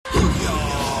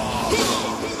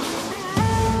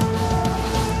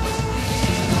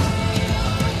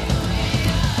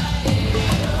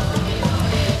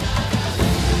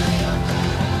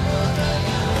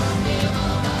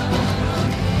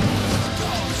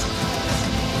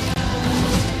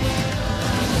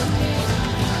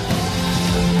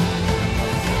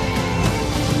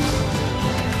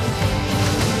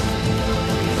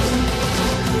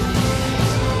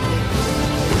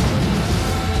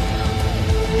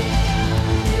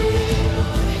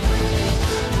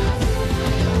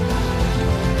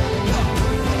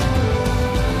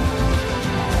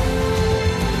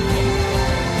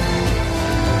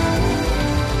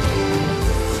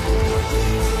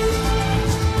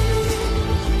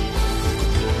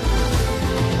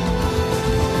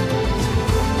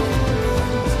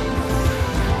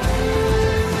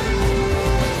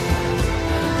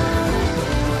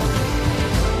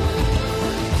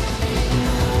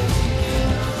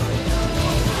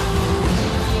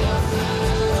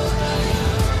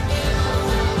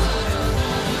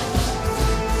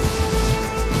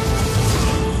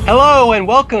Hello and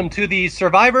welcome to the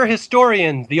Survivor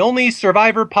Historians, the only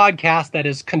Survivor podcast that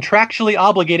is contractually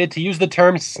obligated to use the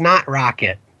term snot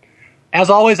rocket. As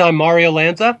always, I'm Mario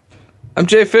Lanza. I'm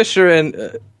Jay Fischer,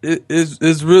 and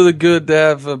it's really good to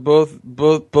have both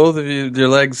of you, your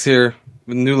legs here,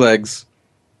 with new legs.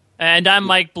 And I'm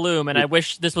Mike Bloom, and I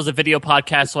wish this was a video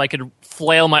podcast so I could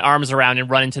flail my arms around and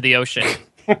run into the ocean.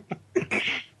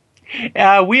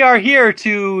 We are here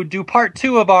to do part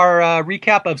 2 of our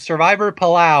recap of Survivor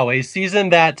Palau, a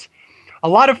season that a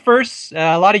lot of firsts,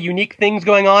 a lot of unique things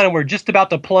going on, and we're just about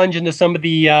to plunge into some of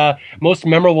the most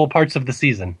memorable parts of the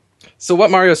season. So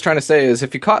what Mario's trying to say is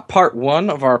if you caught part 1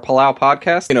 of our Palau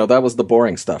podcast, that was the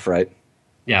boring stuff, right?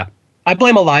 Yeah. I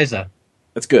blame Eliza.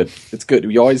 It's good. It's good.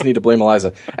 You always need to blame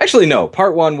Eliza. Actually, no.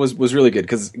 Part 1 was really good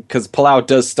because Palau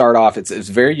does start off. It's a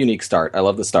very unique start. I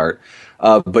love the start.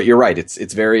 But you're right.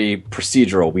 It's very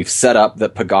procedural. We've set up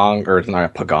that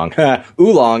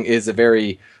Oolong is a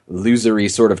very losery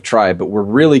sort of tribe, but we're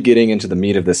really getting into the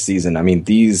meat of this season. I mean,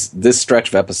 this stretch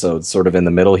of episodes sort of in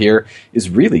the middle here is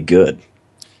really good.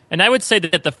 And I would say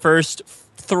that the first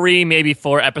 3, maybe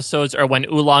 4 episodes are when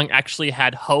Oolong actually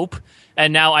had hope.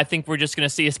 And now I think we're just going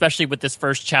to see, especially with this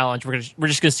first challenge, we're just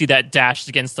going to see that dashed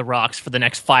against the rocks for the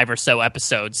next 5 or so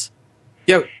episodes.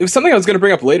 Yeah, it was something I was going to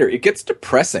bring up later. It gets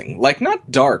depressing. Like, not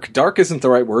dark. Dark isn't the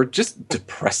right word. Just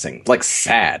depressing. Like,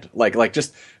 sad. Like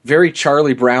just very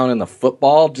Charlie Brown in the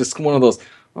football. Just one of those,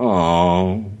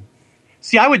 oh.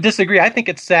 See, I would disagree. I think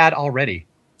it's sad already.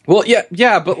 Well,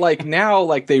 yeah, but like now,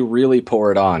 like they really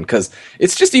pour it on because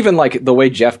it's just even like the way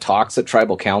Jeff talks at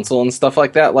Tribal Council and stuff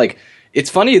like that. Like, it's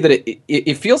funny that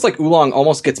it feels like Oolong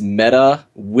almost gets meta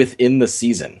within the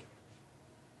season.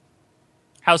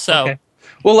 How so? Okay.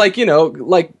 Well,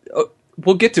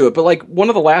 we'll get to it, but like one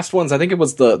of the last ones, I think it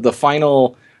was the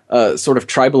final sort of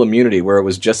tribal immunity where it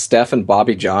was just Steph and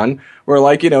Bobby John,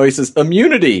 where he says,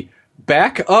 immunity,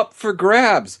 back up for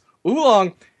grabs.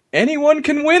 Oolong, anyone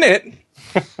can win it.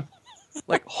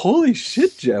 Like, holy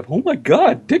shit, Jeff. Oh my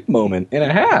God, dick moment and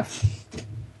a half.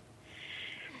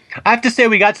 I have to say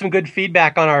we got some good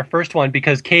feedback on our first one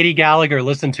because Katie Gallagher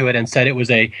listened to it and said it was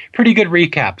a pretty good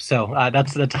recap. So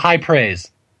that's high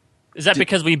praise. Is that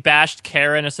because we bashed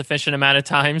Karen a sufficient amount of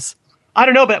times? I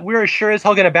don't know, but we're sure as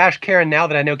hell going to bash Karen now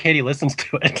that I know Katie listens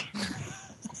to it.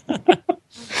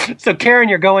 So Karen,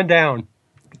 you're going down.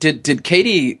 Did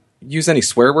Katie use any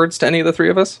swear words to any of the three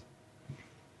of us?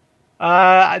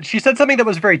 She said something that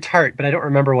was very tart, but I don't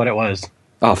remember what it was.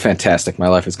 Oh, fantastic. My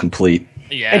life is complete.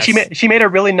 Yes. And she made a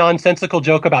really nonsensical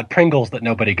joke about Pringles that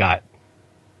nobody got.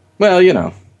 Well,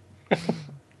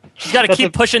 She's got to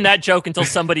keep pushing that joke until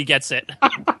somebody gets it.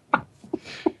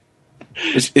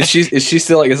 Is she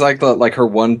still like, is like her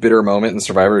one bitter moment in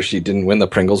Survivor she didn't win the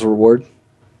Pringles reward?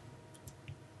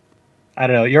 I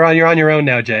don't know. You're on your own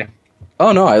now, Jay.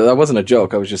 Oh no, that wasn't a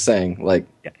joke. I was just saying, like,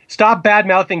 stop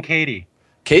bad-mouthing Katie.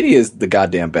 Katie is the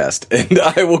goddamn best, and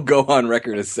I will go on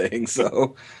record as saying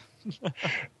so.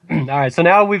 All right, so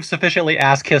now we've sufficiently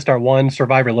ass-kissed our one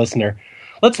Survivor listener.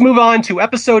 Let's move on to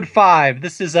episode 5.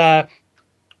 This is,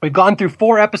 we've gone through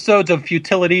 4 episodes of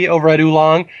futility over at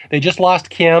Oolong. They just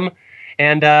lost Kim,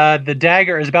 and the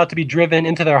dagger is about to be driven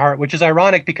into their heart, which is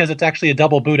ironic because it's actually a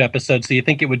double boot episode, so you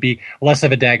think it would be less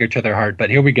of a dagger to their heart,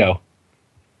 but here we go.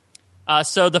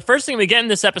 So the first thing we get in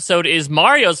this episode is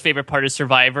Mario's favorite part of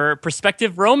Survivor,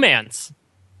 perspective romance.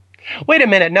 Wait a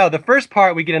minute. No, the first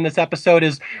part we get in this episode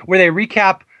is where they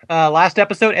recap last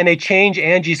episode and they change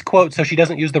Angie's quote so she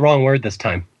doesn't use the wrong word this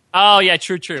time. Oh, yeah,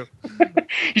 true.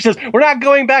 She says, we're not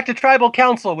going back to Tribal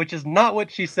Council, which is not what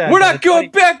she said. We're not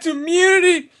going back to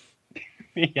immunity!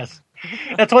 Yes.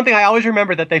 That's one thing I always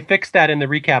remember, that they fixed that in the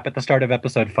recap at the start of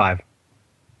episode 5.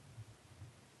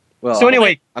 Well, so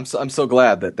anyway, I'm so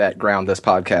glad that ground this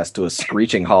podcast to a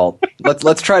screeching halt.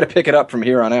 Let's try to pick it up from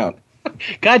here on out.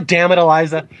 God damn it,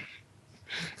 Eliza.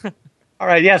 All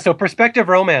right, yeah, so perspective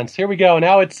romance. Here we go.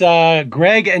 Now it's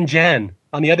Greg and Jen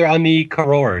on the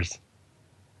Carors.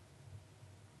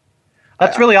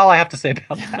 That's really all I have to say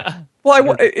about that.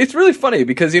 Well, it's really funny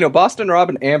because, Boston Rob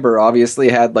and Amber obviously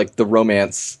had like the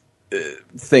romance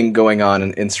thing going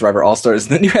on in Survivor All-Stars.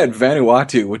 And then you had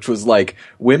Vanuatu, which was like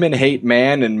women hate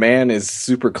man and man is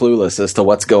super clueless as to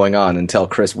what's going on until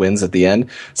Chris wins at the end.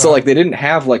 So like they didn't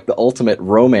have like the ultimate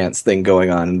romance thing going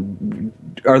on.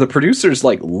 Are the producers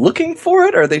like looking for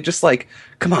it? Or are they just like,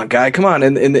 come on, guy, come on?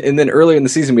 And then earlier in the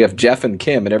season we have Jeff and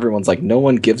Kim and everyone's like, no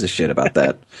one gives a shit about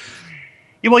that.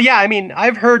 Well, yeah, I mean,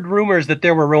 I've heard rumors that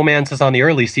there were romances on the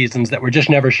early seasons that were just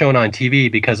never shown on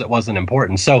TV because it wasn't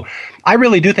important. So I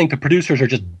really do think the producers are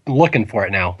just looking for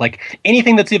it now. Like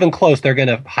anything that's even close, they're going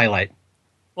to highlight.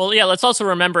 Well, yeah, let's also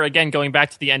remember, again, going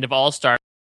back to the end of All-Star,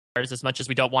 as much as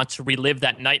we don't want to relive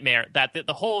that nightmare. That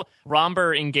the whole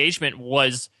Romber engagement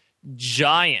was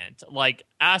giant, like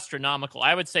astronomical.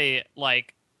 I would say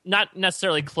like not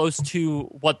necessarily close to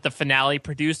what the finale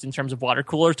produced in terms of water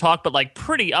cooler talk, but like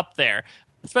pretty up there,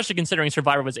 especially considering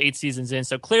Survivor was 8 seasons in.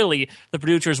 So clearly the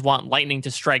producers want lightning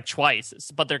to strike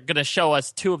twice, but they're going to show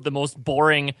us two of the most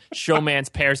boring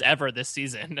showmance pairs ever this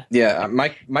season. Yeah,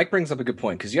 Mike brings up a good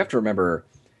point, because you have to remember,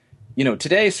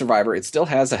 today Survivor, it still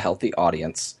has a healthy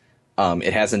audience.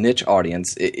 It has a niche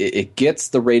audience. It gets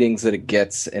the ratings that it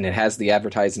gets, and it has the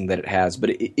advertising that it has. But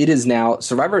it is now,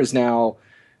 Survivor is now,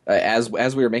 as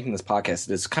we were making this podcast,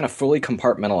 it is kind of fully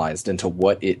compartmentalized into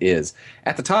what it is.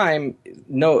 At the time,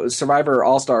 no, Survivor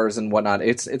All-Stars and whatnot,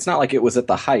 it's not like it was at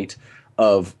the height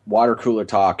of water cooler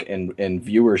talk and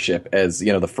viewership as,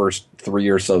 the first 3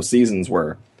 or so seasons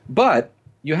were. But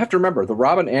you have to remember, the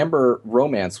Rob and Amber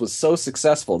romance was so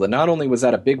successful that not only was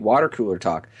that a big water cooler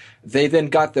talk, they then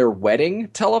got their wedding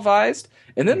televised,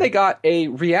 and then they got a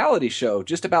reality show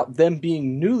just about them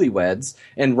being newlyweds,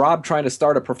 and Rob trying to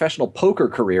start a professional poker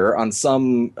career on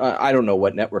some, I don't know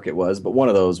what network it was, but one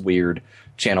of those weird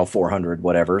Channel 400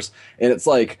 whatevers. And it's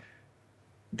like,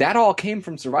 that all came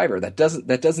from Survivor. That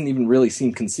doesn't even really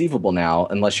seem conceivable now,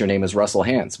 unless your name is Russell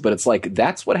Hantz. But it's like,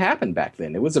 that's what happened back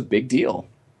then. It was a big deal.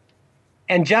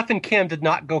 And Jeff and Kim did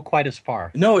not go quite as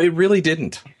far. No, it really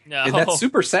didn't. No. And that's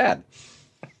super sad.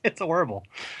 It's horrible.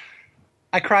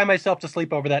 I cry myself to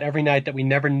sleep over that every night that we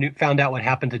never found out what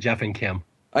happened to Jeff and Kim.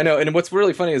 I know, and what's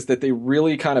really funny is that they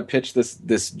really kind of pitched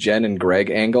this Jen and Greg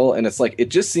angle, and it's like, it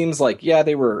just seems like, yeah,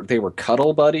 they were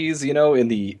cuddle buddies, in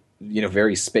the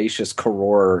very spacious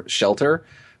Karor shelter,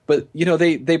 but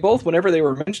they both, whenever they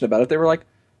were mentioned about it, they were like,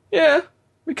 yeah,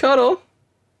 we cuddle.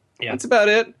 Yeah, that's about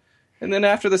it. And then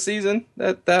after the season,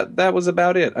 that was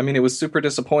about it. I mean, it was super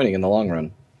disappointing in the long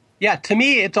run. Yeah, to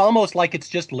me, it's almost like it's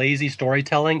just lazy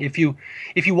storytelling. If you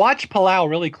watch Palau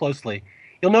really closely,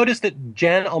 you'll notice that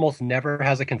Jen almost never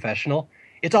has a confessional.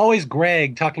 It's always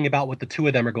Greg talking about what the two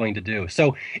of them are going to do.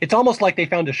 So it's almost like they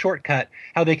found a shortcut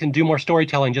how they can do more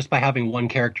storytelling just by having one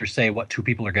character say what two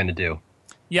people are going to do.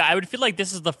 Yeah, I would feel like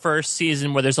this is the first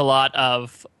season where there's a lot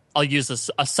of, I'll use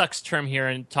a sucks term here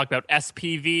and talk about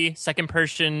SPV, second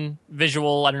person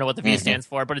visual. I don't know what the V stands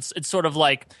for, but it's sort of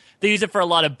like they use it for a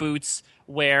lot of boots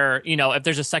where, if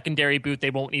there's a secondary boot, they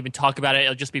won't even talk about it.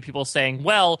 It'll just be people saying,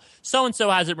 well, so-and-so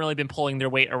hasn't really been pulling their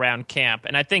weight around camp.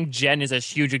 And I think Jen is a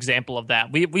huge example of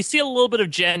that. We see a little bit of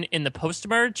Jen in the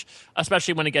post-merge,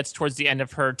 especially when it gets towards the end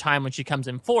of her time when she comes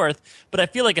in fourth. But I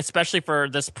feel like especially for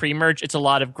this pre-merge, it's a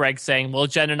lot of Greg saying, well,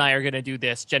 Jen and I are going to do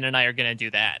this. Jen and I are going to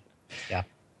do that. Yeah.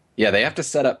 Yeah, they have to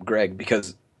set up Greg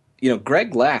because,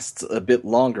 Greg lasts a bit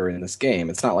longer in this game.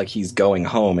 It's not like he's going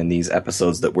home in these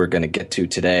episodes that we're going to get to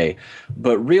today.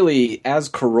 But really, as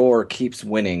Karor keeps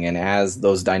winning and as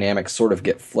those dynamics sort of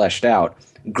get fleshed out,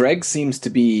 Greg seems to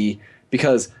be,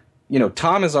 because,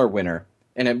 Tom is our winner.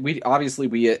 And we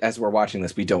as we're watching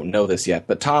this, we don't know this yet.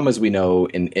 But Tom, as we know,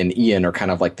 and Ian are kind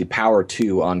of like the power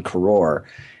two on Karor.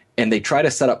 And they try to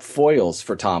set up foils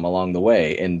for Tom along the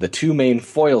way. And the two main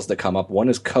foils that come up, one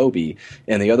is Kobe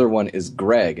and the other one is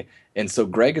Greg. And so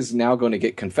Greg is now going to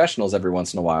get confessionals every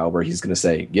once in a while where he's going to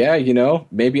say, yeah,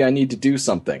 maybe I need to do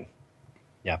something.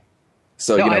 Yeah.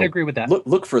 So no, I'd agree with that.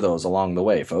 Look for those along the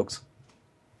way, folks.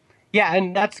 Yeah,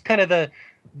 and that's kind of the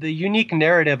unique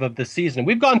narrative of the season.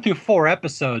 We've gone through 4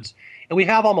 episodes, and we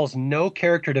have almost no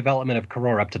character development of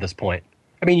Karor up to this point.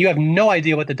 I mean, you have no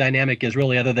idea what the dynamic is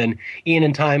really, other than Ian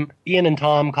and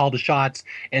Tom call the shots,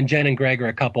 and Jen and Greg are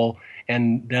a couple,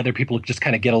 and the other people just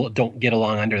kind of don't get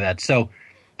along under that. So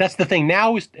that's the thing.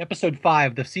 Now is episode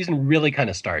 5. The season really kind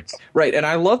of starts. Right, and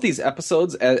I love these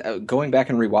episodes, going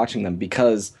back and rewatching them,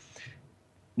 because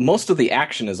most of the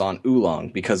action is on Oolong,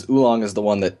 because Oolong is the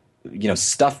one that,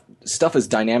 stuff is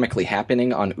dynamically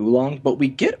happening on Oolong, but we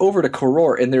get over to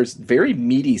Karor, and there's very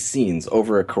meaty scenes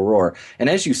over at Karor. And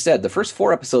as you said, the first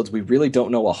 4 episodes, we really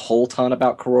don't know a whole ton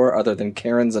about Karor, other than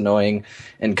Karen's annoying,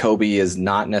 and Kobe is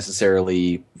not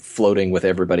necessarily floating with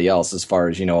everybody else as far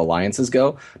as, alliances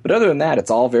go. But other than that, it's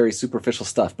all very superficial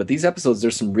stuff. But these episodes,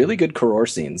 there's some really good Karor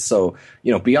scenes, so,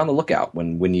 be on the lookout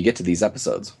when you get to these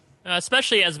episodes.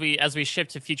 Especially as we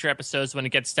shift to future episodes when it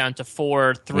gets down to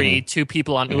 4, 3, 2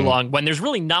 people on Oolong, when there's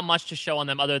really not much to show on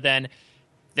them other than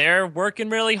they're working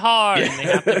really hard and they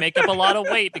have to make up a lot of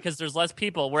weight because there's less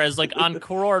people. Whereas like on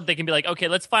Karor, they can be like, okay,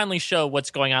 let's finally show what's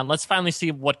going on. Let's finally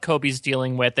see what Kobe's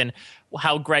dealing with and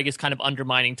how Greg is kind of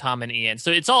undermining Tom and Ian.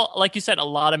 So it's all, like you said, a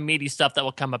lot of meaty stuff that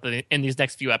will come up in these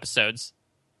next few episodes.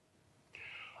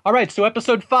 All right, so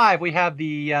episode 5, we have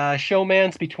the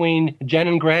showmance between Jen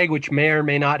and Greg, which may or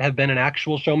may not have been an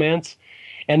actual showmance.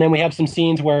 And then we have some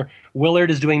scenes where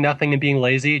Willard is doing nothing and being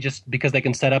lazy just because they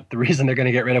can set up the reason they're going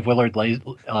to get rid of Willard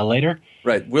later.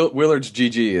 Right. Willard's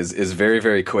GG is very,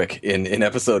 very quick in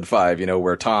episode 5,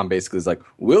 where Tom basically is like,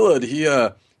 Willard, he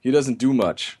doesn't do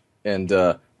much, and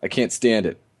I can't stand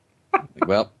it.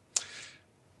 Well,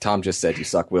 Tom just said you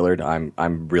suck, Willard.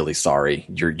 I'm really sorry.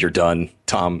 You're done.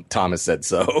 Tom has said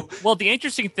so. Well, the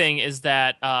interesting thing is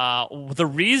that the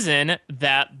reason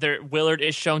that Willard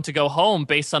is shown to go home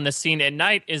based on the scene at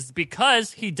night is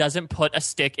because he doesn't put a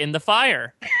stick in the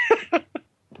fire.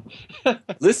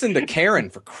 Listen to Karen,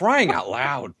 for crying out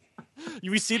loud.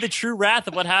 We see the true wrath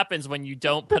of what happens when you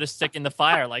don't put a stick in the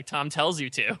fire like Tom tells you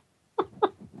to.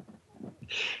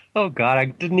 Oh, God, I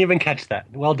didn't even catch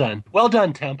that. Well done. Well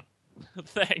done, Temp.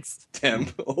 Thanks.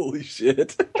 Temp, holy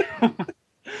shit.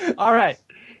 All right.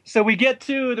 So we get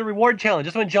to the reward challenge.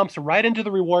 This one jumps right into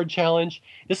the reward challenge.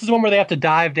 This is one where they have to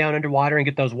dive down underwater and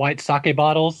get those white sake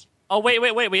bottles. Oh, wait.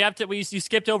 You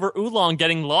skipped over Oolong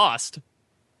getting lost.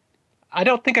 I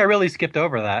don't think I really skipped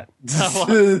over that.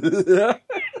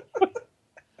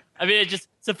 I mean, it just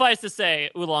suffice to say,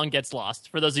 Oolong gets lost,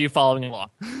 for those of you following along.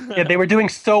 Yeah, they were doing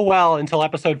so well until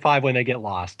episode 5 when they get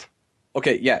lost.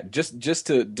 Okay, yeah, just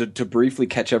to briefly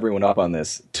catch everyone up on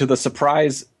this, to the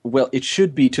surprise, well, it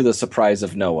should be to the surprise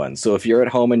of no one. So if you're at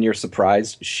home and you're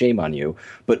surprised, shame on you.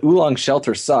 But Oolong's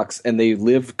shelter sucks, and they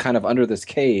live kind of under this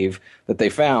cave that they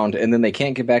found, and then they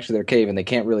can't get back to their cave, and they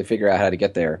can't really figure out how to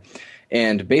get there.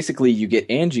 And basically, you get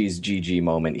Angie's GG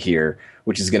moment here,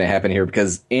 which is going to happen here,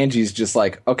 because Angie's just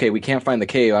like, okay, we can't find the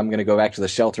cave, I'm going to go back to the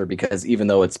shelter, because even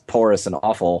though it's porous and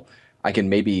awful, I can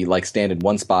maybe stand in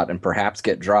one spot and perhaps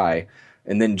get dry.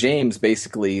 And then James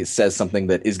basically says something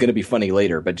that is going to be funny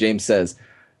later. But James says,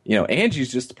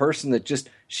 Angie's just a person that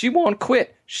she won't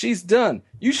quit. She's done.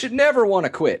 You should never want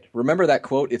to quit. Remember that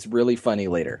quote? It's really funny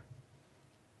later.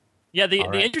 Yeah, the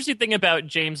interesting thing about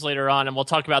James later on, and we'll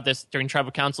talk about this during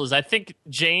Tribal Council, is I think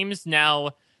James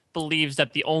now believes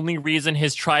that the only reason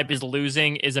his tribe is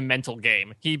losing is a mental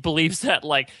game. He believes that,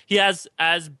 he has,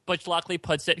 as Butch Lockley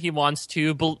puts it, he wants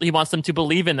them to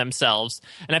believe in themselves.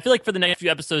 And I feel like for the next few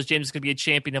episodes, James is going to be a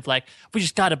champion of we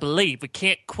just got to believe. We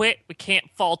can't quit. We can't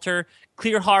falter.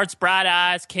 Clear hearts, bright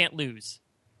eyes, can't lose.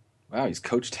 Wow, he's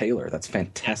Coach Taylor. That's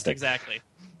fantastic. Exactly.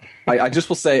 I just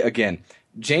will say again,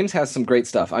 James has some great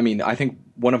stuff. I mean, I think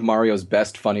one of Mario's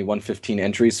best Funny 115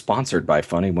 entries, sponsored by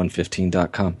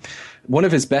Funny115.com. One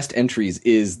of his best entries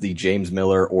is the James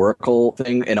Miller Oracle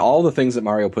thing, and all the things that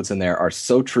Mario puts in there are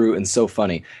so true and so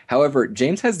funny. However,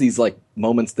 James has these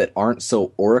moments that aren't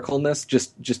so oracleness,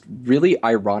 just really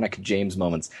ironic James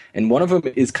moments. And one of them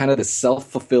is kind of the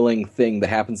self-fulfilling thing that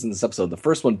happens in this episode. The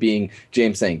first one being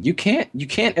James saying, "You can't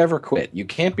ever quit. You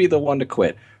can't be the one to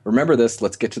quit. Remember this.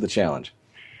 Let's get to the challenge."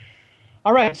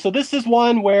 All right, so this is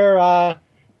one where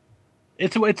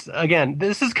it's again,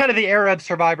 this is kind of the era of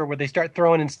Survivor where they start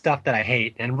throwing in stuff that I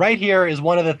hate. And right here is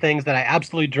one of the things that I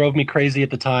absolutely drove me crazy at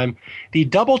the time, the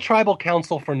double tribal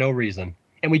council for no reason.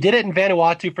 And we did it in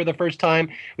Vanuatu for the first time.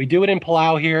 We do it in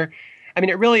Palau here. I mean,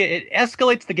 it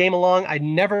escalates the game along. I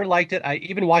never liked it.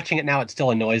 Even watching it now, it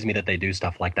still annoys me that they do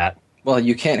stuff like that. Well,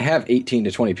 you can't have 18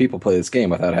 to 20 people play this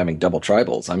game without having double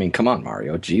tribals. I mean, come on,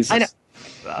 Mario. Jesus. I know.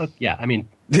 Yeah,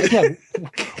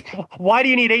 why do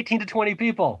you need 18 to 20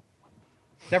 people?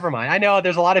 Never mind. I know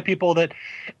there's a lot of people that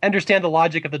understand the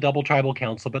logic of the double tribal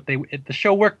council, but the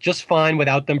show worked just fine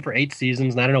without them for 8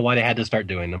 seasons, and I don't know why they had to start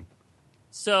doing them.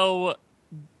 So,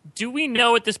 do we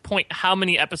know at this point how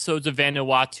many episodes of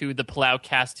Vanuatu the Palau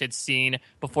cast had seen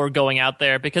before going out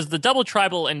there? Because the double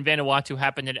tribal in Vanuatu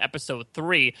happened in episode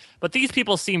 3, but these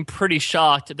people seem pretty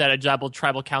shocked that a double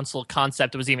tribal council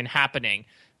concept was even happening.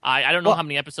 I don't know how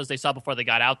many episodes they saw before they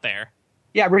got out there.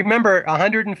 Yeah, remember,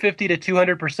 150 to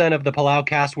 200% of the Palau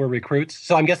cast were recruits,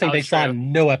 so I'm guessing they saw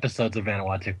no episodes of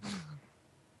Vanuatu.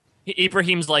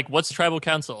 Ibrahim's like, what's tribal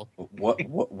council?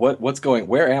 What's going?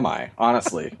 Where am I?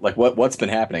 Honestly, what's been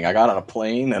happening? I got on a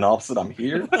plane and all of a sudden I'm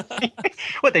here.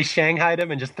 What, they shanghaied him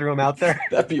and just threw him out there?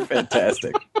 That'd be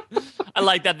fantastic. I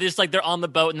like that. They're on the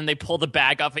boat and then they pull the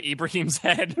bag off of Ibrahim's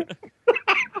head.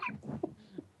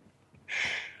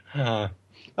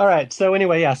 All right. So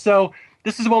anyway, yeah. So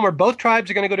this is one where both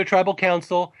tribes are going to go to tribal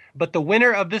council, but the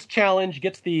winner of this challenge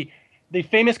gets the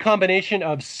famous combination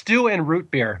of stew and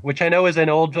root beer, which I know is an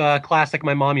old classic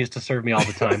my mom used to serve me all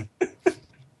the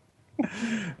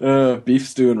time. Beef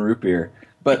stew and root beer.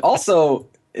 But also,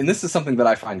 and this is something that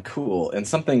I find cool, and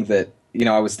something that,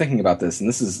 I was thinking about this, and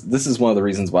this is one of the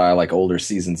reasons why I like older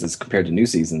seasons as compared to new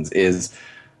seasons, is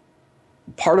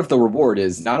part of the reward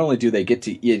is not only do they get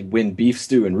to win beef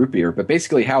stew and root beer, but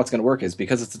basically how it's going to work is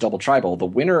because it's a double tribal, the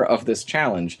winner of this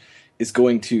challenge is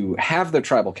going to have their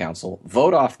tribal council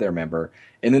vote off their member,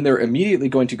 and then they're immediately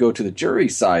going to go to the jury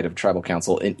side of tribal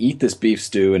council and eat this beef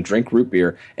stew and drink root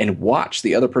beer and watch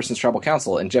the other person's tribal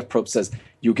council. And Jeff Probst says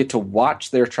you get to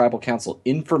watch their tribal council.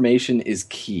 Information is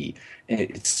key. And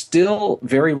it's still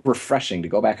very refreshing to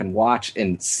go back and watch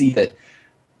and see that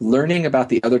learning about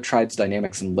the other tribe's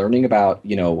dynamics and learning about,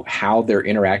 how they're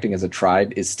interacting as a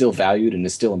tribe is still valued and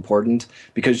is still important,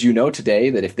 because today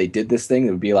that if they did this thing,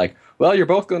 it would be like, well, you're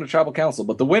both going to tribal council,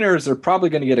 but the winners are probably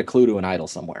going to get a clue to an idol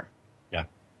somewhere. Yeah.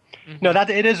 No,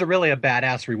 it is really a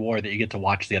badass reward that you get to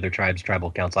watch the other tribe's tribal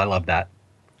council. I love that.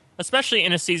 Especially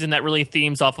in a season that really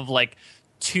themes off of like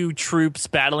two troops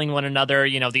battling one another,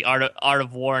 the art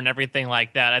of war and everything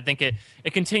like that. I think it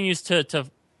continues to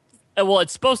well,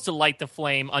 it's supposed to light the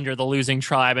flame under the losing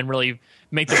tribe and really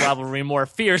make the rivalry more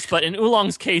fierce, but in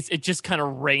Oolong's case, it just kind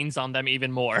of rains on them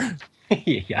even more.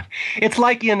 Yeah. It's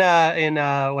like in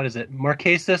what is it,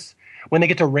 Marquesas, when they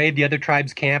get to raid the other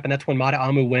tribe's camp, and that's when Mata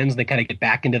Amu wins, and they kind of get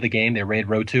back into the game, they raid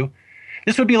Rotu.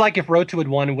 This would be like if Rotu had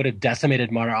won and would have decimated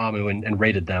Mata Amu and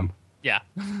raided them. Yeah.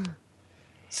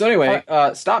 So anyway,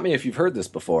 stop me if you've heard this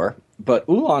before, but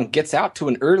Oolong gets out to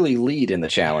an early lead in the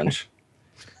challenge.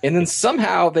 And then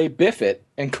somehow they biff it,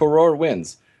 and Koror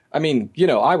wins. I mean,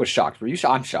 I was shocked. Were you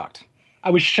shocked? I'm shocked. I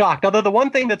was shocked. Although the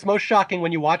one thing that's most shocking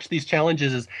when you watch these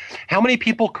challenges is how many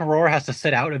people Koror has to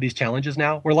sit out of these challenges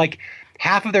now. Where like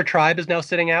half of their tribe is now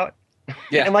sitting out.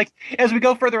 Yeah. And like as we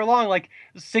go further along, like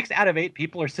 6 out of 8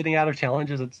 people are sitting out of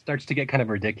challenges. It starts to get kind of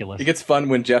ridiculous. It gets fun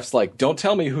when Jeff's like, "Don't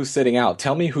tell me who's sitting out.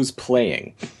 Tell me who's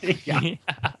playing." Yeah.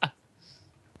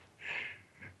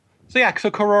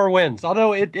 So Koror wins.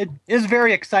 Although it is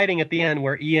very exciting at the end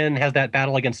where Ian has that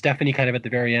battle against Stephanie kind of at the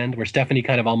very end, where Stephanie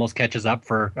kind of almost catches up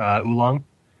for Oolong.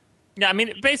 Yeah, I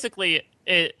mean, basically,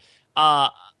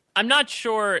 I'm not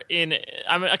sure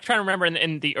I'm trying to remember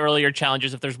in the earlier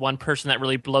challenges if there's one person that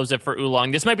really blows it for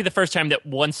Oolong. This might be the first time that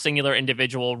one singular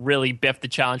individual really biffed the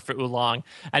challenge for Oolong.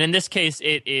 And in this case,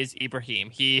 it is Ibrahim.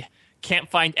 He can't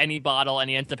find any bottle, and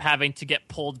he ends up having to get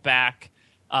pulled back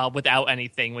without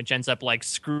anything, which ends up like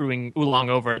screwing Oolong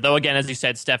over. Though again, as you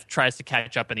said, Steph tries to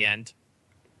catch up in the end.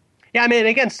 Yeah, I mean,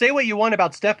 again, say what you want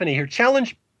about Stephanie. Her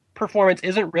challenge performance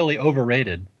isn't really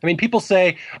overrated. I mean, people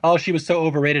say, oh, she was so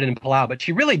overrated in Palau, but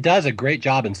she really does a great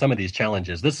job in some of these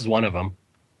challenges. This is one of them.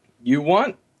 You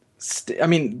want...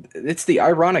 it's the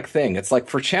ironic thing. It's like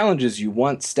for challenges, you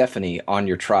want Stephanie on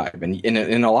your tribe. And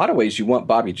in a lot of ways, you want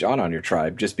Bobby John on your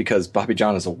tribe just because Bobby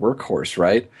John is a workhorse,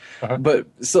 right? Uh-huh. But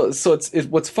so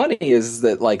what's funny is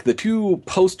that like the two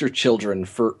poster children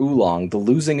for Oolong, the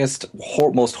losingest,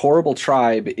 most horrible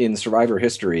tribe in Survivor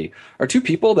history, are two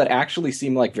people that actually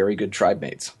seem like very good tribe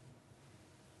mates.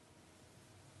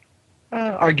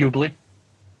 Arguably.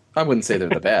 I wouldn't say they're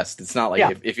the best. It's not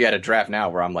like if you had a draft now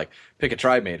where I'm like, pick a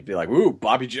tribe mate, it'd be like, ooh,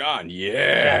 Bobby John,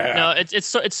 yeah. No, it's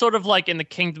sort of like in the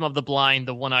Kingdom of the Blind,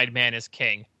 the one-eyed man is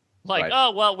king. Like, right.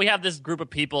 Oh, well, we have this group of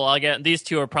people. These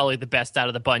two are probably the best out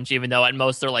of the bunch, even though at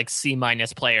most they're like C-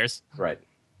 players. Right.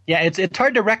 Yeah, it's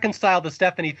hard to reconcile the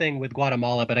Stephanie thing with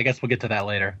Guatemala, but I guess we'll get to that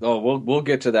later. Oh, we'll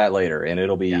get to that later, and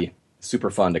it'll be super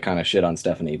fun to kind of shit on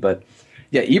Stephanie. But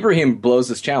yeah, Ibrahim blows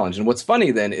this challenge, and what's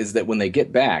funny then is that when they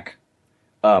get back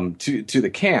to the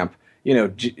camp,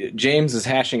 James is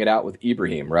hashing it out with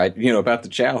Ibrahim, right? About the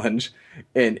challenge,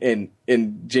 and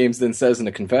James then says in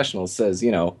a confessional, says,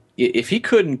 if he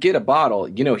couldn't get a bottle,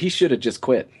 he should have just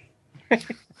quit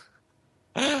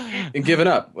and given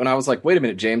up. And I was like, wait a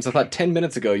minute, James, I thought 10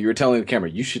 minutes ago you were telling the camera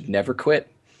you should never quit.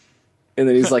 And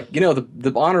then he's like,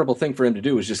 the honorable thing for him to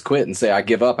do is just quit and say, I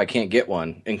give up, I can't get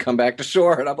one, and come back to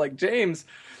shore. And I'm like, James,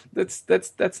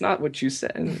 that's not what you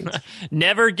said.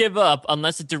 Never give up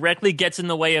unless it directly gets in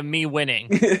the way of me winning.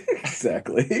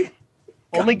 Exactly.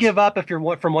 Only give up if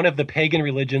you're from one of the pagan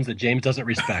religions that James doesn't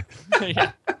respect.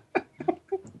 Yeah.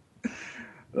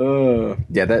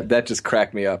 That just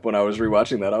cracked me up when I was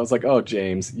rewatching that. I was like, oh,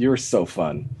 James, you're so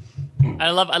fun. I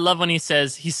love when he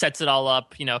sets it all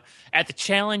up. At the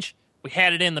challenge, we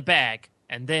had it in the bag,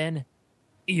 and then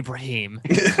Ibrahim.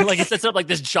 Like it sets up like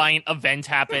this giant event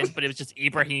happened, but it was just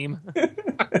Ibrahim.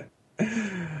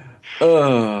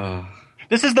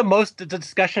 This is the most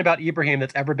discussion about Ibrahim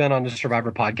that's ever been on the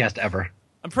Survivor podcast ever.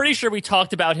 I'm pretty sure we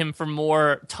talked about him for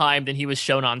more time than he was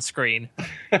shown on screen.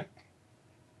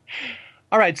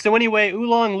 All right, so anyway,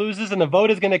 Oolong loses, and the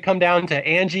vote is going to come down to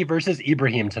Angie versus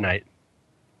Ibrahim tonight.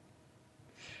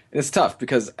 It's tough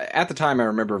because at the time I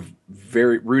remember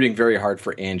rooting very hard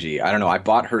for Angie. I don't know. I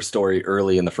bought her story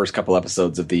early in the first couple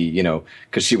episodes of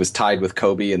because she was tied with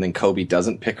Kobe, and then Kobe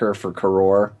doesn't pick her for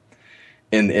Koror.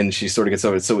 and she sort of gets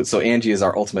over it. So Angie is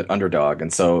our ultimate underdog,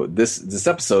 and so this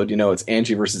episode, it's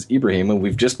Angie versus Ibrahim, and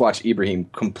we've just watched Ibrahim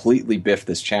completely biff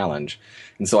this challenge,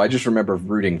 and so I just remember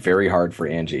rooting very hard for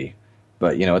Angie,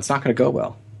 but it's not going to go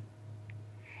well.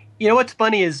 What's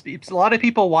funny is a lot of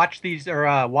people watch these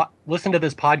or listen to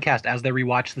this podcast as they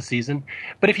rewatch the season,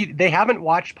 but if they haven't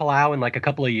watched Palau in like a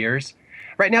couple of years,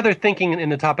 right now they're thinking in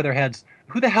the top of their heads,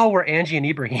 who the hell were Angie and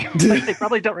Ibrahim? Like, they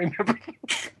probably don't remember.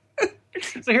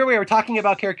 So here we are talking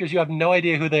about characters you have no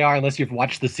idea who they are unless you've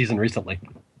watched this season recently.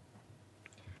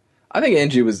 I think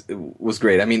Angie was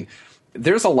great. I mean,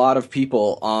 there's a lot of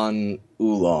people on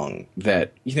Oolong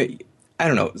that I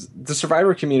don't know. The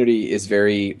Survivor community is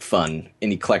very fun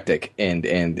and eclectic, and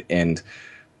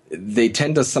they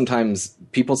tend to sometimes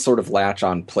people sort of latch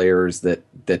on players that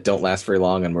don't last very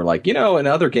long, and we're like, in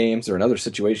other games or in other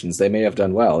situations they may have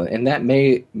done well, and that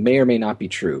may or may not be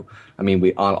true. I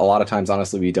mean, a lot of times,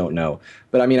 honestly, we don't know.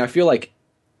 But I mean, I feel like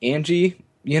Angie,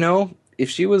 if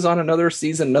she was on another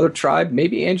season, another tribe,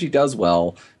 maybe Angie does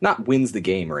well, not wins the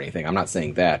game or anything. I'm not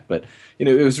saying that, but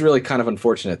it was really kind of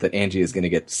unfortunate that Angie is going to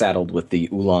get saddled with the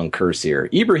Oolong curse here.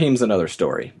 Ibrahim's another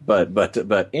story,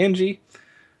 but Angie,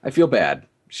 I feel bad.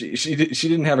 She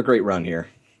didn't have a great run here.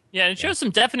 Yeah, and it shows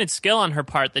some definite skill on her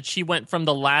part that she went from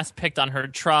the last picked on her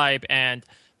tribe and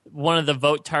one of the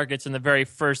vote targets in the very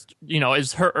first,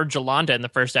 is her or Jolanda in the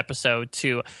first episode,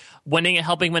 to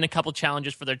helping win a couple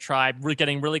challenges for their tribe,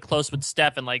 getting really close with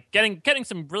Steph, and like getting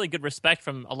some really good respect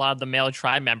from a lot of the male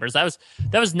tribe members. That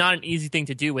was not an easy thing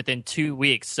to do within 2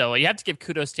 weeks. So you have to give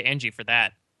kudos to Angie for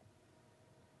that.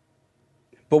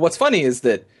 But what's funny is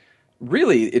that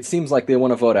really it seems like they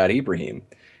want to vote out Ibrahim.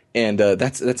 And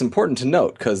that's important to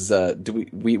note, because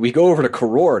we go over to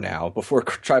Karor now before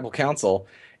Tribal Council,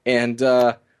 and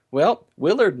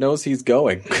Willard knows he's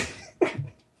going.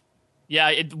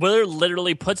 Yeah, Willard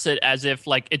literally puts it as if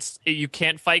like you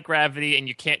can't fight gravity and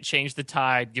you can't change the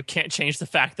tide. You can't change the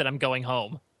fact that I'm going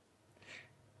home.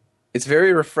 It's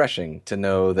very refreshing to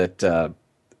know that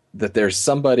that there's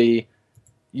somebody.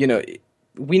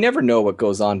 We never know what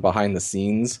goes on behind the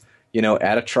scenes,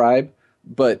 at a tribe.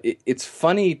 But it's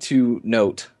funny to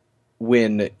note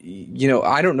when,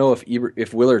 I don't know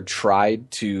if Willard tried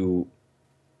to,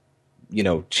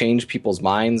 change people's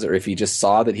minds, or if he just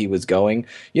saw that he was going.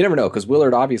 You never know, because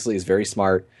Willard obviously is very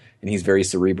smart and he's very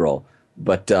cerebral.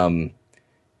 But,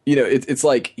 it's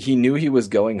like he knew he was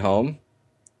going home,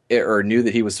 or knew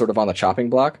that he was sort of on the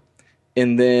chopping block.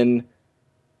 And then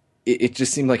it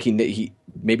just seemed like he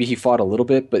maybe he fought a little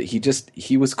bit, but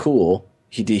he was cool.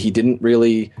 He didn't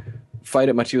really fight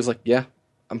it much. He was like, yeah,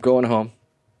 I'm going home.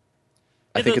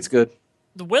 I think it's good.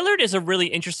 The Willard is a really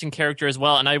interesting character as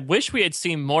well, and I wish we had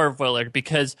seen more of Willard,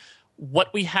 because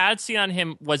what we had seen on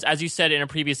him was, as you said in a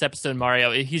previous episode,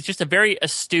 Mario, he's just a very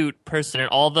astute person, and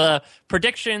all the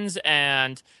predictions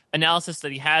and analysis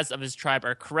that he has of his tribe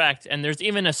are correct. And there's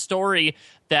even a story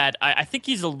that I think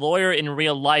he's a lawyer in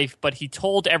real life, but he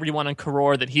told everyone in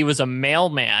Karor that he was a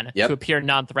mailman to appear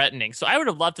non-threatening. So I would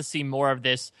have loved to see more of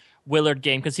this Willard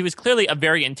game, because he was clearly a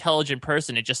very intelligent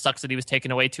person. It just sucks that he was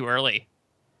taken away too early.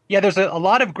 Yeah, there's a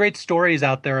lot of great stories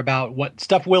out there about what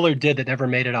stuff Willard did that never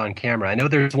made it on camera. I know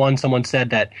there's one, someone said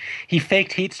that he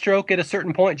faked heat stroke at a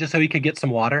certain point just so he could get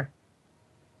some water.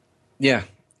 Yeah.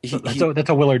 That's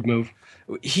a Willard move.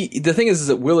 The thing is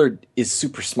that Willard is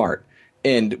super smart.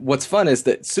 And what's fun is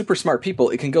that super smart people,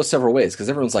 it can go several ways, because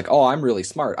everyone's like, oh, I'm really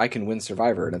smart, I can win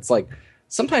Survivor. And it's like,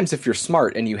 sometimes if you're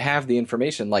smart and you have the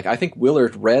information, like I think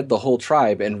Willard read the whole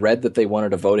tribe and read that they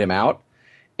wanted to vote him out.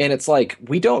 And it's like,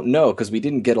 we don't know, because we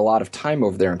didn't get a lot of time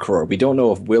over there in Karor. We don't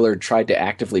know if Willard tried to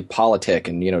actively politic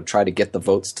and, try to get the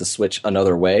votes to switch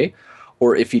another way,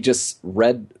 or if he just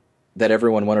read that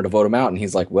everyone wanted to vote him out and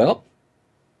he's like, well,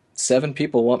 7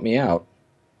 people want me out,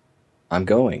 I'm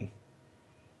going.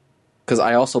 Because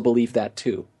I also believe that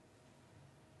too.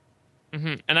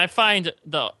 Mm-hmm. And I find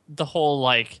the whole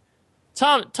like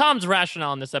Tom's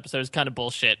rationale in this episode is kind of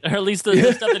bullshit, or at least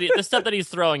the stuff that he's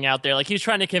throwing out there. Like, he's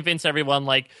trying to convince everyone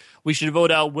like we should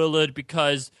vote out Willard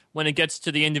because when it gets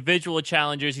to the individual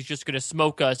challengers, he's just going to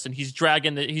smoke us, and he's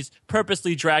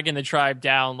purposely dragging the tribe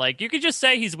down. Like, you could just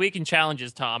say he's weak in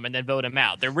challenges, Tom, and then vote him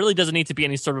out. There really doesn't need to be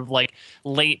any sort of like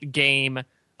late game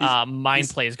mind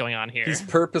plays going on here. He's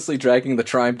purposely dragging the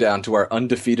tribe down to our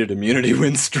undefeated immunity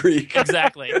win streak.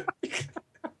 Exactly.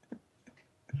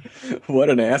 What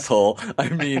an asshole. I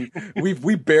mean,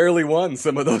 we barely won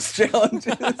some of those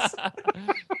challenges.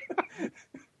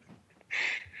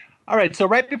 All right, so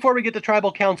right before we get to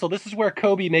Tribal Council, this is where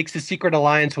Kobe makes his secret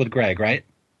alliance with Greg, right?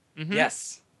 Mm-hmm.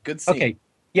 Yes. Good scene. Okay.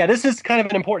 Yeah, this is kind of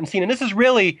an important scene, and this is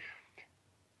really...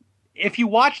 if you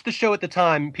watched the show at the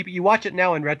time, people, you watch it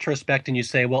now in retrospect and you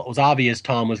say, well, it was obvious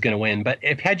Tom was going to win. But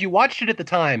if had you watched it at the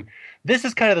time, this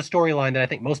is kind of the storyline that I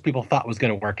think most people thought was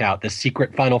going to work out. This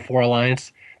secret Final Four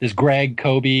alliance. There's Greg,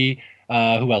 Kobe,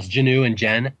 who else? Janu and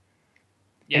Jen.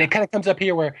 Yeah. And it kind of comes up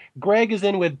here where Greg is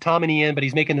in with Tom and Ian, but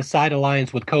he's making the side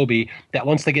alliance with Kobe that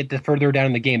once they get to further down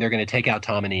in the game, they're going to take out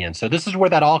Tom and Ian. So this is where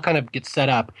that all kind of gets set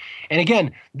up. And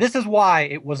again, this is why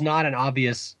it was not an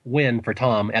obvious win for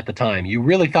Tom at the time. You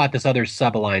really thought this other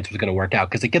sub-alliance was going to work out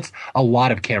because it gets a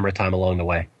lot of camera time along the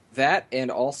way. That,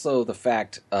 and also the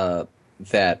fact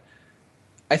that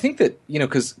I think that,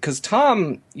 because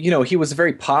Tom, he was a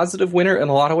very positive winner in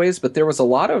a lot of ways, but there was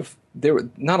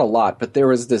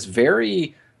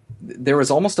there was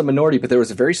almost a minority, but there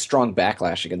was a very strong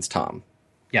backlash against Tom.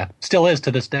 Yeah, still is to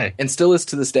this day. And still is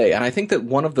to this day. And I think that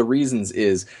one of the reasons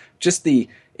is just I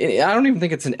don't even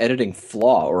think it's an editing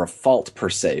flaw or a fault per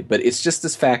se, but it's just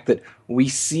this fact that we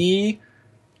see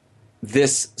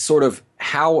this sort of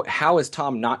how is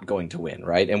Tom not going to win,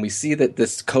 right? And we see that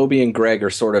this Kobe and Greg are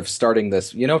sort of starting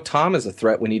this, Tom is a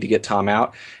threat, we need to get Tom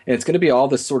out. And it's going to be all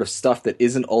this sort of stuff that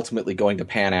isn't ultimately going to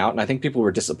pan out. And I think people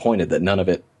were disappointed that none of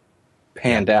it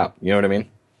panned out. You know what I mean?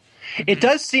 It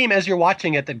does seem as you're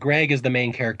watching it that Greg is the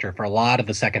main character for a lot of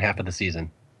the second half of the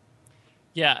season.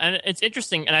 Yeah, and it's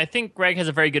interesting, and I think Greg has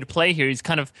a very good play here. He's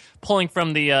kind of pulling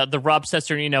from the Rob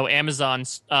Cesternino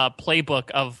Amazon's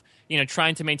playbook of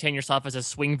trying to maintain yourself as a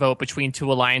swing vote between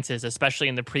two alliances, especially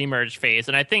in the pre-merge phase.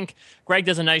 And I think Greg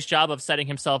does a nice job of setting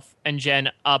himself and Jen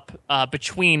up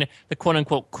between the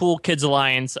quote-unquote cool kids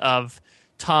alliance of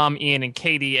Tom, Ian, and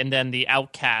Katie, and then the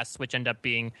outcasts, which end up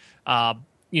being,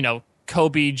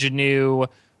 Kobe, Janu,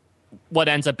 what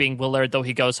ends up being Willard, though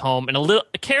he goes home. And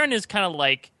Karen is kind of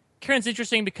like, Karen's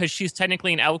interesting because she's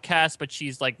technically an outcast, but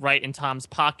she's like right in Tom's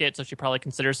pocket, so she probably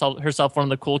considers herself one of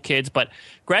the cool kids. But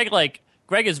Greg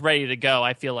is ready to go,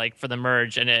 I feel like, for the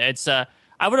merge. And it's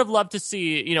I would have loved to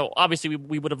see, obviously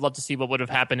we would have loved to see what would have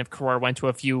happened if Karor went to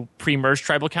a few pre-merge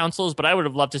tribal councils, but I would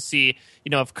have loved to see,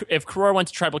 if Karor went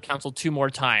to tribal council 2 more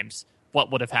times,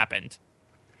 what would have happened.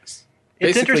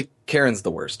 Basically, Karen's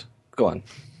the worst. Go on.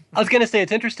 I was going to say,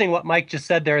 it's interesting what Mike just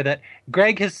said there, that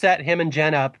Greg has set him and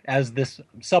Jen up as this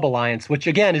sub-alliance, which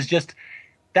again is just,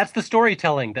 that's the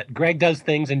storytelling, that Greg does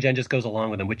things and Jen just goes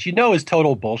along with him, which is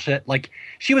total bullshit. Like,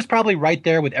 she was probably right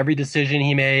there with every decision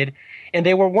he made, and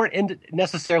they weren't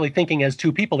necessarily thinking as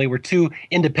two people. They were two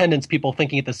independence people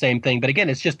thinking at the same thing. But again,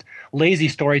 it's just lazy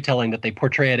storytelling that they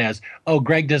portray it as, oh,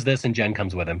 Greg does this and Jen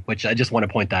comes with him, which I just want to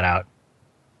point that out.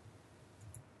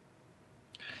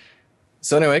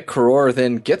 So anyway, Karor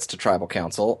then gets to tribal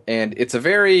council, and it's a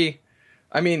very,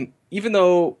 even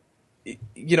though,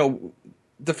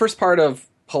 the first part of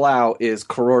Palau is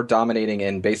Karor dominating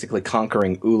and basically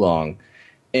conquering Oolong,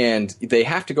 and they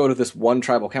have to go to this one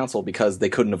tribal council because they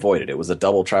couldn't avoid it. It was a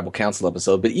double tribal council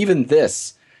episode. But even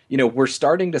this, we're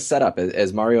starting to set up,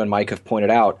 as Mario and Mike have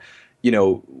pointed out,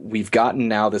 we've gotten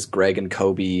now this Greg and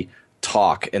Kobe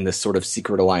talk and this sort of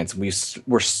secret alliance.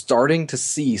 We're starting to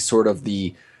see sort of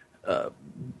the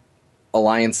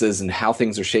alliances and how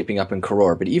things are shaping up in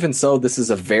Karor. But even so, this is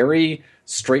a very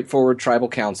straightforward tribal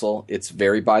council. It's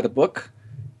very by the book.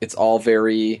 It's all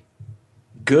very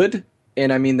good.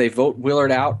 And they vote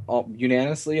Willard out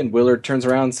unanimously, and Willard turns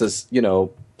around and says,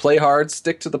 play hard,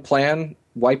 stick to the plan,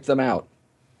 wipe them out.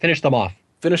 Finish them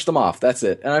off. That's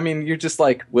it. And you're just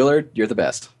like, Willard, you're the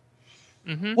best.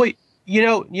 Mm-hmm. Wait, I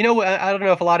don't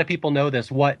know if a lot of people know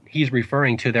this, what he's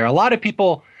referring to there. A lot of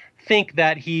people think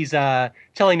that he's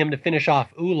telling them to finish off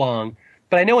Oolong.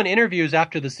 But I know in interviews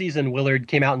after the season, Willard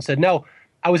came out and said, no,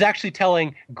 I was actually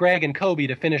telling Greg and Kobe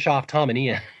to finish off Tom and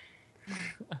Ian.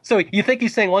 So you think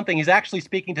he's saying one thing, he's actually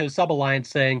speaking to his sub-alliance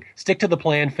saying, stick to the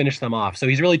plan, finish them off. So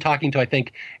he's really talking to, I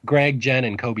think, Greg, Jen,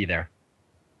 and Kobe there.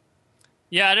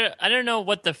 Yeah, I don't know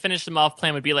what the finish them off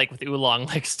plan would be like with Oolong.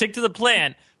 Like, stick to the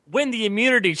plan, win the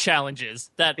immunity challenges.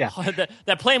 That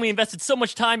plan we invested so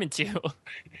much time into.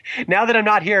 Now that I'm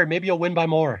not here, maybe you'll win by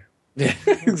more. Yeah,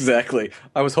 exactly.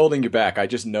 I was holding you back. I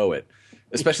just know it.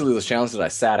 Especially those challenges that I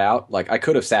sat out. Like, I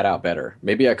could have sat out better.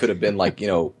 Maybe I could have been like,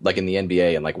 like in the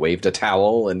NBA and like waved a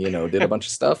towel and, did a bunch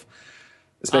of stuff.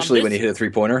 Especially when you hit a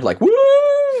 3-pointer. Like, woo!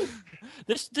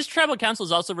 This tribal council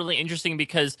is also really interesting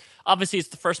because obviously it's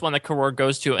the first one that Karor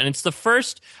goes to, and it's the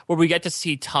first where we get to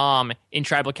see Tom in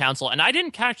tribal council. And I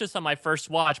didn't catch this on my first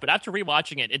watch, but after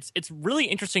rewatching it, it's really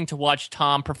interesting to watch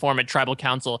Tom perform at tribal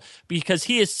council because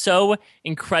he is so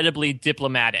incredibly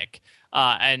diplomatic.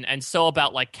 And so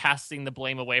about like casting the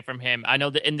blame away from him. I know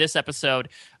that in this episode,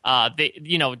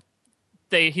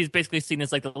 he's basically seen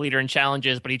as like the leader in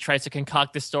challenges, but he tries to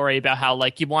concoct this story about how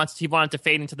like he wanted to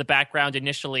fade into the background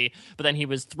initially, but then he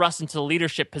was thrust into the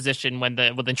leadership position when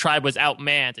the tribe was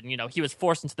outmanned, and he was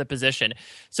forced into the position.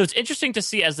 So it's interesting to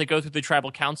see as they go through the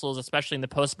tribal councils, especially in the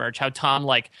post-merge, how Tom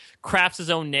like crafts his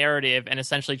own narrative and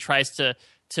essentially tries to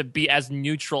be as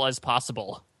neutral as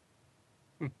possible.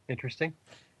 Interesting.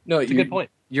 No, it's a good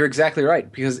point. You're exactly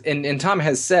right, because and Tom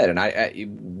has said, and I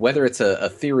whether it's a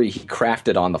theory he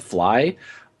crafted on the fly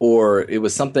or it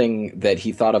was something that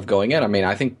he thought of going in. I mean,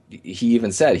 I think he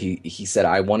even said he said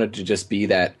I wanted to just be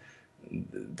the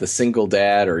single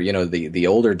dad, or the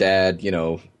older dad,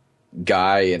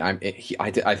 guy, and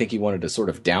I think he wanted to sort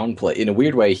of downplay, in a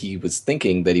weird way. He was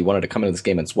thinking that he wanted to come into this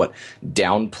game and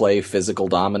downplay physical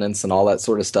dominance and all that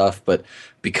sort of stuff, but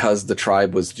because the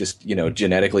tribe was just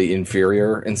genetically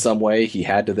inferior in some way, he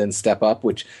had to then step up,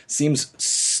 which seems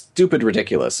stupid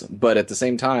ridiculous. But at the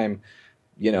same time,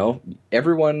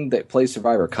 everyone that plays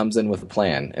Survivor comes in with a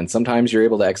plan, and sometimes you're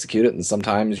able to execute it, and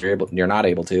sometimes you're not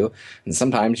able to, and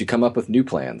sometimes you come up with new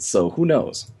plans. So who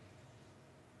knows?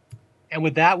 And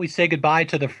with that, we say goodbye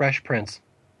to the Fresh Prince.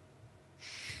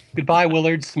 Goodbye,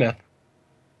 Willard Smith.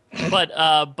 But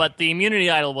the immunity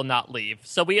idol will not leave.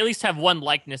 So we at least have one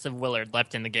likeness of Willard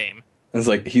left in the game. It's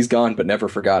like he's gone but never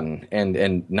forgotten,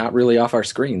 and not really off our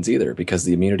screens either, because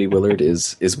the immunity Willard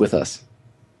is with us.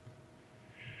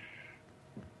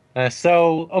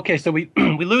 So we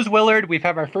we lose Willard. We've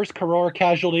had our first Karora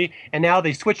casualty, and now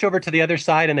they switch over to the other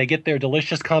side and they get their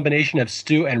delicious combination of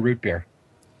stew and root beer.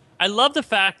 I love the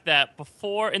fact that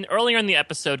earlier in the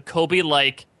episode, Kobe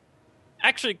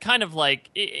actually kind of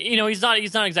he's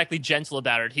not exactly gentle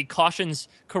about it. He cautions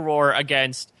Karora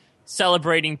against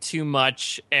celebrating too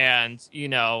much and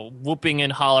whooping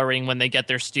and hollering when they get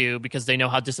their stew, because they know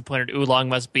how disappointed Oolong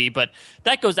must be. But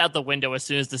that goes out the window as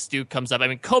soon as the stew comes up. I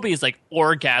mean, Kobe is like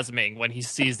orgasming when he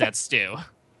sees that stew.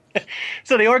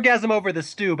 So they orgasm over the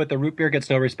stew, but the root beer gets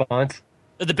no response.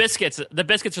 The biscuits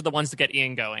are the ones that get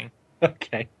Ian going.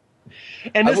 Okay.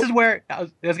 And this is where I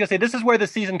was going to say, this is where the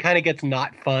season kind of gets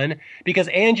not fun, because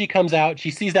Angie comes out,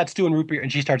 she sees that stew and root beer,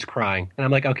 and she starts crying. And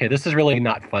I'm like, okay, this is really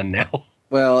not fun now.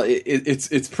 Well,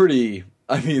 it's pretty.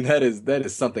 I mean, that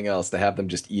is something else to have them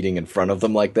just eating in front of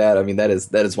them like that. I mean, that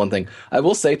is one thing. I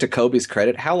will say, to Kobe's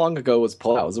credit, how long ago was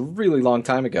Palau? It was a really long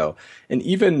time ago, and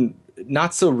even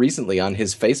not so recently on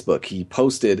his Facebook, he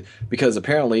posted, because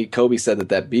apparently Kobe said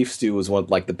that beef stew was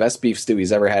the best beef stew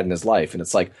he's ever had in his life, and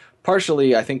it's like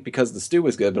partially I think because the stew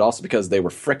was good, but also because they were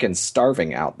frickin'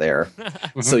 starving out there.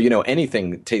 So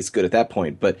anything tastes good at that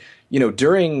point. But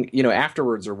during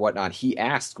afterwards or whatnot, he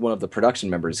asked one of the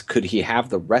production members, could he have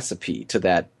the recipe to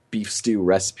that beef stew,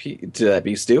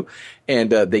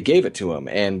 and they gave it to him,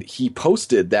 and he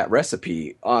posted that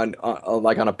recipe on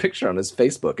a picture on his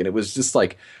Facebook, and it was just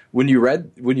like when I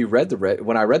read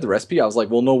the recipe, I was like,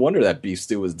 well, no wonder that beef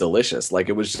stew was delicious. Like,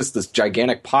 it was just this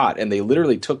gigantic pot, and they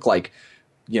literally took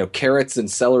carrots and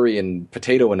celery and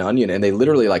potato and onion, and they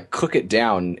literally cook it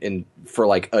down for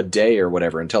a day or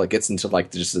whatever until it gets into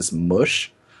just this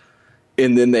mush.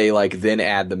 And then they then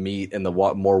add the meat and the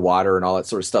more water and all that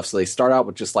sort of stuff. So they start out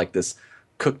with just this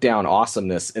cooked down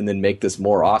awesomeness, and then make this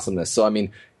more awesomeness. So I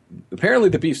mean, apparently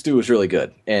the beef stew was really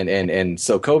good, and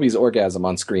so Kobe's orgasm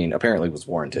on screen apparently was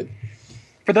warranted.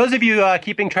 For those of you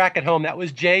keeping track at home, that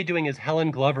was Jay doing his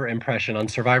Helen Glover impression on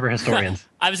Survivor Historians.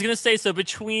 I was going to say, so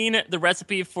between the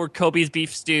recipe for Kobe's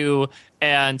beef stew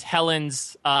and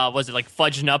Helen's,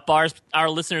 fudge nut bars, our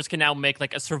listeners can now make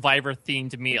a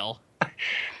Survivor-themed meal.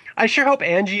 I sure hope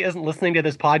Angie isn't listening to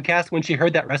this podcast. When she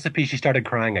heard that recipe, she started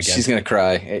crying again. She's going to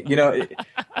cry.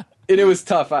 It was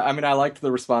tough. I mean, I liked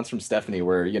the response from Stephanie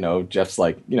where, Jeff's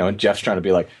Jeff's trying to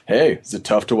be like, hey, is it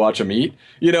tough to watch him eat?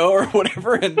 Or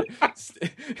whatever. And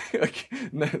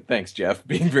thanks, Jeff,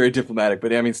 being very diplomatic.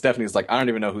 But I mean, Stephanie's like, I don't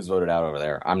even know who's voted out over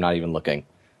there. I'm not even looking.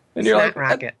 And you're like,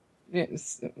 racket. Yeah,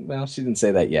 well, she didn't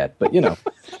say that yet, but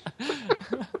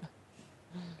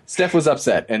Steph was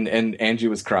upset and Angie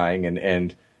was crying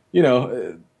and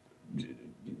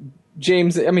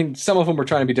James, I mean, some of them were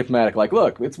trying to be diplomatic, like,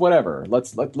 look, it's whatever.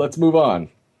 Let's move on.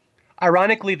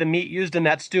 Ironically, the meat used in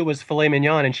that stew was filet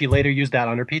mignon, and she later used that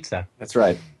on her pizza. That's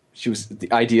right. The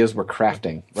ideas were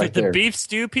crafting right there. The beef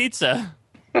stew pizza.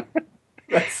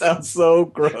 That sounds so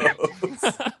gross.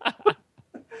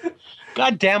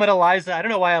 God damn it, Eliza. I don't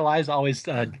know why Eliza always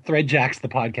threadjacks the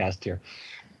podcast here.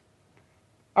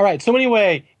 All right, so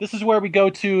anyway, this is where we go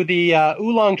to the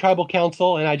Oolong Tribal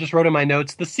Council, and I just wrote in my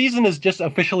notes, the season is just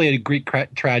officially a Greek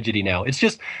tragedy now. It's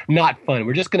just not fun.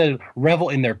 We're just going to revel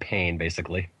in their pain,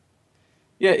 basically.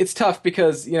 Yeah, it's tough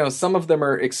because, some of them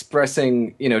are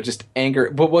expressing, just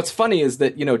anger. But what's funny is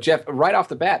that, Jeff, right off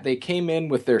the bat, they came in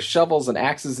with their shovels and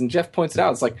axes, and Jeff points it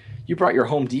out. It's like, you brought your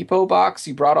Home Depot box,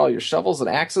 you brought all your shovels and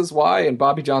axes, why? And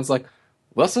Bobby John's like,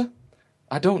 well, sir,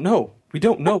 I don't know. We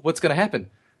don't know what's going to happen.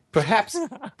 Perhaps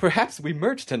we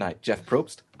merge tonight, Jeff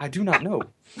Probst. I do not know.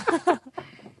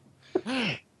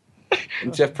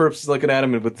 And Jeff Probst is looking at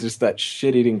him with just that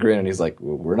shit-eating grin, and he's like,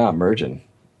 well, we're not merging.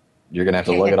 You're going to have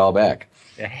to lug it all back.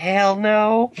 Hell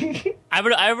no. I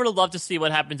would have loved to see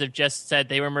what happens if Jess said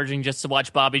they were merging just to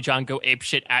watch Bobby John go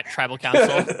apeshit at Tribal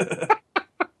Council.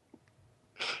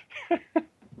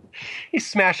 He's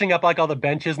smashing up like all the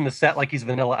benches in the set like he's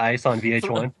Vanilla Ice on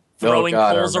VH1. Throwing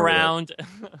poles around.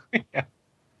 Yeah.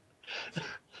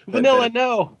 Vanilla,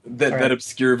 no. That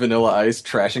obscure Vanilla Ice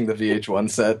trashing the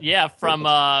VH1 set. Yeah, from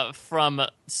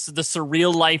the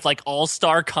Surreal Life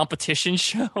all-star competition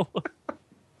show.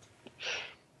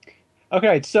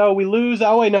 Okay, so we lose.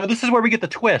 Oh, wait, no, this is where we get the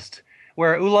twist,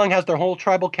 where Oolong has their whole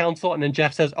tribal council, and then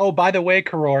Jeff says, oh, by the way,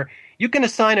 Karor, you can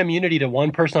assign immunity to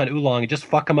one person on Oolong and just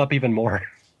fuck him up even more.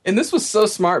 And this was so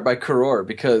smart by Karor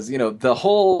because, the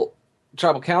whole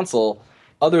tribal council,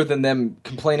 other than them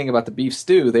complaining about the beef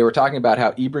stew, they were talking about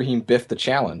how Ibrahim biffed the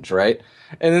challenge, right?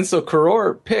 And then so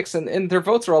Karor picks, and their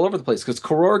votes are all over the place because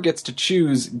Karor gets to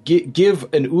choose,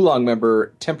 give an Oolong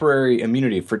member temporary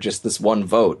immunity for just this one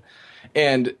vote.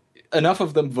 And enough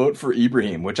of them vote for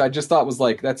Ibrahim, which I just thought was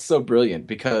that's so brilliant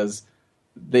because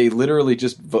they literally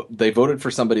just they voted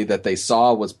for somebody that they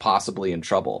saw was possibly in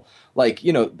trouble. I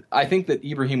think that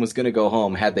Ibrahim was going to go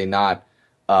home had they not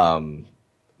thrown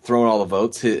all the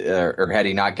votes or had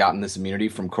he not gotten this immunity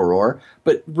from Karor.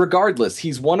 But regardless,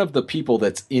 he's one of the people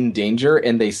that's in danger,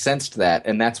 and they sensed that,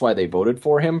 and that's why they voted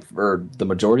for him, or the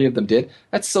majority of them did.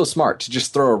 That's so smart to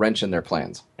just throw a wrench in their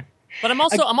plans. But I'm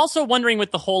also wondering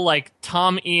with the whole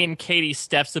Tom, Ian, Katie,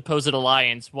 Steph supposed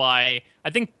alliance, why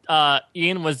I think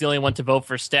Ian was the only one to vote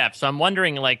for Steph. So I'm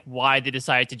wondering why they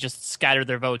decided to just scatter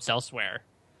their votes elsewhere.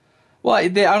 Well, I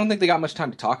don't think they got much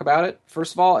time to talk about it.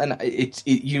 First of all, and when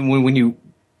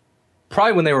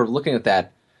they were looking at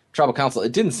that tribal council,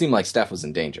 it didn't seem like Steph was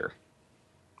in danger.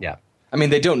 Yeah. I mean,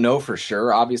 they don't know for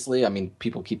sure, obviously. I mean,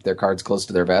 people keep their cards close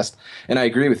to their vest. And I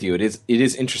agree with you. It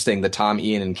is interesting that Tom,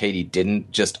 Ian, and Katie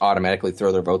didn't just automatically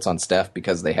throw their votes on Steph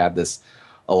because they had this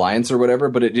alliance or whatever.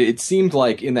 But it seemed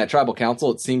like in that tribal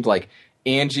council, it seemed like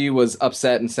Angie was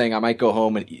upset and saying, I might go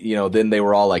home. And, then they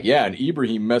were all like, yeah, and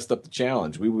Ibrahim messed up the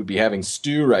challenge. We would be having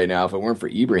stew right now if it weren't for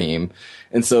Ibrahim.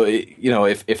 And so,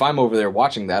 if I'm over there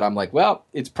watching that, I'm like, well,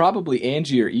 it's probably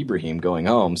Angie or Ibrahim going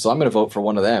home. So I'm going to vote for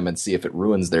one of them and see if it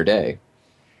ruins their day.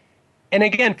 And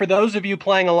again, for those of you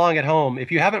playing along at home,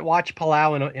 if you haven't watched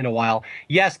Palau in a while,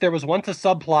 yes, there was once a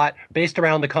subplot based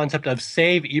around the concept of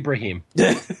save Ibrahim.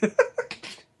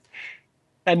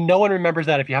 And no one remembers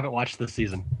that if you haven't watched this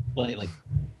season lately.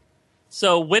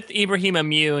 So with Ibrahim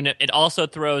immune, it also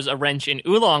throws a wrench in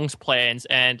Oolong's plans,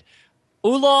 and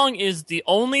Oolong is the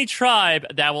only tribe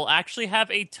that will actually have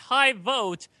a tie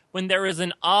vote when there is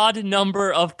an odd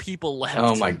number of people left.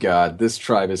 Oh my god, this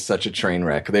tribe is such a train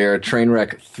wreck. They are a train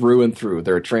wreck through and through.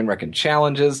 They're a train wreck in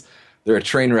challenges. They're a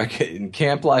train wreck in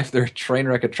camp life. They're a train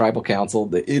wreck at tribal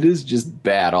council. It is just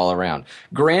bad all around.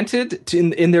 Granted,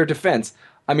 in their defense,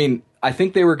 I mean, I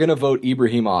think they were going to vote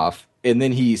Ibrahim off, and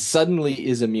then he suddenly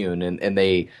is immune, and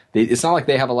they it's not like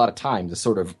they have a lot of time to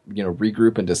sort of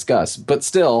regroup and discuss. But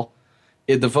still,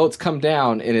 the votes come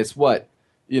down, and it's what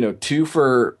 2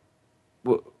 for.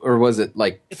 Or was it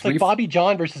it's 3? Like Bobby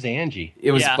John versus Angie.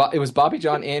 It was it was Bobby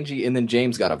John, Angie, and then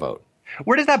James got a vote.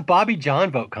 Where does that Bobby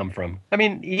John vote come from? I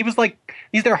mean, he was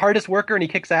he's their hardest worker and he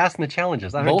kicks ass in the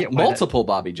challenges. I don't get multiple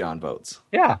Bobby John votes.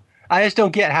 Yeah, I just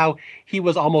don't get how he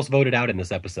was almost voted out in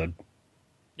this episode.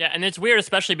 Yeah, and it's weird,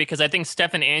 especially because I think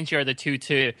Steph and Angie are the two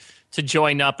to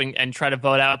join up and try to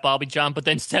vote out Bobby John, but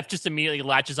then Steph just immediately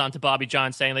latches onto Bobby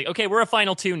John, saying okay, we're a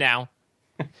final 2 now.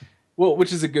 Well,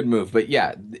 which is a good move, but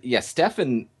yeah,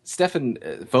 Stefan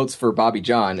votes for Bobby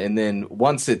John, and then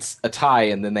once it's a tie,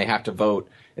 and then they have to vote,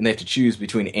 and they have to choose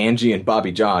between Angie and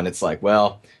Bobby John. It's like,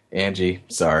 well, Angie,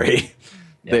 sorry,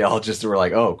 yeah. They all just were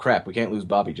like, oh crap, we can't lose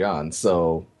Bobby John,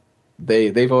 so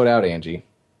they vote out Angie.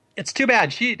 It's too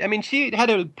bad. She had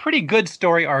a pretty good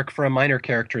story arc for a minor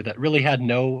character that really had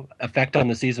no effect on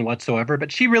the season whatsoever,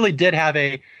 but she really did have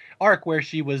a arc where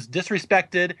she was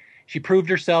disrespected. She proved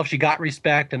herself, she got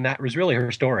respect, and that was really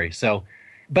her story. So,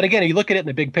 but again, you look at it in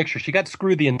the big picture, she got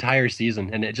screwed the entire season,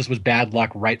 and it just was bad luck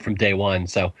right from day one.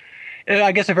 So,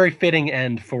 I guess a very fitting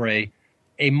end for a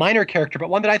minor character, but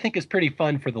one that I think is pretty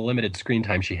fun for the limited screen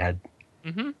time she had.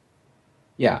 Mm-hmm.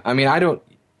 Yeah, I mean, I don't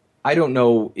I don't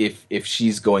know if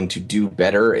she's going to do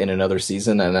better in another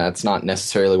season, and that's not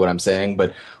necessarily what I'm saying,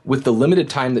 but with the limited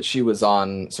time that she was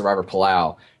on Survivor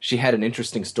Palau, she had an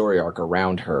interesting story arc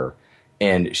around her,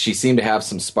 and she seemed to have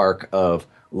some spark of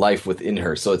life within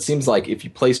her. So it seems like if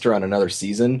you placed her on another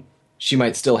season, she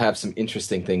might still have some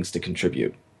interesting things to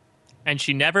contribute. And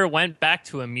she never went back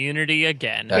to immunity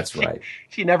again. That's right.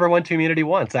 She never went to immunity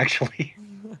once, actually.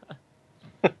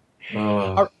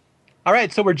 All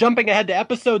right, so we're jumping ahead to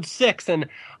episode 6, and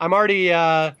I'm already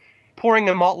pouring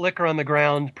the malt liquor on the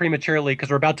ground prematurely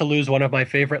because we're about to lose one of my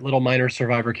favorite little minor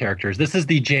Survivor characters. This is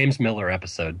the James Miller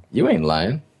episode. You ain't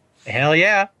lying. Hell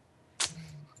yeah.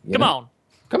 Come on.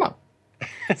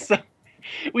 So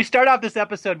we start off this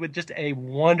episode with just a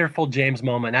wonderful James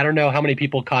moment. I don't know how many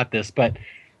people caught this, but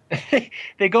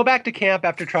they go back to camp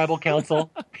after tribal council,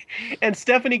 and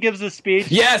Stephanie gives a speech.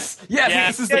 Yes,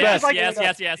 this is the best. Like,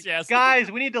 yes.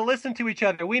 Guys, we need to listen to each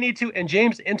other. We need to, and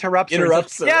James interrupts her.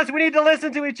 her. Yes, we need to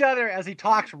listen to each other as he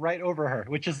talks right over her,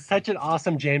 which is such an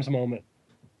awesome James moment.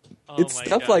 It's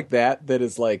stuff like that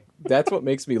is like, that's what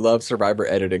makes me love Survivor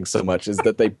editing so much, is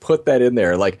that they put that in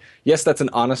there. Like, yes, that's an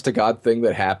honest to God thing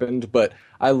that happened, but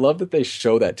I love that they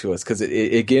show that to us because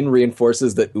it again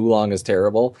reinforces that Oolong is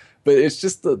terrible. But it's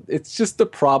just the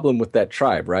problem with that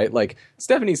tribe, right? Like,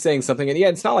 Stephanie's saying something, and yeah,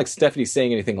 it's not like Stephanie's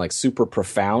saying anything like super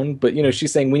profound, but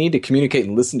she's saying we need to communicate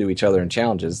and listen to each other in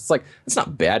challenges. It's like, it's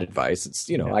not bad advice.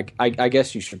 It's I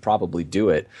guess you should probably do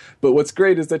it. But what's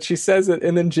great is that she says it,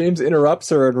 and then James interrupts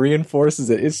her and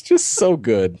reinforces it. It's just so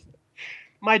good.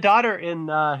 My daughter in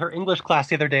her English class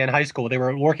the other day in high school, they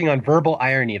were working on verbal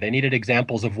irony. They needed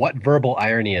examples of what verbal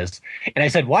irony is. And I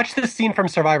said, watch this scene from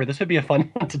Survivor. This would be a fun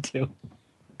one to do.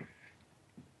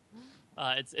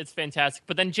 It's fantastic.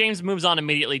 But then James moves on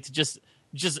immediately to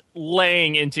just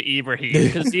laying into Ibrahim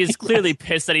because he's clearly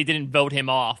pissed that he didn't vote him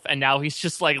off. And now he's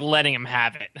just like letting him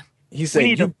have it. He's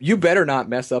saying, you better not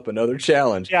mess up another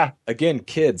challenge. Yeah. Again,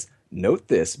 kids, note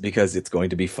this because it's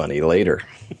going to be funny later.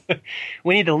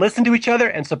 We need to listen to each other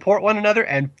and support one another,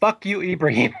 and fuck you,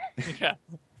 Ibrahim. Yeah.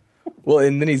 Well,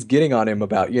 and then he's getting on him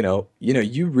about,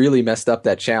 you really messed up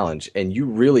that challenge, and you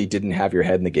really didn't have your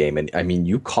head in the game. And I mean,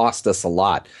 you cost us a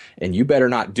lot, and you better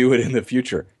not do it in the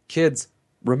future. Kids,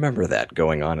 remember that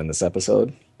going on in this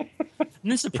episode. And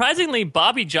then surprisingly,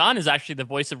 Bobby John is actually the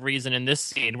voice of reason in this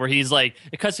scene, where he's like,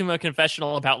 it cuts him a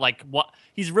confessional about like what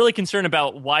he's really concerned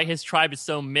about, why his tribe is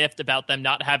so miffed about them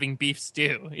not having beef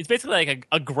stew. He's basically like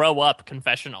a grow up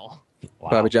confessional.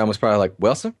 Wow. Bobby John was probably like,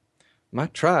 well, sir, my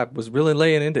tribe was really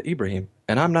laying into Ibrahim,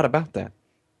 and I'm not about that.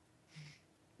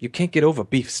 You can't get over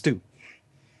beef stew.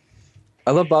 I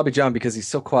love Bobby John because he's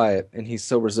so quiet and he's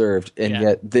so reserved, and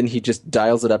yet then he just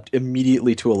dials it up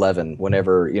immediately to 11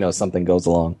 whenever something goes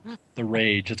along. The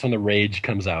rage. It's when the rage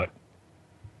comes out.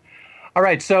 All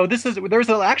right, so there's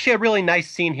actually a really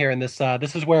nice scene here in this.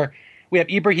 This is where we have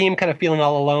Ibrahim kind of feeling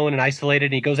all alone and isolated,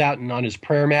 and he goes out and on his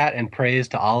prayer mat and prays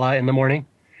to Allah in the morning,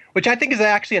 which I think is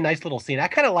actually a nice little scene. I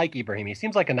kind of like Ibrahim. He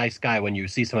seems like a nice guy when you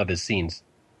see some of his scenes.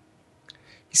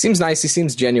 He seems nice. He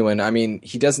seems genuine. I mean,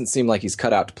 he doesn't seem like he's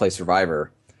cut out to play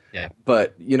Survivor. Yeah.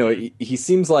 But, he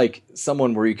seems like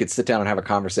someone where you could sit down and have a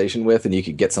conversation with and you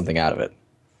could get something out of it.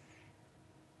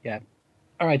 Yeah.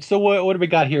 All right, so what do we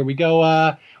got here? We go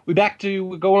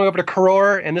going over to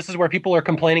Karor, and this is where people are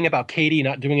complaining about Katie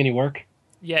not doing any work.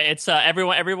 Yeah, it's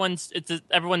everyone's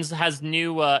has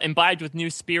new imbibed with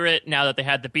new spirit now that they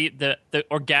had the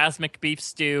orgasmic beef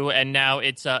stew, and now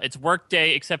it's work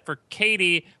day except for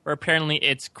Katie, where apparently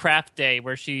it's craft day,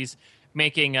 where she's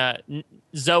making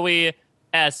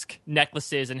Zoe-esque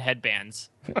necklaces and headbands.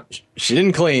 She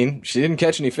didn't clean, she didn't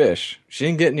catch any fish, she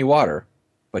didn't get any water,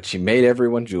 but she made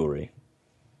everyone jewelry.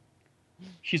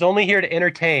 She's only here to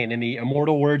entertain, in the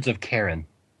immortal words of Karen.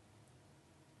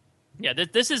 Yeah,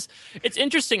 it's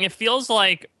interesting. It feels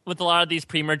like with a lot of these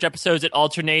pre-merge episodes, it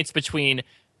alternates between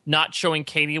not showing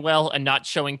Katie well and not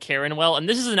showing Karen well. And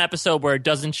this is an episode where it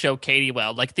doesn't show Katie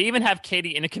well. Like, they even have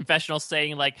Katie in a confessional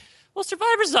saying, like, well,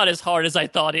 Survivor's not as hard as I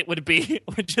thought it would be,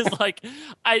 which is like,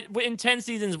 in 10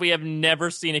 seasons, we have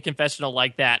never seen a confessional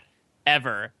like that,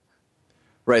 ever.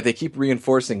 Right, they keep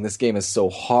reinforcing this game is so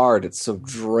hard, it's so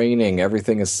draining,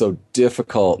 everything is so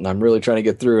difficult, and I'm really trying to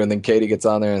get through, and then Katie gets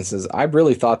on there and says, I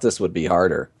really thought this would be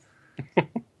harder.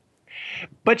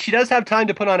 But she does have time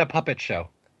to put on a puppet show.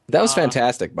 That was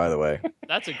fantastic, by the way.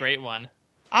 That's a great one.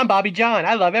 I'm Bobby John,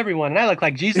 I love everyone, and I look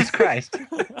like Jesus Christ.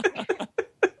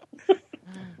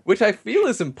 Which I feel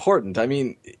is important. I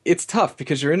mean, it's tough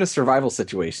because you're in a survival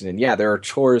situation, and yeah, there are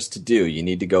chores to do. You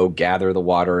need to go gather the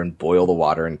water and boil the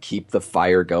water and keep the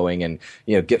fire going and,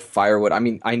 get firewood. I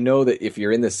mean, I know that if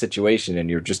you're in this situation and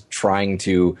you're just trying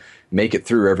to make it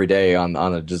through every day on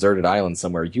a deserted island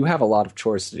somewhere, you have a lot of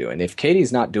chores to do. And if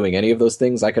Katie's not doing any of those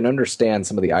things, I can understand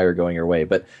some of the ire going her way.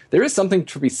 But there is something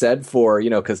to be said for,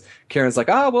 because Karen's like,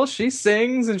 well, she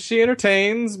sings and she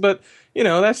entertains, but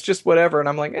that's just whatever. And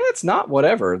I'm like, it's not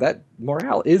whatever. That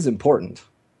morale is important.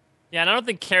 Yeah, and I don't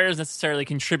think Kara is necessarily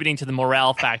contributing to the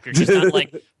morale factor. She's not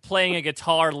like playing a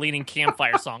guitar, leading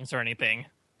campfire songs or anything.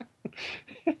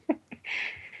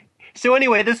 So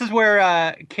anyway, this is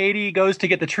where Katie goes to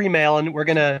get the tree mail, and we're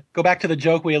going to go back to the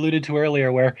joke we alluded to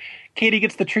earlier where Katie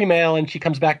gets the tree mail and she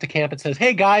comes back to camp and says,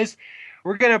 hey guys,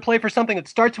 we're going to play for something that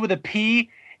starts with a P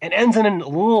and ends in an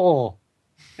L.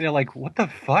 And they're like, what the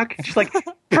fuck? And she's like,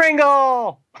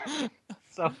 Pringle!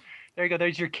 So there you go.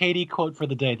 There's your Katie quote for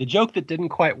the day. The joke that didn't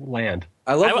quite land.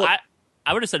 I would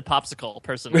have said popsicle,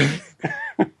 personally.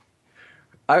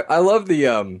 I love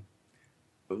the,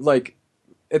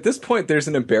 at this point, there's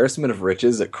an embarrassment of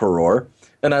riches at Koror.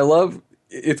 And I love,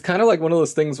 it's kind of like one of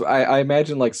those things I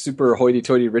imagine like super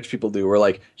hoity-toity rich people do where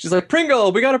like, she's like,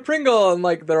 Pringle, we got a Pringle! And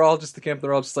like, they're all just the camp,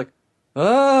 they're all just like,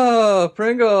 oh,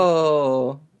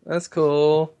 Pringle! That's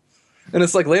cool. And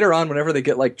it's like later on, whenever they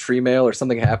get like tree mail or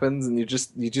something happens, and you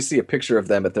just see a picture of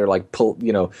them at their like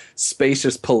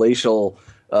spacious palatial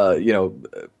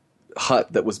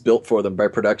hut that was built for them by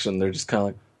production. They're just kind of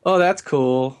like, oh, that's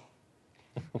cool.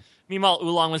 Meanwhile,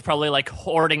 Oolong was probably like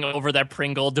hoarding over that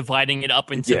Pringle, dividing it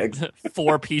up into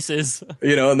 4 pieces.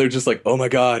 And they're just like, oh my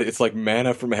god, it's like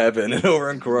manna from heaven. And over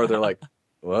in Koror, they're like,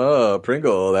 whoa,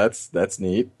 Pringle, that's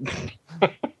neat.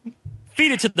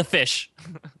 Feed it to the fish.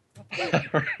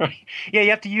 Yeah, you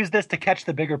have to use this to catch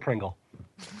the bigger Pringle.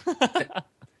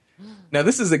 Now,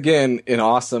 this is again an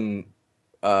awesome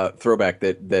throwback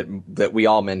that we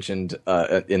all mentioned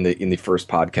in the first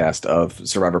podcast of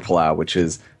Survivor Palau, which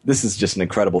is this is just an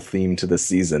incredible theme to this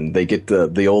season. They get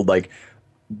the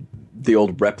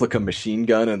old replica machine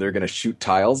gun and they're going to shoot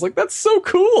tiles. Like, that's so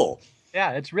cool.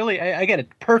 Yeah, it's really, again,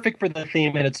 it's perfect for the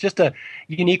theme, and it's just a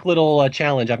unique little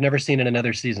challenge I've never seen in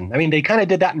another season. I mean, they kind of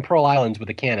did that in Pearl Islands with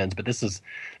the cannons, but this is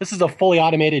a fully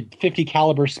automated 50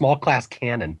 caliber small class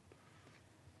cannon.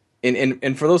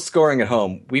 And for those scoring at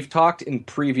home, we've talked in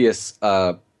previous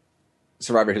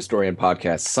Survivor Historian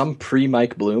podcasts, some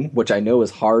pre-Mike Bloom, which I know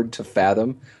is hard to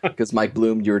fathom, because Mike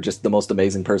Bloom, you're just the most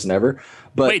amazing person ever.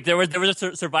 But wait, there was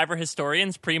a Survivor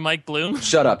Historians pre-Mike Bloom?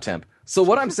 Shut up, Temp. So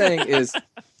what I'm saying is,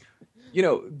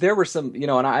 there were some,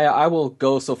 and I will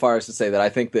go so far as to say that I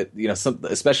think that,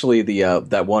 especially the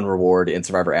that one reward in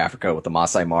Survivor Africa with the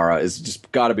Masai Mara is just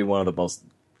got to be one of the most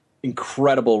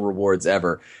incredible rewards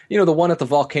ever. The one at the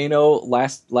volcano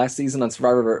last season on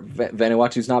Survivor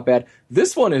Vanuatu's not bad.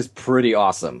 This one is pretty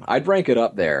awesome. I'd rank it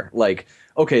up there. Like,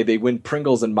 okay, they win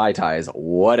Pringles and Mai Tais,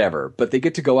 whatever, but they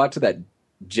get to go out to that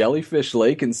jellyfish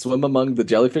lake and swim among the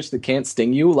jellyfish that can't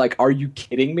sting you. Like, are you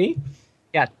kidding me?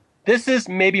 Yeah. This is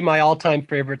maybe my all-time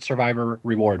favorite Survivor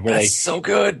reward, where that's so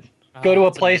good. Go to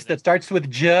a place that starts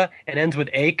with J and ends with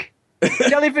Ake.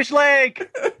 Jellyfish Lake!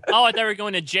 Oh, I thought we were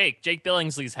going to Jake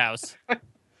Billingsley's house.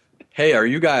 Hey, are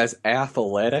you guys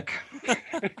athletic?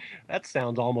 That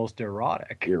sounds almost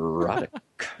erotic. Erotic.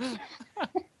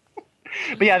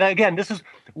 But yeah, again, this is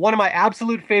one of my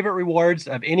absolute favorite rewards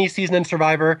of any season in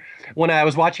Survivor. When I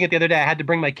was watching it the other day, I had to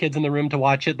bring my kids in the room to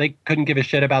watch it. They couldn't give a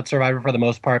shit about Survivor for the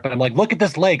most part, but I'm like, look at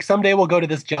this lake. Someday we'll go to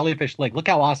this jellyfish lake. Look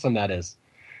how awesome that is.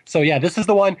 So yeah, this is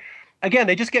the one. Again,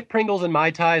 they just get Pringles and Mai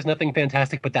Tais, nothing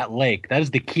fantastic, but that lake, that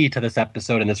is the key to this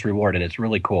episode and this reward, and it's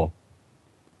really cool.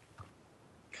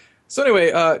 So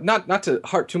anyway, not to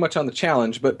harp too much on the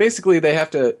challenge, but basically they have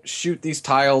to shoot these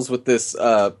tiles with this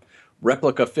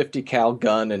replica 50 cal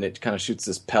gun, and it kind of shoots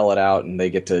this pellet out, and they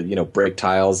get to break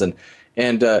tiles, and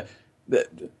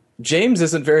James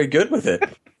isn't very good with it.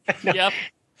 No. Yep.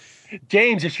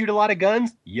 James, you shoot a lot of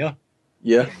guns? Yeah.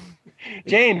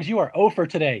 James, you are 0 for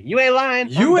today. You ain't lying.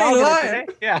 You ain't lying.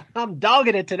 Yeah, I'm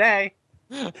dogging it today.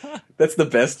 That's the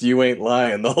best you ain't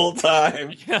lying the whole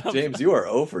time. Yep. James, you are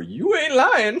 0 for you ain't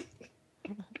lying.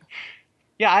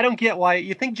 Yeah, I don't get why.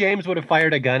 You think James would have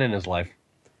fired a gun in his life?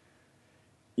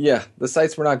 Yeah, the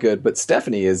sights were not good, but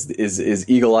Stephanie is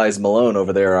Eagle Eyes Malone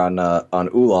over there on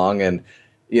Oolong, and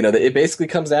it basically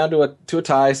comes down to a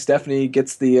tie. Stephanie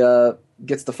gets the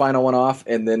final one off,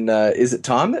 and then is it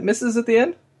Tom that misses at the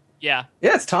end? Yeah,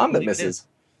 it's Tom that misses.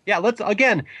 Yeah, let's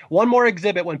again one more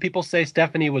exhibit when people say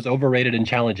Stephanie was overrated in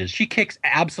challenges. She kicks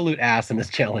absolute ass in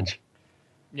this challenge.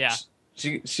 Yeah,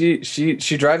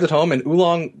 She drives it home, and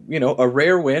Oolong, a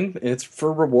rare win, and it's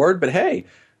for reward. But hey,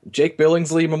 Jake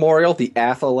Billingsley Memorial, the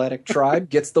athletic tribe,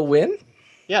 gets the win.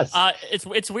 Yes.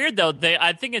 It's weird though.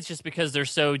 I think it's just because they're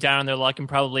so down on their luck and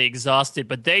probably exhausted,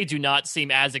 but they do not seem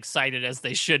as excited as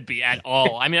they should be at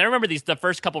all. I mean, I remember the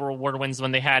first couple of reward wins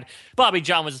when they had Bobby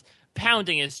John was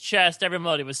pounding his chest,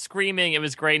 everybody was screaming, it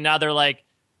was great. Now they're like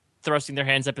thrusting their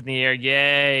hands up in the air.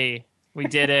 Yay, we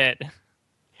did it.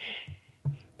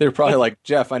 They're probably like,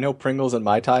 Jeff, I know Pringles and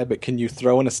Mai Tai, but can you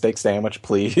throw in a steak sandwich,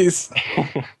 please?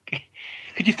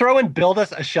 Could you throw in build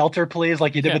us a shelter, please,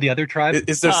 like you did with the other tribe?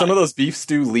 Is there some of those beef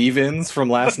stew leave-ins from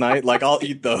last night? Like, I'll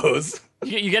eat those.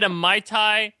 You get a Mai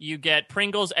Tai, you get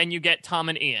Pringles, and you get Tom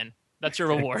and Ian. That's your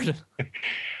reward.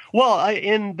 Well,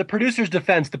 in the producer's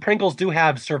defense, the Pringles do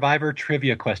have Survivor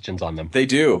trivia questions on them. They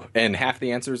do, and half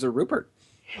the answers are Rupert.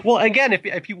 Well, again,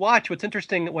 if you watch, what's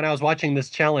interesting when I was watching this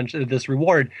challenge, this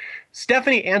reward,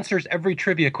 Stephanie answers every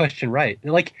trivia question right.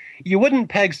 Like, you wouldn't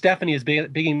peg Stephanie as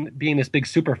being this big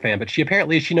super fan, but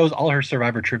she knows all her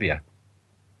Survivor trivia.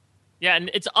 Yeah, and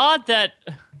it's odd that,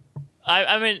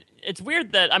 I mean, it's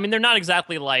weird that, I mean, they're not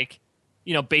exactly like,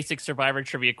 basic Survivor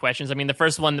trivia questions. I mean, the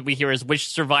first one that we hear is which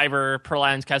Survivor Pearl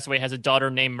Islands Castaway has a daughter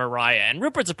named Mariah? And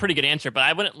Rupert's a pretty good answer, but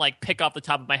I wouldn't pick off the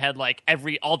top of my head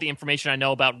all the information I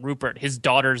know about Rupert, his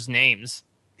daughter's names.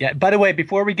 Yeah. By the way,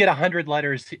 before we get 100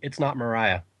 letters, it's not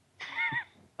Mariah.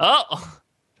 Oh,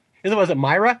 Was it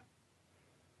Myra?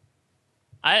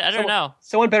 I don't know.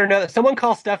 Someone better know that. Someone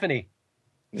call Stephanie.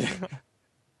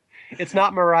 It's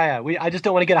not Mariah. I just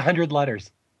don't want to get 100 letters.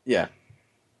 Yeah.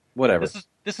 Whatever.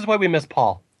 This is why we miss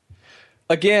Paul.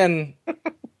 Again,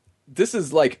 this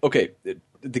is okay,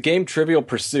 the game Trivial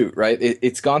Pursuit, right?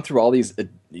 It's gone through all these,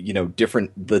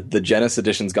 different, the Genesis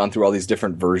edition's gone through all these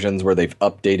different versions where they've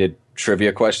updated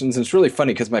trivia questions. And it's really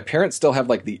funny because my parents still have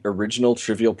the original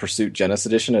Trivial Pursuit Genesis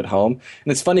edition at home.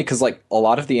 And it's funny because a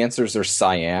lot of the answers are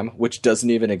Siam, which doesn't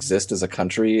even exist as a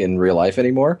country in real life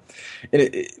anymore.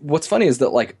 And what's funny is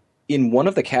that in one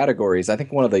of the categories, I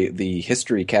think one of the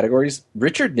history categories,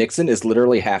 Richard Nixon is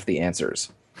literally half the answers.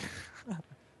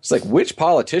 It's which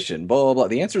politician, blah, blah, blah.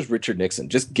 The answer is Richard Nixon.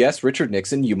 Just guess Richard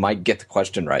Nixon, you might get the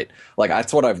question right.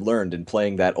 That's what I've learned in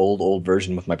playing that old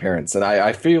version with my parents. And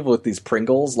I feel with these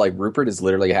Pringles, Rupert is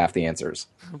literally half the answers.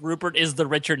 Rupert is the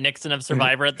Richard Nixon of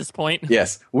Survivor at this point?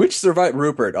 Yes. Which Survivor?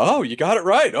 Rupert. Oh, you got it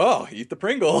right. Oh, eat the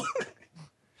Pringle.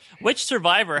 Which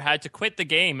Survivor had to quit the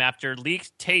game after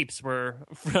leaked tapes were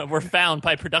found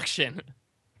by production?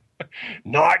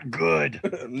 Not good.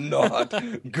 Not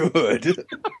good.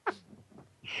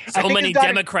 So many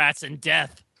Democrats and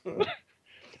death.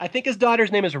 I think his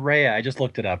daughter's name is Rhea. I just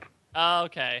looked it up. Oh,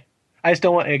 okay. I just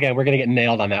don't want, again, we're going to get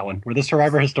nailed on that one. We're the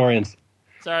Survivor historians.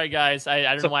 Sorry, guys. I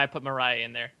don't know why I put Mariah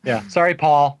in there. Yeah. Sorry,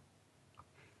 Paul.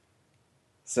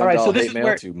 Send all hate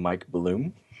mail to Mike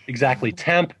Bloom. Exactly.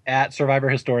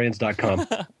 temp@survivorhistorians.com.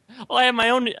 Well, I have my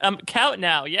own account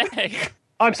now. Yay.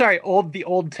 Oh, I'm sorry. The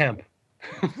old temp.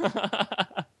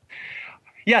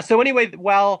 Yeah. So anyway,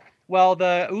 while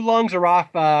the Oolongs are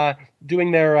off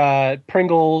doing their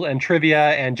Pringle and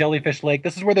trivia and Jellyfish Lake,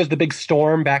 this is where there's the big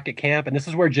storm back at camp, and this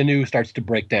is where Janu starts to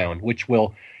break down, which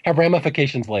will have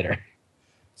ramifications later.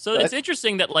 So it's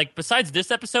interesting that, besides this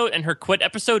episode and her quit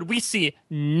episode, we see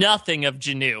nothing of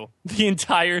Janu the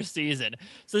entire season.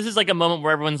 So this is a moment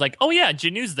where everyone's like, oh yeah,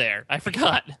 Janu's there. I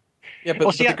forgot. Yeah,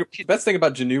 but the best thing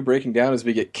about Janu breaking down is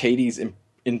we get Katie's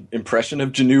impression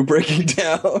of Janu breaking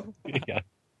down. Yeah.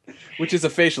 Which is a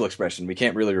facial expression. We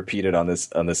can't really repeat it on this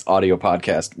audio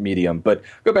podcast medium, but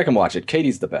go back and watch it.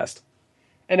 Katie's the best.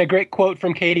 And a great quote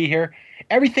from Katie here.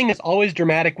 Everything is always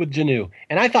dramatic with Janu,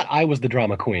 and I thought I was the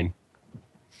drama queen.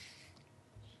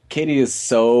 Katie is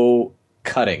so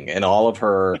cutting in all of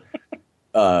her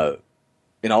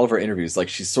interviews.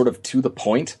 She's sort of to the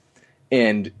point.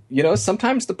 And,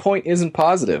 sometimes the point isn't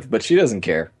positive, but she doesn't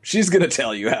care. She's going to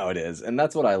tell you how it is, and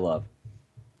that's what I love.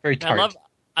 Very tart.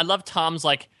 I love Tom's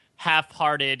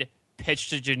half-hearted pitch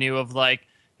to Janu of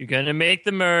you're going to make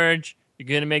the merge, you're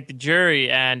going to make the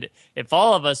jury, and if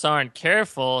all of us aren't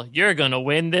careful, you're going to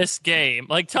win this game.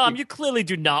 Tom, you clearly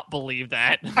do not believe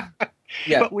that.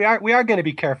 Yeah. But we are going to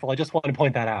be careful. I just want to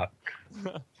point that out.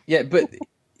 Yeah, but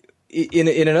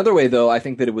in another way, though, I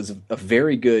think that it was a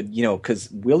very good, because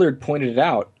Willard pointed it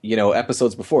out,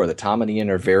 episodes before, that Tom and Ian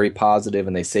are very positive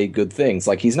and they say good things.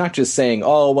 He's not just saying,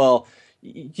 oh, well,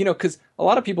 because a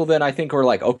lot of people then I think are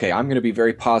okay, I'm going to be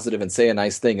very positive and say a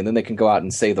nice thing, and then they can go out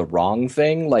and say the wrong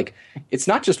thing. It's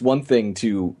not just one thing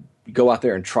to go out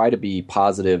there and try to be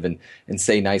positive and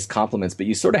say nice compliments, but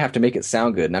you sort of have to make it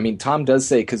sound good. And I mean, Tom does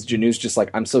say, because Janu's just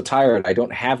I'm so tired, I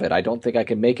don't have it, I don't think I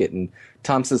can make it. And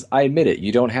Tom says, I admit it,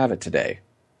 you don't have it today.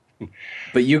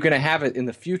 but you're going to have it in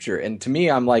the future. And to me,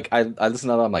 I'm like, I listen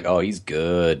to that, I'm like, oh, he's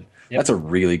good. Yep. That's a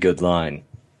really good line.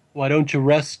 Why don't you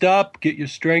rest up, get your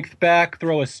strength back,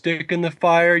 throw a stick in the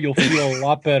fire, you'll feel a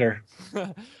lot better.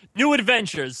 New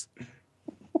adventures.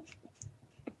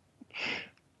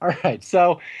 All right,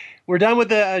 so we're done with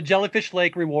the Jellyfish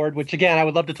Lake reward, which, again, I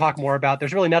would love to talk more about.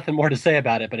 There's really nothing more to say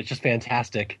about it, but it's just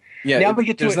fantastic. Yeah, now we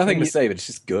get to there's nothing to say, but it's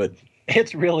just good.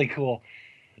 It's really cool.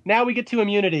 Now we get to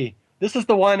immunity. This is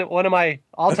one of my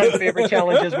all-time favorite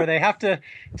challenges where they have to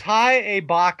tie a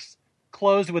box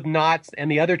closed with knots,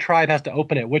 and the other tribe has to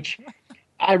open it, which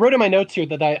I wrote in my notes here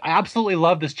that I absolutely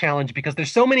love this challenge because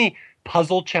there's so many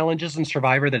puzzle challenges in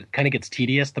Survivor that it kind of gets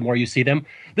tedious the more you see them.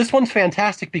 This one's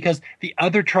fantastic because the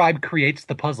other tribe creates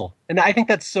the puzzle, and I think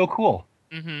that's so cool.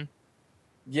 Mm-hmm.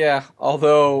 Yeah,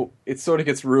 although it sort of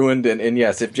gets ruined, and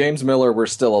yes, if James Miller were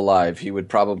still alive, he would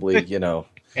probably,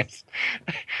 Yes.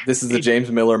 This is the James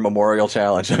Miller Memorial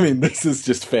Challenge. I mean, this is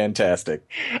just fantastic.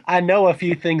 I know a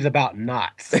few things about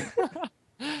knots.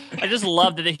 I just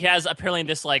love that he has apparently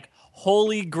this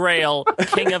holy grail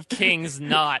King of Kings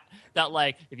knot that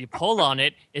if you pull on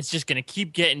it, it's just going to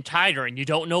keep getting tighter and you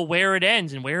don't know where it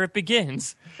ends and where it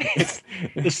begins. It's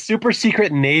the super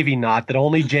secret Navy knot that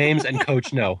only James and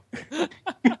Coach know.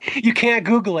 You can't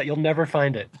Google it. You'll never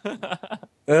find it. And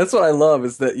that's what I love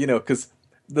is that, because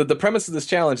the premise of this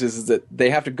challenge is that they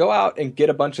have to go out and get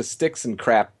a bunch of sticks and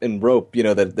crap and rope,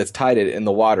 that's tied it in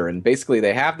the water. And basically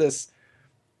they have this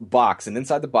box, and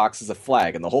inside the box is a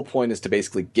flag. And the whole point is to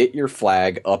basically get your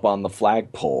flag up on the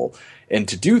flagpole. And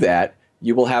to do that,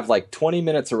 you will have 20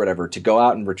 minutes or whatever to go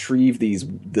out and retrieve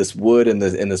this wood and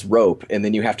this rope. And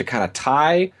then you have to kind of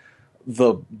tie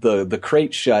the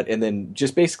crate shut and then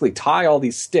just basically tie all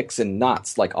these sticks and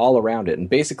knots all around it. And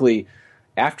basically,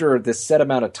 after this set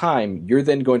amount of time, you're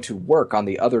then going to work on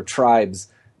the other tribe's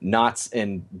knots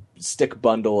and stick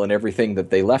bundle and everything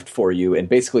that they left for you. And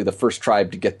basically the first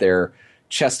tribe to get their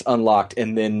chest unlocked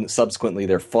and then subsequently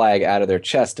their flag out of their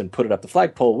chest and put it up the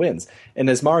flagpole wins. And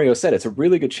as Mario said, it's a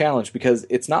really good challenge because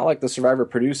it's not like the Survivor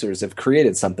producers have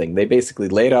created something. They basically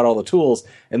laid out all the tools,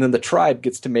 and then the tribe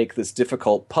gets to make this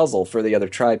difficult puzzle for the other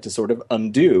tribe to sort of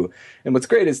undo. And what's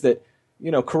great is that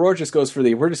Koror just goes for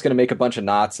we're just going to make a bunch of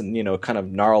knots and, kind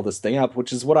of gnarl this thing up,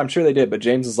 which is what I'm sure they did. But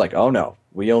James is like, oh no,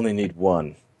 we only need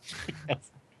one.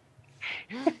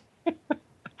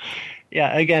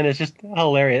 Yeah, again, it's just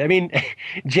hilarious. I mean,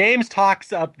 James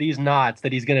talks up these knots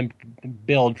that he's going to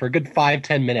build for a good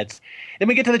 5-10 minutes. Then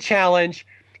we get to the challenge.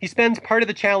 He spends part of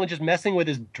the challenge just messing with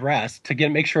his dress to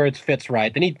make sure it fits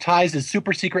right. Then he ties his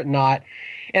super secret knot.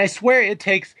 And I swear it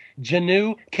takes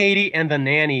Janu, Katie, and the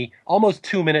nanny almost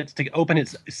 2 minutes to open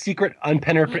his secret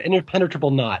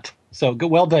impenetrable knot. So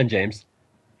well done, James.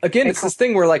 Again, it's this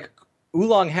thing where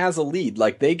Oolong has a lead.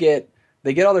 They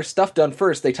get all their stuff done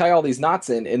first. They tie all these knots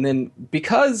in, and then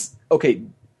because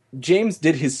James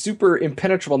did his super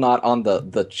impenetrable knot on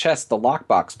the chest, the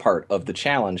lockbox part of the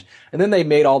challenge, and then they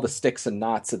made all the sticks and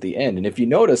knots at the end. And if you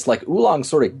notice, Oolong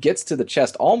sort of gets to the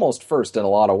chest almost first in a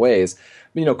lot of ways.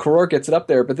 Koror gets it up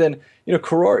there, but then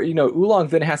Oolong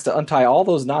then has to untie all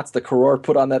those knots that Koror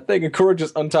put on that thing, and Koror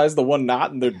just unties the one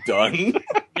knot, and they're done.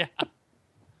 Yeah.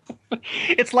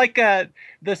 It's like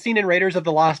the scene in Raiders of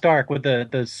the Lost Ark with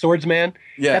the swordsman.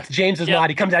 Yeah. That's James's knot.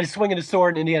 He comes out, he's swinging his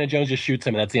sword, and Indiana Jones just shoots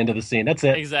him, and that's the end of the scene. That's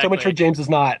it. Exactly. So much for James's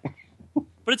knot.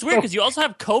 But it's weird because you also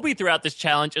have Kobe throughout this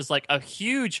challenge as a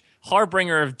huge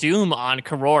harbinger of doom on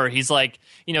Koror. He's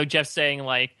Jeff saying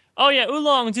oh yeah,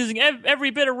 Oolong's using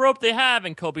every bit of rope they have,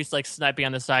 and Kobe's sniping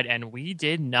on the side, and we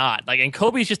did not. And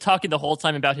Kobe's just talking the whole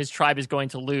time about his tribe is going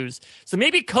to lose. So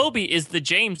maybe Kobe is the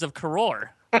James of Koror.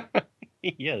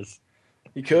 He is.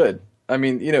 He could. I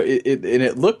mean,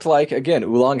 it looked like, again,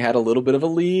 Oolong had a little bit of a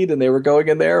lead and they were going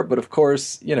in there, but of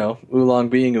course, Oolong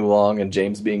being Oolong and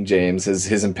James being James,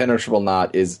 his impenetrable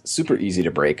knot is super easy to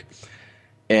break.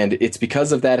 And it's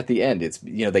because of that at the end. It's,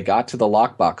 they got to the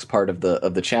lockbox part of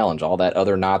the challenge. All that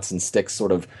other knots and sticks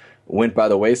sort of went by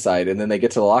the wayside, and then they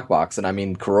get to the lockbox, and I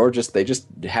mean, Koror they just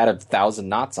had 1,000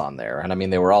 knots on there, and I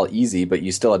mean, they were all easy, but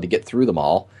you still had to get through them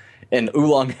all. And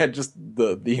Oolong had just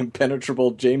the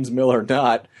impenetrable James Miller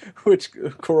knot, which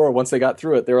Koror, once they got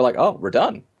through it, they were like, oh, we're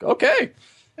done. Okay.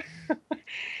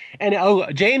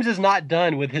 And James is not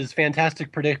done with his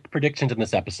fantastic predictions in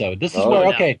this episode. This is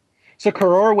okay. So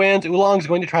Koror wins. Oolong's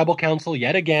going to tribal council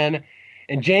yet again.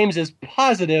 And James is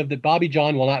positive that Bobby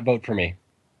John will not vote for me.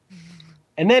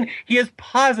 And then he is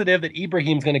positive that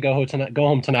Ibrahim's going to go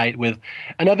home tonight with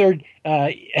another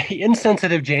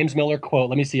insensitive James Miller quote.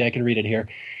 Let me see. I can read it here.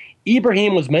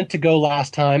 Ibrahim was meant to go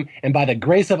last time, and by the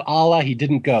grace of Allah, he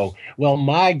didn't go. Well,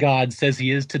 my God says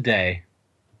he is today.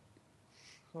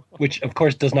 which of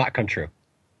course does not come true.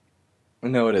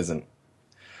 No, it isn't.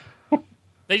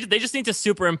 They just need to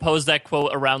superimpose that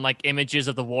quote around like images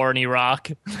of the war in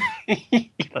Iraq.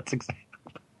 That's exactly.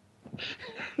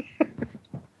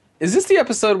 Is this the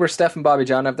episode where Steph and Bobby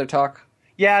John have their talk?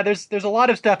 Yeah, there's a lot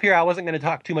of stuff here. I wasn't going to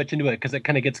talk too much into it because it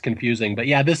kind of gets confusing. But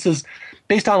yeah, this is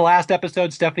based on last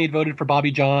episode. Stephanie had voted for Bobby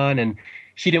John, and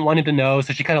she didn't want him to know,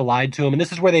 so she kind of lied to him. And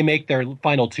this is where they make their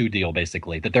final two deal,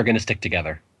 basically, that they're going to stick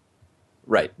together.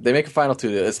 Right. They make a final two.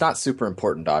 It's not super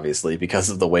important, obviously, because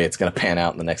of the way it's going to pan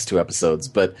out in the next two episodes.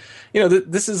 But,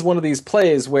 this is one of these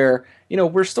plays where,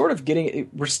 we're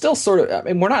still sort of, I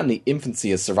mean, we're not in the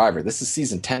infancy of Survivor. This is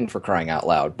season 10 for crying out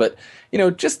loud. But,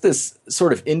 just this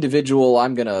sort of individual,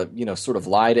 I'm going to, sort of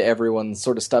lie to everyone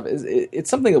sort of stuff. It's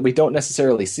something that we don't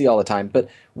necessarily see all the time. But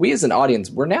we as an audience,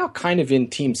 we're now kind of in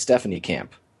Team Stephanie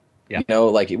camp. Yeah.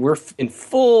 We're in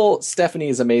full Stephanie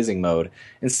is amazing mode.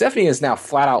 And Stephanie is now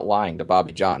flat out lying to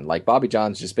Bobby John. Like, Bobby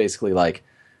John's just basically like,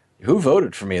 who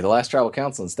voted for me, the last tribal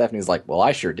council? And Stephanie's like, well,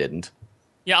 I sure didn't.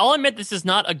 Yeah, I'll admit this is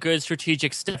not a good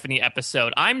strategic Stephanie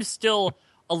episode. I'm still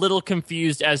a little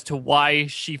confused as to why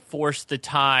she forced the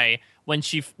tie when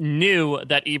she knew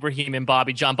that Ibrahim and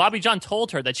Bobby John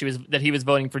told her that he was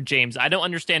voting for James. I don't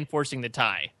understand forcing the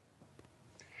tie.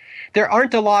 There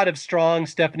aren't a lot of strong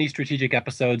Stephanie strategic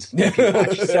episodes if you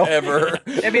watch, so. Ever.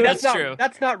 I mean, that's true.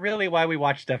 That's not really why we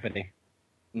watch Stephanie.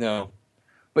 No.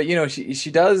 But,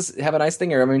 she does have a nice thing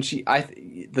here. I mean,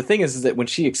 the thing is that when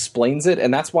she explains it,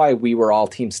 and that's why we were all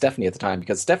Team Stephanie at the time,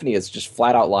 because Stephanie is just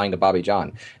flat out lying to Bobby John.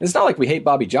 And it's not like we hate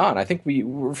Bobby John. I think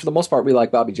for the most part, we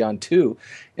like Bobby John too.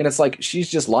 And it's like she's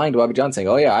just lying to Bobby John saying,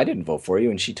 oh yeah, I didn't vote for you,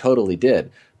 and she totally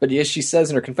did. But as she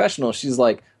says in her confessional, she's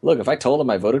like, look, if I told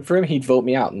him I voted for him, he'd vote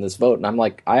me out in this vote. And I'm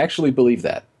like, I actually believe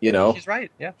that, She's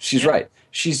right, yeah. She's right.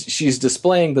 She's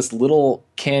displaying this little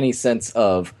canny sense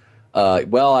of,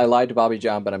 well, I lied to Bobby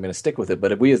John, but I'm going to stick with it.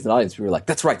 But if we as an audience, we were like,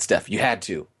 that's right, Steph, you had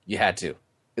to.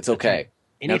 It's okay.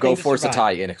 Now go force a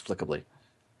tie inexplicably.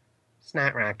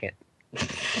 Snot rocket.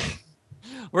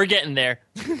 We're getting there.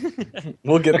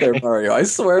 We'll get there, Mario. I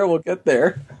swear we'll get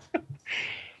there.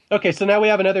 Okay, so now we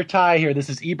have another tie here. This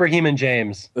is Ibrahim and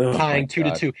James tying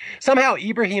 2-2. Somehow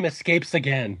Ibrahim escapes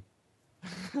again.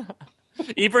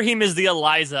 Ibrahim is the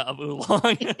Eliza of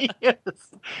Oolong. Yes.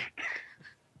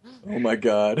 Oh my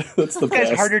god, that's the this guy's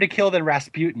best. harder to kill than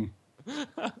Rasputin.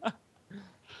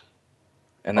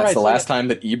 And that's the last time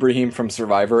that Ibrahim from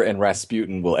Survivor and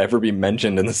Rasputin will ever be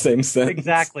mentioned in the same sentence.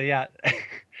 Exactly, yeah.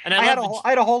 And I had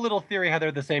a whole little theory how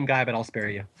they're the same guy, but I'll spare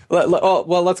you.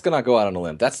 Well, let's not go out on a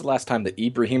limb. That's the last time that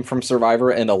Ibrahim from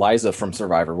Survivor and Eliza from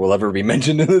Survivor will ever be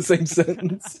mentioned in the same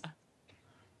sentence.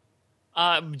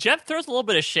 Jeff throws a little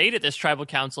bit of shade at this tribal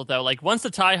council, though. Like, once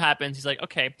the tie happens, he's like,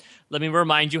 okay, let me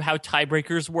remind you how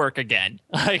tiebreakers work again.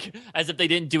 Like, as if they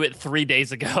didn't do it 3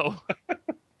 days ago.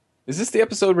 Is this the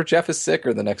episode where Jeff is sick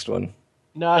or the next one?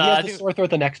 No, he has the sore throat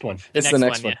the next one. It's the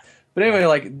next one. Yeah. But anyway,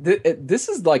 like this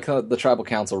is like the tribal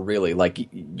council, really. Like,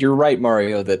 you're right,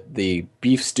 Mario, that the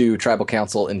beef stew tribal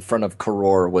council in front of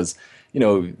Karor was,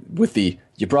 with the,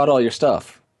 you brought all your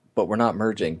stuff, but we're not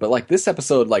merging. But like this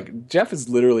episode, like Jeff is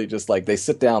literally just like, they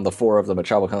sit down, the four of them at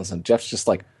tribal council, and Jeff's just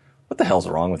like, what the hell's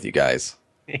wrong with you guys?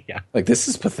 Yeah. Like, this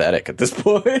is pathetic at this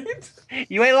point.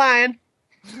 You ain't lying.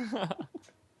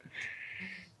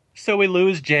 So we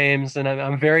lose James, and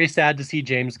I'm very sad to see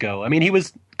James go. I mean, he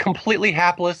was completely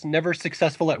hapless, never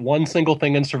successful at one single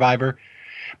thing in Survivor.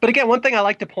 But again, one thing I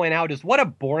like to point out is what a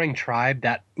boring tribe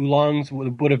that Oolongs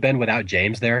would have been without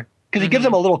James there. Because he gives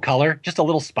them a little color, just a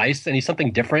little spice, and he's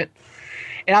something different.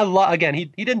 And again, he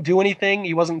didn't do anything.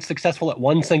 He wasn't successful at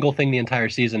one single thing the entire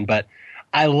season, but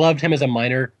I loved him as a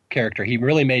minor character. He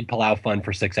really made Palau fun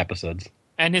for 6 episodes.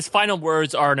 And his final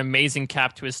words are an amazing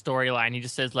cap to his storyline. He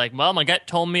just says, like, well, my gut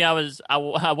told me I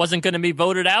wasn't going to be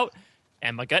voted out,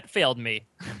 and my gut failed me.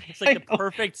 It's like the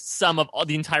perfect sum of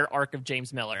the entire arc of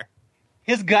James Miller.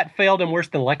 His gut failed him worse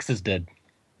than Lex's did.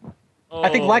 Oh. I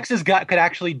think Lex's gut could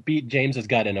actually beat James's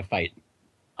gut in a fight.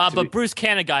 But Bruce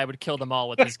Canaguy would kill them all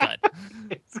with his gut.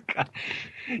 But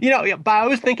I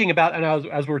was thinking about, and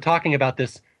as we were talking about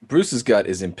this, Bruce's gut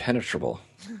is impenetrable.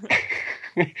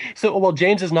 So, well,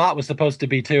 James's knot was supposed to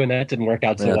be too, and that didn't work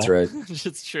out so well. That's right.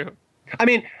 It's true. I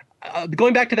mean,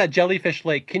 going back to that jellyfish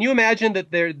lake, can you imagine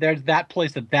that there's that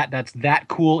place that's that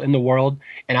cool in the world,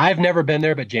 and I've never been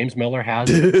there, but James Miller has?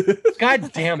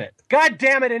 God damn it! God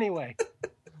damn it! Anyway,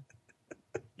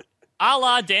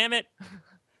 Allah damn it!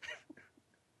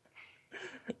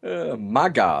 My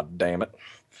God damn it!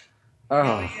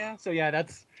 Oh. Yeah. So yeah,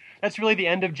 that's really the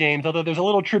end of James. Although there's a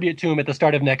little tribute to him at the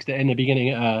start of in the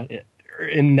beginning.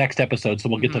 In next episode, so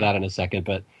we'll get to that in a second.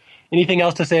 But Anything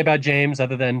else to say about James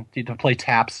other than to play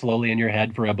taps slowly in your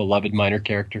head for a beloved minor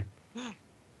character?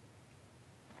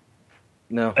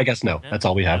 No. I guess no. That's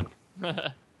all we have.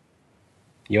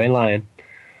 You ain't lying.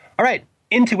 All right,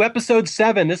 into episode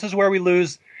 7. This is where we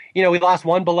lose, we lost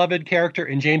one beloved character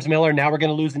in James Miller. Now we're going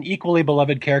to lose an equally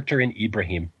beloved character in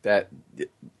Ibrahim.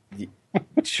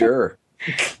 Sure.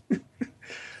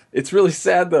 It's really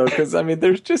sad, though, because,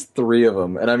 there's just 3 of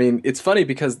them. And, it's funny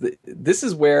because this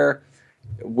is where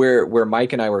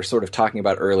Mike and I were sort of talking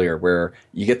about earlier, where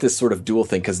you get this sort of dual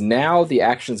thing, because now the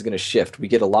action's going to shift. We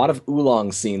get a lot of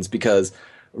oolong scenes because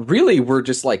really we're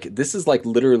just this is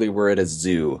literally we're at a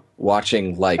zoo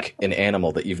watching an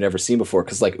animal that you've never seen before,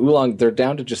 because oolong, they're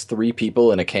down to just 3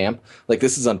 people in a camp.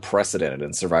 This is unprecedented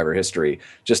in Survivor history,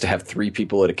 just to have 3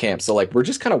 people at a camp. So we're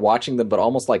just kind of watching them, but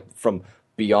almost from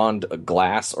beyond a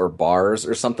glass or bars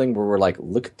or something, where we're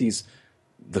look at these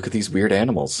weird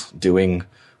animals doing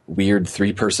weird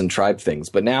 3-person tribe things.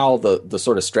 But now the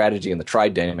sort of strategy and the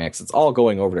tribe dynamics, it's all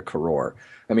going over to Karor.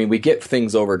 We get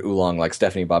things over at Oolong, like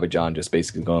Stephanie and Bobby John just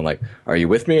basically going are you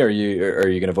with me? Are you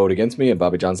going to vote against me? And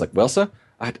Bobby John's well, sir,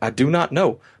 I do not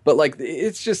know. But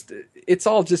it's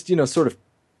all just, sort of,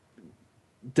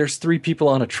 there's 3 people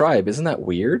on a tribe. Isn't that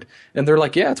weird? And they're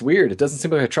yeah, it's weird. It doesn't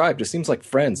seem like a tribe. It just seems like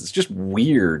friends. It's just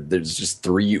weird. There's just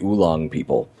 3 Oolong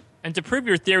people. And to prove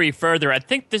your theory further, I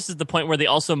think this is the point where they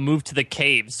also move to the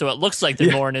cave, so it looks like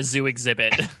they're more in a zoo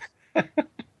exhibit.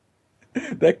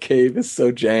 That cave is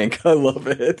so jank. I love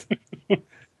it.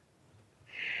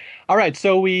 All right,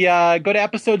 so we go to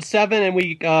episode 7, and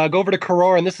we go over to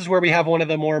Karor, and this is where we have one of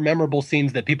the more memorable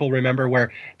scenes that people remember,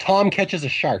 where Tom catches a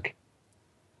shark.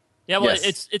 Yeah, well,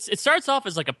 yes. it starts off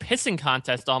as a pissing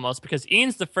contest almost, because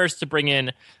Ian's the first to bring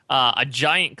in a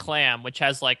giant clam, which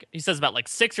has he says about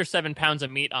 6 or 7 pounds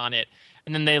of meat on it,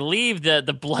 and then they leave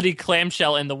the bloody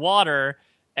clamshell in the water,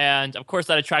 and of course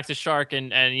that attracts a shark,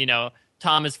 and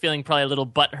Tom is feeling probably a little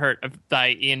butthurt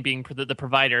by Ian being the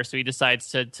provider, so he decides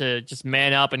to just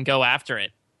man up and go after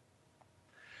it.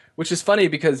 Which is funny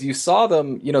because you saw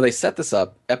them, they set this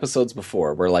up episodes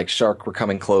before where shark were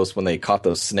coming close when they caught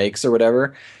those snakes or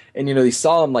whatever. And, you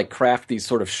saw them craft these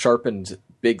sort of sharpened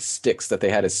big sticks that they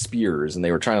had as spears, and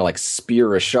they were trying to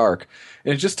spear a shark.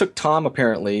 And it just took Tom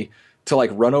apparently to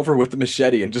run over with the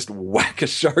machete and just whack a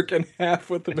shark in half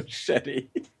with the machete.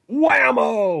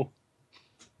 Whammo!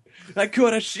 I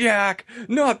caught a shark,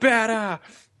 not better.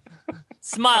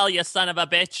 Smile, you son of a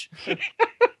bitch.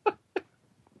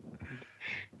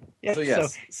 Yeah, so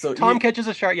yes, so Tom catches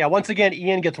a shark. Yeah, once again,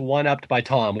 Ian gets one-upped by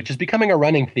Tom, which is becoming a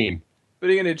running theme. But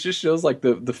again, it just shows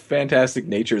the fantastic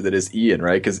nature that is Ian,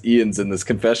 right? Because Ian's in this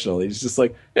confessional. He's just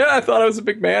yeah, I thought I was a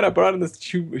big man. I brought in this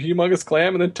humongous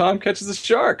clam, and then Tom catches a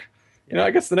shark. I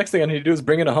guess the next thing I need to do is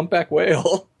bring in a humpback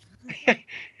whale.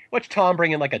 Watch Tom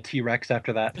bring in a T-Rex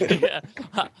after that. Yeah.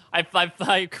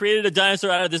 I created a dinosaur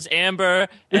out of this amber,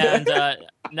 and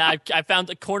now I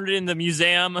found it cornered in the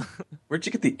museum. Where'd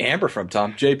you get the amber from,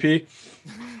 Tom? JP?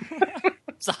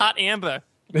 It's a hot amber.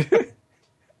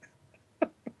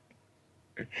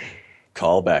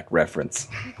 Callback reference.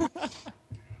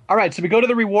 All right, so we go to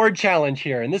the reward challenge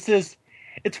here, and it's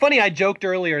funny, I joked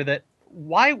earlier that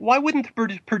why wouldn't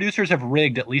the producers have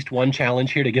rigged at least one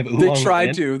challenge here to give Oolong? They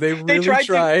tried to. They really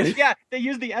tried. Yeah, they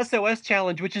used the SOS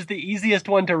challenge, which is the easiest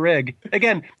one to rig.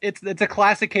 Again, it's a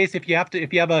classic case. If you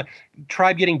have a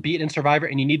tribe getting beat in Survivor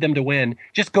and you need them to win,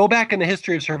 just go back in the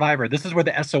history of Survivor. This is where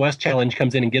the SOS challenge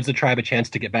comes in and gives the tribe a chance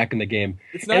to get back in the game.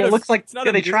 It's not. And it looks like it's not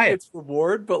they try it. It's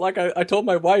reward, but I told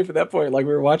my wife at that point, we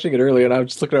were watching it earlier, and I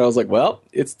was just looking at it. I was well,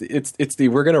 it's the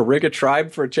we're gonna rig a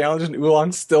tribe for a challenge, and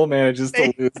Oolong still manages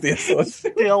to lose the SOS.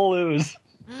 Still lose.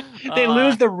 They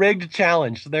lose the rigged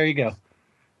challenge. So there you go.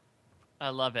 I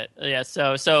love it. Yeah.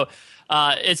 So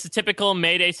it's the typical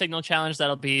Mayday signal challenge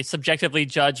that'll be subjectively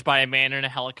judged by a man in a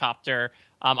helicopter.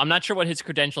 I'm not sure what his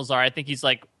credentials are. I think he's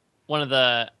one of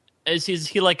the. Is he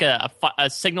a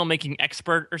signal making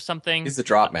expert or something? He's the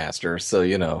drop master, so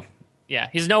Yeah,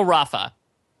 he's no Rafa.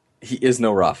 He is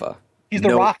no Rafa. He's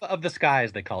the Rafa of the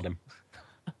skies, they called him.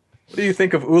 What do you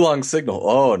think of Oolong's signal?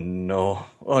 Oh no!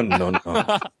 Oh no!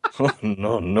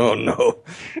 Oh no!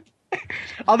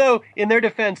 Although, in their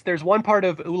defense, there's one part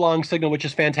of Oolong's signal which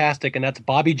is fantastic, and that's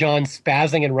Bobby John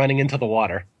spazzing and running into the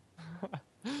water.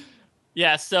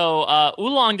 Yeah, so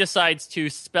Oolong decides to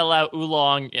spell out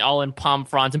Oolong all in palm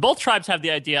fronds, and both tribes have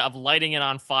the idea of lighting it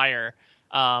on fire.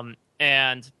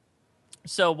 And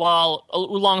so while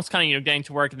Oolong's kind of getting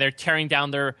to work, and they're tearing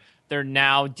down their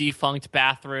now defunct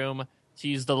bathroom to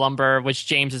use the lumber, which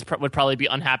James would probably be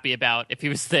unhappy about if he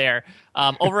was there.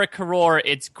 Over at Karor,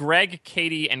 it's Greg,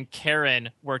 Katie, and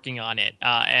Karen working on it.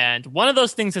 And one of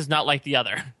those things is not like the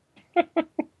other.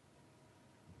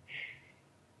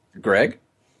 Greg?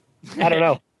 I don't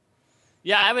know.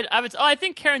 Yeah, I would. Oh, I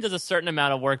think Karen does a certain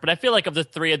amount of work, but I feel like of the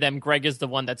three of them, Greg is the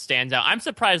one that stands out. I'm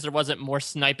surprised there wasn't more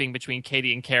sniping between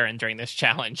Katie and Karen during this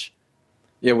challenge.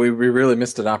 Yeah, we really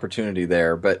missed an opportunity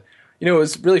there. But, it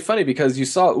was really funny because you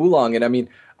saw Oolong, and I mean,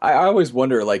 I always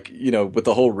wonder, like, with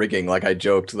the whole rigging, like I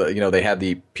joked that, they had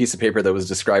the piece of paper that was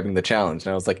describing the challenge,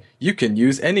 and I was like, you can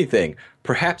use anything,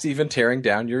 perhaps even tearing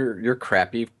down your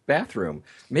crappy bathroom.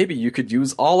 Maybe you could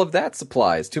use all of that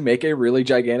supplies to make a really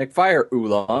gigantic fire,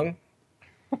 Oolong.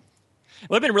 It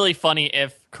would have been really funny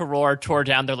if Karor tore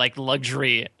down their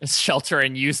luxury shelter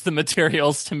and used the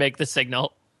materials to make the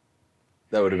signal.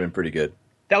 That would have been pretty good.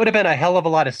 That would have been a hell of a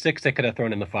lot of sticks they could have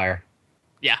thrown in the fire.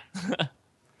 Yeah.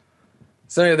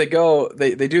 So anyway,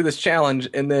 they do this challenge,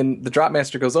 and then the drop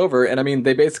master goes over, and I mean,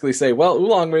 they basically say, well,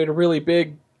 Oolong made a really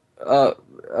big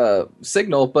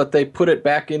signal, but they put it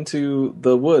back into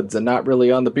the woods and not really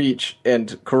on the beach, and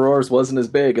Karor's wasn't as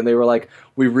big, and they were like,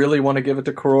 we really want to give it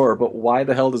to Karor, but why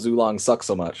the hell does Oolong suck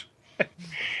so much?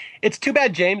 It's too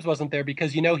bad James wasn't there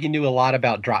because he knew a lot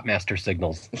about drop master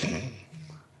signals.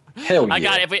 Hell yeah. I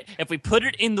got it. If we put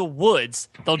it in the woods,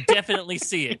 they'll definitely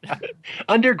see it.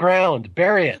 Underground,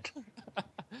 bury it.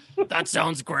 That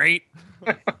sounds great.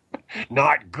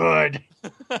 Not good.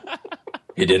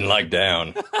 He didn't like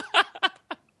down.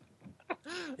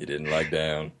 He didn't like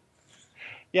down.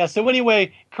 Yeah, so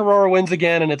anyway, Karor wins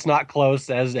again, and it's not close,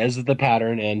 as is the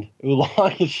pattern, and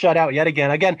Oolong is shut out yet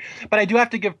again. But I do have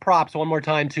to give props one more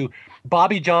time to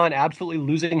Bobby John absolutely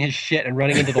losing his shit and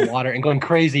running into the water and going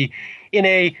crazy in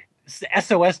a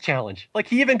SOS challenge. Like,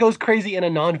 he even goes crazy in a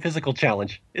non-physical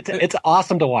challenge. It's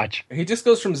awesome to watch. He just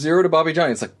goes from 0 to Bobby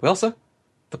John. It's like, well, sir,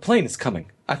 the plane is coming.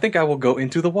 I think I will go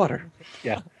into the water.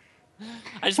 Yeah.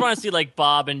 I just want to see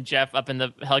Bob and Jeff up in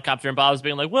the helicopter, and Bob's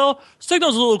being like, "Well,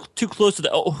 signal's a little too close to the.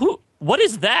 Oh, who? What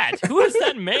is that? Who is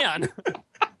that man?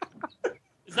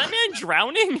 Is that man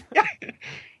drowning?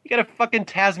 You got a fucking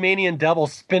Tasmanian devil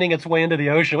spinning its way into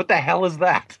the ocean. What the hell is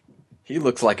that? He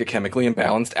looks like a chemically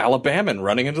imbalanced Alabaman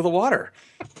running into the water."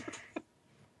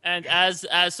 And as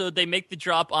so they make the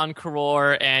drop on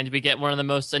Karor, and we get one of the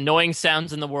most annoying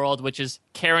sounds in the world, which is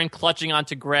Karen clutching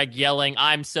onto Greg, yelling,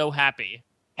 "I'm so happy."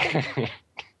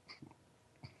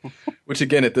 Which,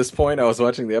 again, at this point, I was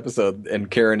watching the episode, and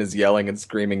Karen is yelling and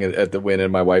screaming at the win,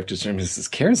 and my wife just says,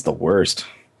 Karen's the worst.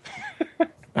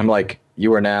 I'm like,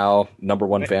 you are now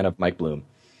 #1 fan of Mike Bloom.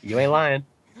 You ain't lying.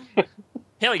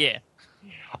 Hell yeah.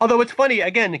 Although it's funny,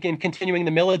 again, continuing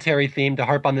the military theme to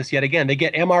harp on this yet again, they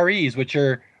get MREs, which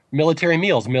are military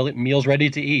meals, meals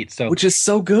ready to eat. So, which is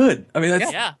so good. I mean,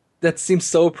 Yeah. that seems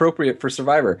so appropriate for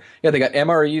Survivor. Yeah, they got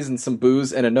MREs and some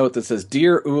booze and a note that says,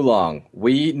 Dear Oolong,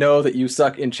 we know that you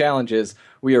suck in challenges.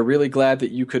 We are really glad that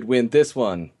you could win this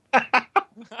one.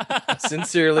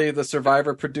 Sincerely, the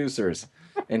Survivor producers.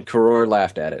 And Karor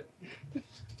laughed at it.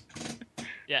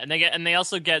 Yeah, and they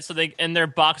also get, so they in their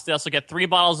box they also get 3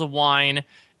 bottles of wine,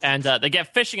 and they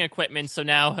get fishing equipment. So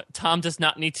now Tom does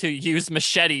not need to use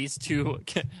machetes to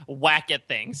whack at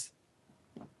things.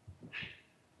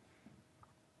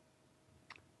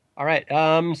 All right.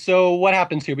 So what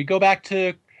happens here? We go back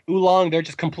to Oolong. They're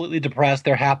just completely depressed.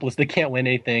 They're hapless. They can't win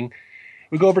anything.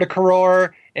 We go over to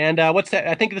Karor, and what's that?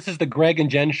 I think this is the Greg and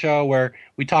Jen show where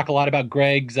we talk a lot about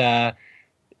Greg's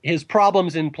his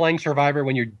problems in playing Survivor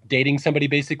when you're dating somebody,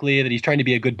 basically, that he's trying to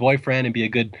be a good boyfriend and be a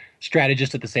good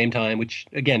strategist at the same time, which,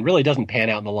 again, really doesn't pan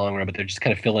out in the long run, but they're just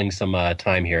kind of filling some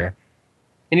time here.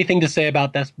 Anything to say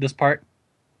about this part?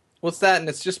 Well, it's that, and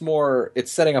it's just more,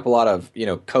 it's setting up a lot of,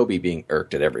 Kobe being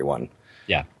irked at everyone.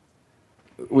 Yeah.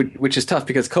 Which is tough,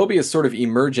 because Kobe is sort of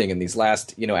emerging in these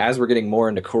last, as we're getting more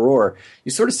into Karor, you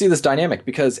sort of see this dynamic,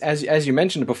 because as you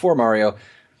mentioned before, Mario,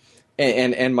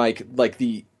 and Mike,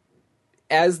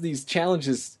 as these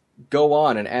challenges go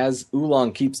on, and as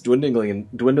Oolong keeps dwindling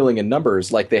in numbers,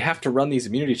 they have to run these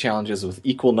immunity challenges with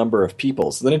equal number of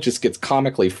people. So then it just gets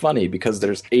comically funny, because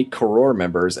there's 8 Karor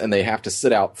members, and they have to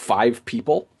sit out 5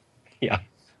 people. Yeah.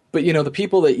 But, the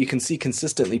people that you can see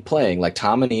consistently playing, like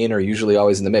Tom and Ian, are usually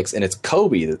always in the mix. And it's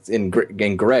Kobe that's in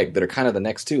Greg that are kind of the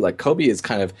next two. Kobe is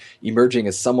kind of emerging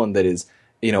as someone that is,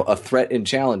 a threat in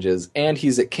challenges. And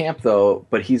he's at camp, though,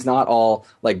 but he's not all,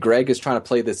 Greg is trying to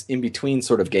play this in-between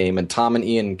sort of game, and Tom and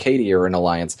Ian and Katie are in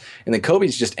alliance. And then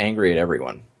Kobe's just angry at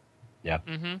everyone. Yeah.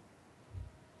 Mm-hmm.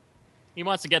 He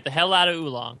wants to get the hell out of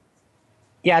Oolong.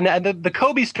 Yeah, and the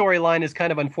Kobe storyline is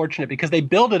kind of unfortunate because they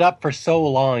build it up for so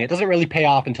long. It doesn't really pay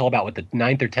off until about, the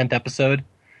 9th or 10th episode.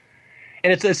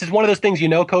 And it's just one of those things,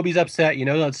 Kobe's upset,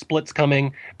 that split's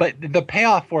coming, but the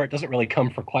payoff for it doesn't really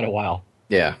come for quite a while.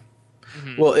 Yeah.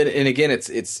 Well, and again,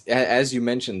 it's as you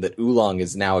mentioned that Oolong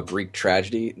is now a Greek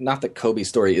tragedy. Not that Kobe's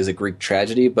story is a Greek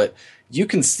tragedy, but you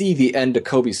can see the end to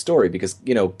Kobe's story because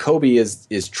Kobe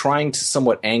is trying to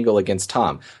somewhat angle against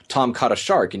Tom. Tom caught a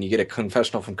shark, and you get a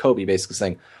confessional from Kobe basically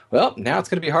saying, "Well, now it's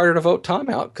going to be harder to vote Tom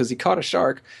out because he caught a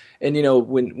shark." And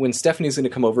when Stephanie's going to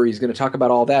come over, he's going to talk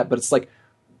about all that. But it's like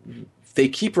they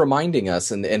keep reminding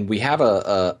us, and we have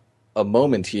a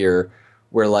moment here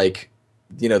where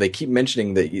they keep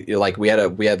mentioning that we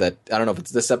had that, I don't know if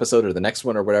it's this episode or the next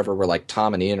one or whatever, where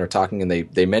Tom and Ian are talking and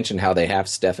they mention how they have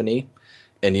Stephanie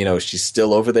and she's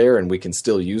still over there and we can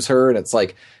still use her, and it's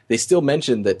like they still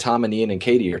mention that Tom and Ian and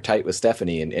Katie are tight with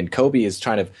Stephanie, and Kobe is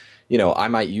trying to I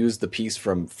might use the piece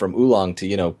from Oolong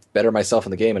to better myself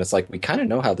in the game, and it's like we kind of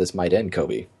know how this might end,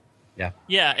 Kobe.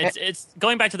 Yeah, it's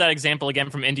going back to that example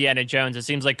again from Indiana Jones. It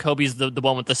seems like Kobe's the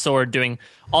one with the sword doing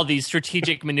all these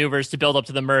strategic maneuvers to build up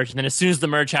to the merge, and then as soon as the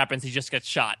merge happens, he just gets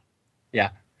shot. Yeah.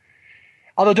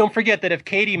 Although don't forget that if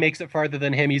Katie makes it farther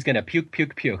than him, he's going to puke,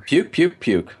 puke, puke. Puke, puke,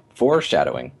 puke.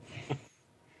 Foreshadowing.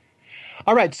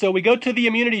 All right, so we go to the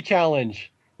immunity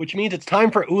challenge, which means it's time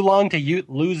for Oolong to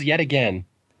lose yet again.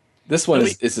 This one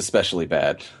is especially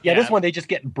bad. Yeah, this one they just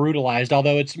get brutalized,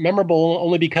 although it's memorable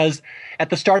only because at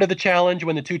the start of the challenge,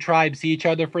 when the two tribes see each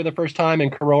other for the first time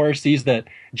and Karor sees that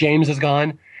James is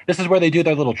gone, this is where they do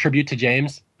their little tribute to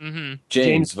James. Mm-hmm.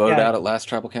 James voted out at last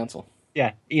tribal council.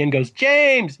 Yeah, Ian goes,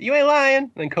 "James, you ain't lying."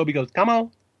 And then Kobe goes, "Come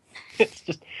on." It's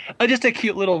just a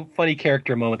cute little funny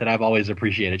character moment that I've always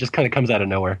appreciated. It just kind of comes out of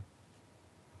nowhere.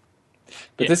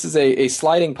 But this is a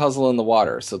sliding puzzle in the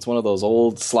water. So it's one of those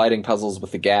old sliding puzzles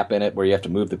with the gap in it where you have to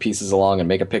move the pieces along and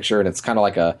make a picture. And it's kind of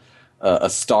like a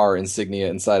star insignia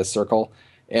inside a circle.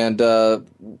 And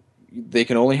they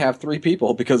can only have 3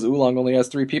 people because Oolong only has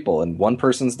 3 people. And one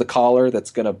person's the caller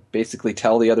that's going to basically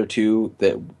tell the other 2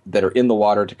 that are in the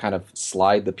water to kind of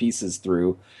slide the pieces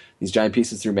through, these giant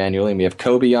pieces through manually. And we have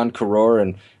Kobe on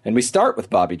Karor, and we start with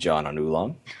Bobby John on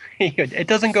Oolong. It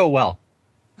doesn't go well.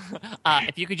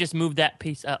 If you could just move that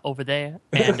piece over there,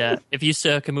 and if you,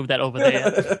 sir, can move that over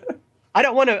there. I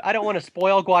don't want to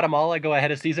spoil Guatemala, go ahead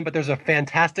of season, but there's a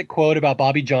fantastic quote about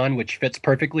Bobby John which fits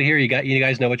perfectly here. You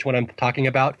guys know which one I'm talking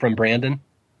about from Brandon?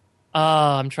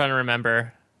 I'm trying to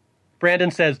remember.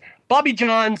 Brandon says, "Bobby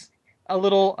John's a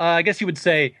little, I guess you would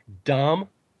say, dumb."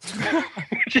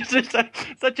 Which is just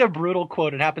such a brutal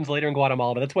quote. It happens later in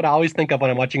Guatemala, but that's what I always think of when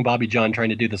I'm watching Bobby John trying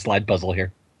to do the slide puzzle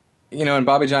here. And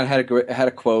Bobby John had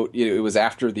a quote. It was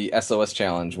after the SOS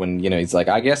challenge when he's like,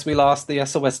 "I guess we lost the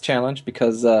SOS challenge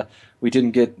because we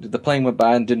didn't the plane went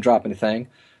by and didn't drop anything.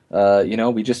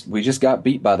 We just got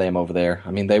beat by them over there.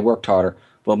 I mean, they worked harder.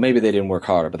 Well, maybe they didn't work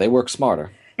harder, but they worked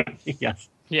smarter." Yes.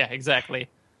 Yeah, exactly.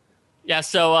 Yeah.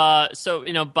 So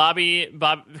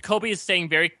Kobe is staying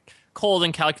very cold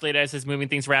and calculated as he's moving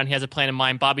things around. He has a plan in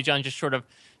mind. Bobby John just sort of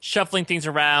shuffling things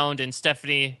around, and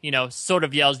Stephanie, sort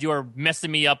of yells, "You are messing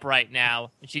me up right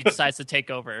now," and she decides to take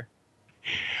over.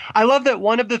 I love that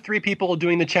one of the 3 people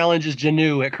doing the challenge is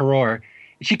Janu at Karor.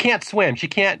 She can't swim. She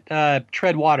can't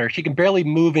tread water. She can barely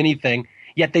move anything,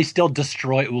 yet they still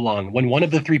destroy Oolong when one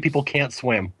of the 3 people can't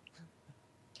swim.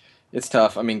 It's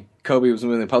tough. I mean, Kobe was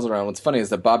moving the puzzle around. What's funny is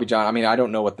that Bobby John, I mean, I don't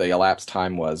know what the elapsed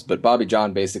time was, but Bobby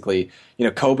John basically,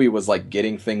 Kobe was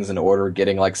getting things in order,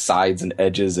 getting sides and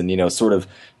edges and, sort of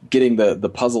getting the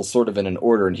puzzle sort of in an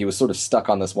order, and he was sort of stuck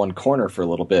on this one corner for a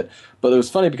little bit. But it was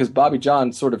funny because Bobby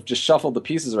John sort of just shuffled the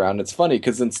pieces around. And it's funny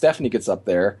because then Stephanie gets up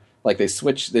there, they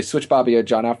switch Bobby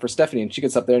John out for Stephanie, and she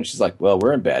gets up there and she's like, "Well,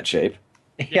 we're in bad shape."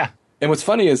 Yeah. And what's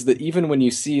funny is that even when you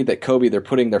see that Kobe, they're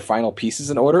putting their final pieces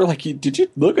in order, did you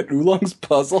look at Oolong's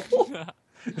puzzle?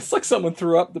 It's like someone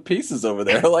threw up the pieces over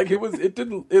there.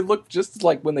 It looked just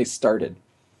like when they started.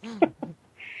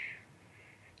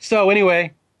 So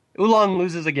anyway, Oolong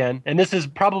loses again, and this is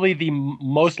probably the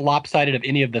most lopsided of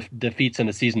any of the defeats in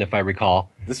the season, if I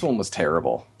recall. This one was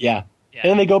terrible. Yeah.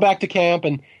 And then they go back to camp,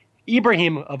 and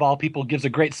Ibrahim, of all people, gives a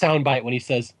great soundbite when he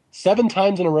says, 7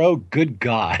 times in a row, good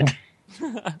God.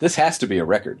 This has to be a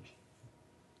record.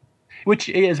 Which,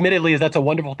 admittedly, that's a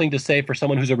wonderful thing to say for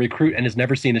someone who's a recruit and has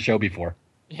never seen the show before.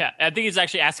 Yeah, I think he's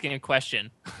actually asking a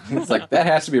question. It's that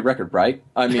has to be a record, right?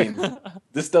 I mean,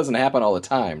 this doesn't happen all the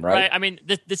time, right? I mean,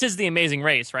 this is the Amazing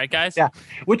Race, right, guys? Yeah.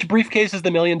 Which briefcase is the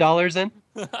 $1 million in?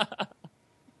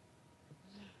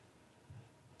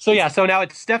 So now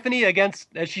it's Stephanie against,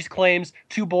 as she claims,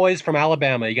 2 boys from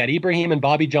Alabama. You got Ibrahim and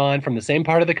Bobby John from the same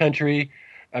part of the country.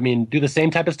 I mean, do the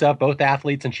same type of stuff, both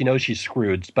athletes, and she knows she's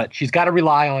screwed. But she's got to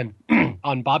rely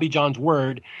on Bobby John's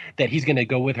word that he's going to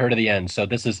go with her to the end. So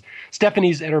this is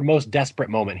Stephanie's at her most desperate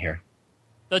moment here.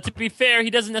 Though to be fair, he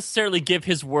doesn't necessarily give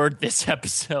his word this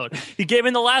episode. He gave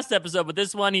in the last episode, but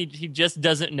this one he just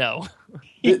doesn't know.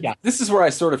 Yeah. This is where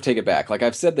I sort of take it back. Like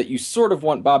I've said that you sort of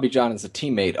want Bobby John as a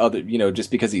teammate,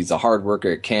 just because he's a hard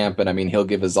worker at camp, and I mean he'll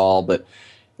give his all, but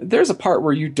there's a part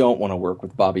where you don't want to work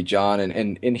with Bobby John,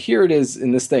 and here it is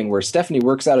in this thing where Stephanie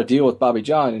works out a deal with Bobby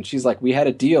John, and she's like, "We had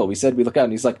a deal. We said we look out,"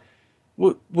 and he's like,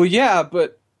 "Well, yeah,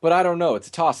 but I don't know. It's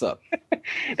a toss up."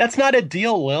 That's not a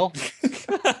deal, Lil.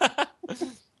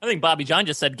 I think Bobby John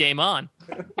just said game on.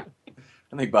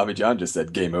 I think Bobby John just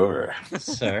said game over.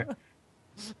 Sir.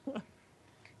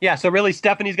 Yeah, so really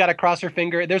Stephanie's got to cross her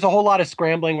finger. There's a whole lot of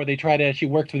scrambling where she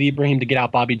works with Ibrahim to get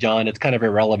out Bobby John. It's kind of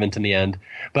irrelevant in the end.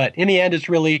 But in the end, it's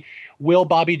really, will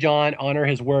Bobby John honor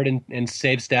his word and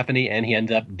save Stephanie? And he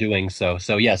ends up doing so.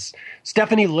 So yes,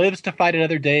 Stephanie lives to fight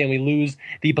another day, and we lose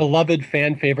the beloved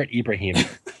fan favorite Ibrahim.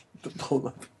 The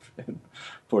beloved fan.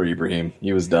 Poor Ibrahim.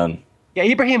 He was done. Yeah,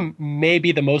 Ibrahim may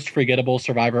be the most forgettable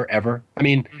survivor ever. I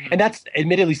mean, and that's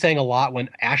admittedly saying a lot when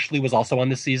Ashley was also on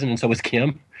this season, and so was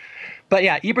Kim. But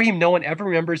yeah, Ibrahim, no one ever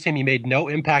remembers him. He made no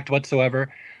impact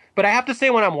whatsoever. But I have to say,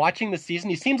 when I'm watching the season,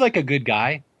 he seems like a good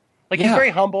guy. Like, he's very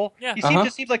humble. Yeah. He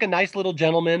just seems like a nice little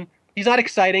gentleman. He's not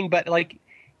exciting, but like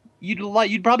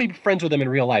you'd probably be friends with him in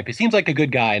real life. He seems like a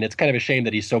good guy, and it's kind of a shame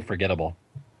that he's so forgettable.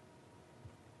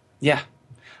 Yeah.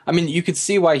 I mean, you could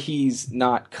see why he's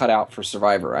not cut out for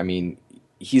Survivor. I mean,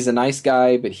 he's a nice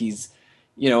guy, but he's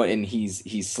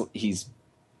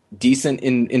decent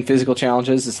in physical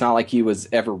challenges. It's not like he was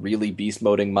ever really beast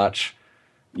moding much.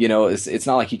 It's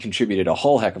not like he contributed a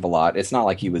whole heck of a lot. It's not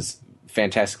like he was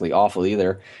fantastically awful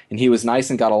either. And he was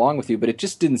nice and got along with you, but it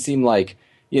just didn't seem like,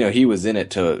 he was in it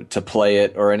to play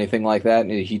it or anything like that.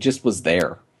 And he just was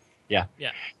there. Yeah.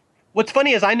 Yeah. What's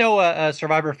funny is I know a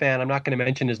Survivor fan. I'm not going to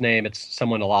mention his name. It's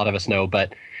someone a lot of us know,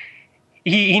 but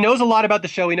he knows a lot about the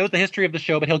show. He knows the history of the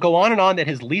show, but he'll go on and on that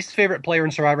his least favorite player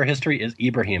in Survivor history is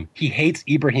Ibrahim. He hates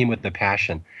Ibrahim with the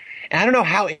passion. And I don't know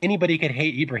how anybody could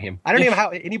hate Ibrahim. I don't know how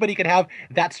anybody could have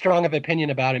that strong of an opinion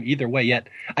about him either way, yet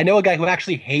I know a guy who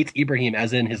actually hates Ibrahim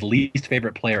as in his least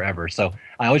favorite player ever. So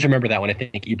I always remember that when I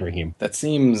think Ibrahim. That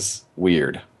seems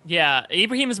weird. Yeah,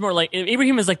 Ibrahim is like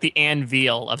the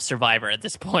Anvil of Survivor at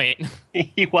this point.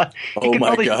 He was. Oh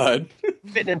my God.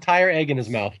 Fit an entire egg in his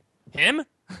mouth. Him?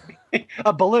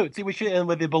 A balut. See, we should end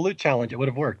with the balut challenge. It would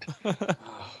have worked.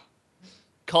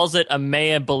 Calls it a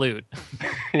Maya balut.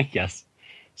 Yes.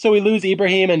 So we lose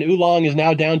Ibrahim, and Oolong is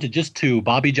now down to just two,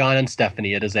 Bobby John and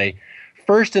Stephanie. It is a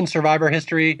first in Survivor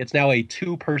history. It's now a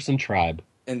two-person tribe.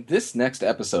 And this next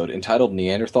episode, entitled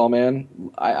Neanderthal Man,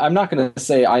 I'm not going to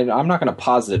say, I'm not going to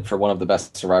posit it for one of the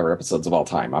best Survivor episodes of all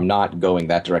time. I'm not going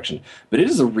that direction. But it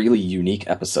is a really unique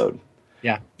episode.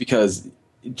 Yeah. Because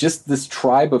just this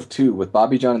tribe of two with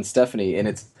Bobby John and Stephanie,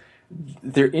 and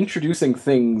they're introducing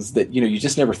things that, you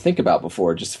just never think about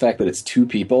before. Just the fact that it's two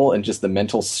people and just the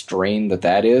mental strain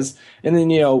that is. And then,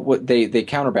 what they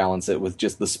counterbalance it with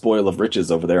just the spoil of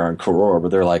riches over there on Koror, where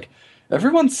they're like,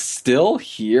 everyone's still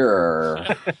here.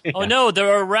 Yeah. Oh no,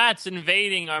 there are rats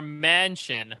invading our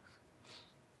mansion.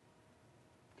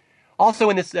 Also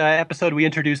in this episode, we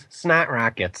introduced Snot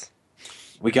Rockets.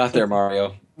 We got there,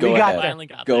 Mario. Go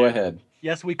ahead.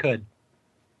 Yes, we could.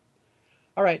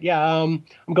 All right, yeah, I'm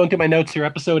going through my notes here.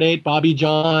 Episode 8, Bobby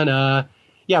John.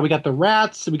 We got the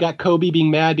rats. We got Kobe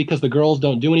being mad because the girls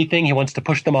don't do anything. He wants to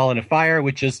push them all in a fire,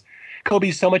 which is,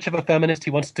 Kobe's so much of a feminist,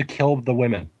 he wants to kill the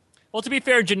women. Well, to be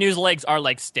fair, Janu's legs are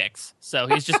like sticks, so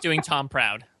he's just doing Tom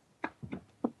proud.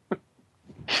 Do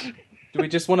we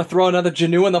just want to throw another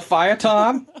Janu in the fire,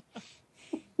 Tom?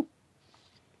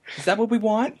 Is that what we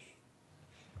want?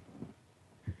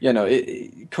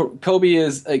 Kobe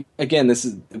is, again,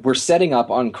 we're setting up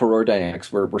on Koror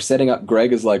Dynamics. We're setting up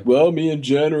Greg is like, well, me and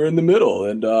Jen are in the middle,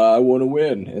 and I want to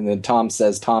win. And then Tom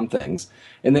says Tom things.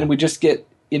 And then we just get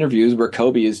interviews where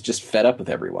Kobe is just fed up with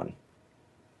everyone.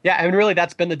 Yeah, I mean, really,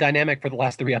 that's been the dynamic for the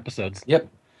last 3 episodes. Yep.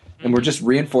 And we're just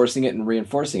reinforcing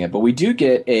it. But we do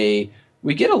get a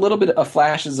little bit of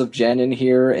flashes of Jen in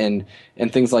here and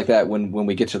things like that when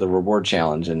we get to the reward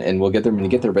challenge, and we'll get there when we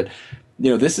get there. But,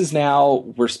 this is now,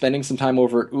 we're spending some time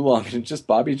over at Oolong, and just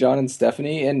Bobby, John, and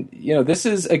Stephanie. And, this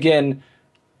is, again,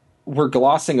 we're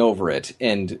glossing over it.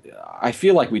 And I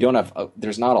feel like we don't have,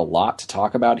 there's not a lot to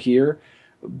talk about here.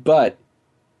 But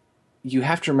you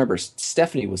have to remember,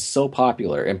 Stephanie was so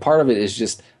popular, and part of it is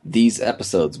just these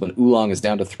episodes when Oolong is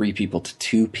down to 3 people to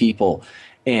 2 people,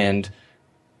 and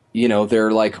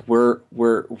they're like,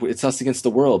 it's us against the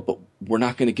world, but we're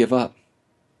not going to give up,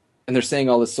 and they're saying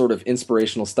all this sort of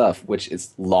inspirational stuff, which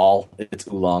is lol, it's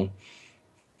Oolong,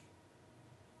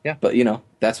 yeah, but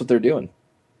that's what they're doing.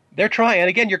 They're trying. And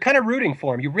again, you're kind of rooting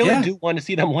for them. You really do want to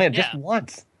see them win just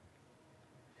once.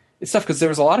 It's tough because there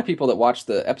was a lot of people that watched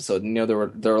the episode, and there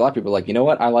were a lot of people like, you know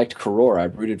what, I liked Karor, I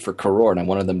rooted for Karor, and I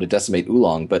wanted them to decimate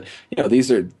Oolong. But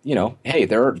these are hey,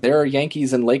 there are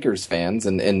Yankees and Lakers fans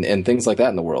and things like that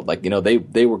in the world. Like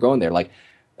they were going there. Like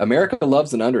America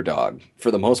loves an underdog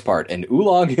for the most part, and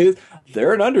Oolong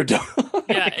they're an underdog.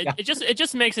 It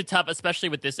just makes it tough, especially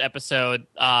with this episode,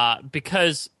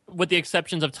 because with the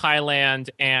exceptions of Thailand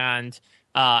and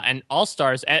All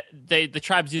Stars, the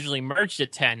tribes usually merged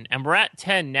at 10, and we're at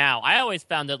 10 now. I always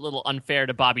found it a little unfair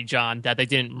to Bobby John that they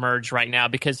didn't merge right now,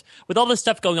 because with all this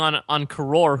stuff going on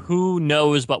Karor, who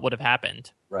knows what would have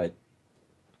happened? Right.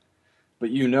 But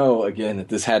again, that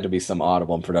this had to be some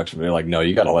audible in production. They're like, no,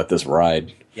 you got to let this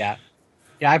ride. Yeah.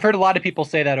 I've heard a lot of people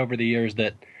say that over the years,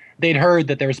 that they'd heard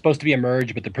that there was supposed to be a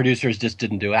merge, but the producers just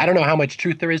didn't do it. I don't know how much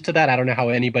truth there is to that. I don't know how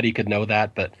anybody could know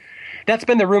that, but that's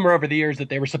been the rumor over the years, that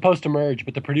they were supposed to merge,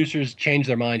 but the producers changed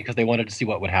their mind because they wanted to see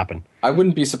what would happen. I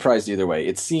wouldn't be surprised either way.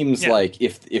 It seems like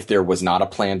if there was not a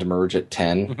plan to merge at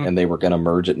 10 and they were going to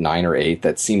merge at 9 or 8,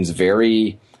 that seems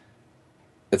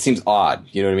odd.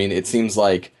 You know what I mean? It seems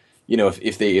like,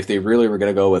 if they really were going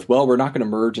to go with, well, we're not going to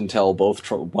merge until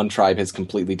one tribe has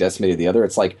completely decimated the other.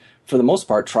 It's like, for the most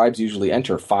part, tribes usually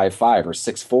enter 5-5 or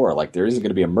 6-4. Like, there isn't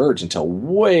going to be a merge until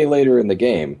way later in the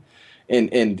game.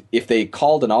 And if they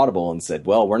called an audible and said,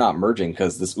 well, we're not merging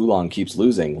because this Oolong keeps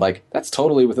losing, like, that's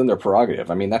totally within their prerogative.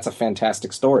 I mean, that's a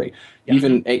fantastic story. Yeah.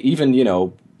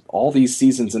 Even all these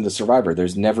seasons into Survivor,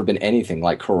 there's never been anything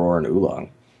like Karor and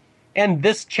Oolong. And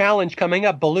this challenge coming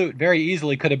up, Balut, very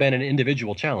easily could have been an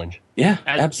individual challenge. Yeah,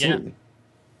 absolutely. Yeah.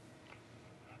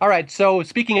 All right, so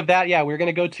speaking of that, we're going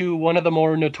to go to one of the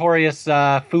more notorious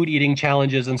food-eating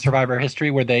challenges in Survivor history,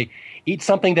 where they eat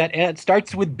something that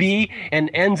starts with B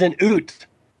and ends in oot.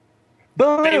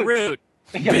 Beirut.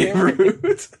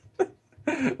 Beirut.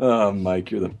 Oh,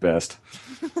 Mike, you're the best.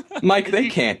 Mike, they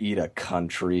can't eat a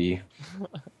country.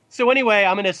 So anyway,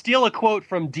 I'm going to steal a quote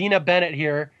from Dina Bennett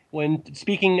here when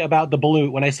speaking about the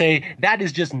balut, when I say, that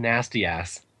is just nasty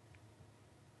ass.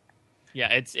 Yeah,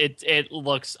 it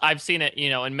looks, I've seen it,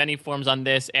 in many forms on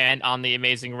this and on The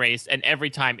Amazing Race, and every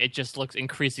time it just looks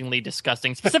increasingly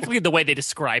disgusting, specifically the way they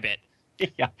describe it.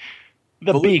 Yeah.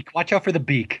 The beak. Watch out for the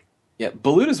beak. Yeah,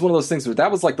 balut is one of those things where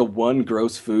that was like the one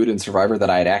gross food in Survivor that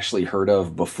I had actually heard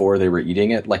of before they were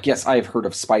eating it. Like, yes, I've heard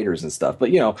of spiders and stuff,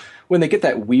 but when they get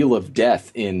that wheel of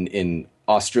death in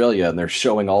Australia and they're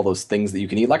showing all those things that you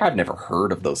can eat, like, I've never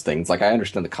heard of those things. Like, I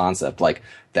understand the concept, like,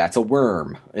 that's a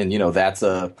worm and that's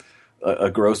a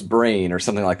gross brain or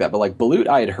something like that. But like balut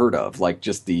I had heard of, like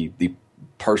just the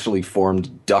partially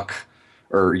formed duck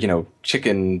or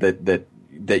chicken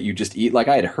that you just eat. Like,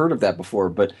 I had heard of that before,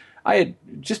 but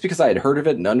just because I had heard of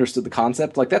it and understood the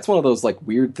concept, like, that's one of those like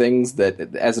weird things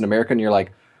that as an American you're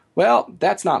like, well,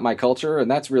 that's not my culture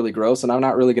and that's really gross and I'm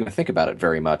not really going to think about it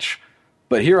very much.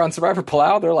 But here on Survivor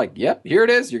Palau, they're like, yep, here it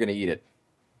is, you're going to eat it.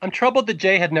 I'm troubled that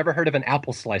Jay had never heard of an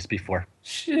apple slice before.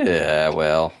 Yeah,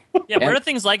 well. Yeah, what are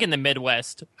things like in the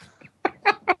Midwest?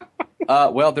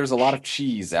 Well, there's a lot of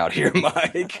cheese out here,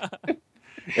 Mike.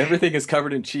 Everything is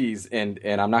covered in cheese, and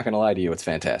I'm not going to lie to you, it's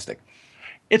fantastic.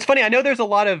 It's funny, I know there's a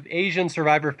lot of Asian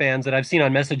Survivor fans that I've seen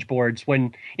on message boards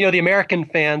when, the American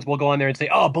fans will go on there and say,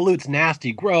 oh, balut's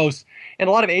nasty, gross. And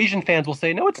a lot of Asian fans will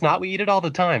say, no, it's not, we eat it all the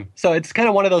time. So it's kind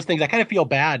of one of those things, I kind of feel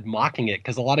bad mocking it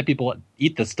because a lot of people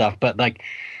eat this stuff. But like,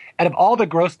 out of all the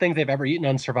gross things they've ever eaten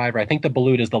on Survivor, I think the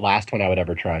balut is the last one I would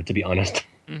ever try, to be honest.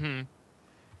 Mm-hmm.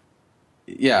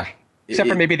 Yeah. Except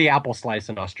for maybe the apple slice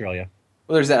in Australia.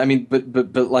 Well, there's that. I mean,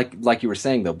 but like you were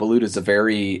saying, though, balut is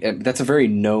that's a very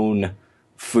known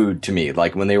food to me.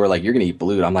 Like, when they were like, you're going to eat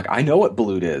balut, I'm like, I know what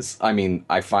balut is. I mean,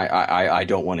 I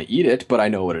don't want to eat it, but I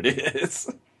know what it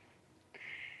is.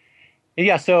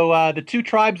 Yeah, so the two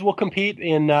tribes will compete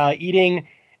in eating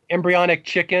embryonic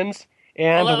chickens.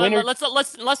 And the winner...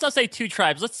 Let's not say two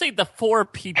tribes. Let's say the 4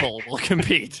 people will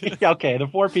compete. Okay, the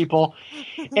 4 people.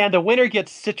 And the winner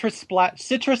gets Citrus Splash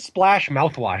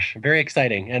mouthwash. Very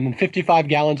exciting. And 55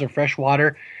 gallons of fresh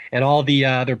water and all the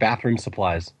their bathroom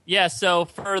supplies. Yeah, so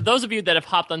for those of you that have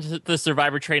hopped onto the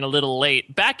Survivor train a little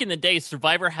late, back in the day,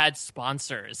 Survivor had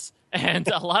sponsors. And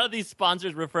a lot of these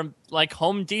sponsors were from, like,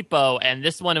 Home Depot, and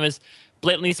this one was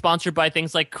blatantly sponsored by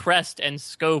things like Crest and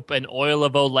Scope and Oil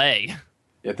of Olay.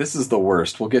 Yeah, this is the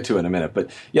worst. We'll get to it in a minute.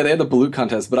 But yeah, they had the balut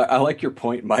contest. But I like your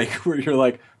point, Mike, where you're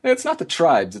like, it's not the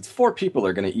tribes. It's 4 people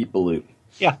are going to eat balut.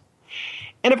 Yeah.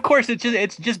 And of course, it's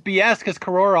just BS because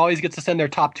Karor always gets to send their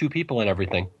top 2 people and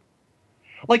everything.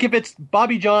 Like, if it's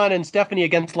Bobby John and Stephanie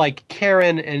against, like,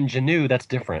 Karen and Janu, that's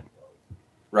different.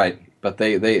 Right. But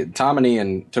they Tom and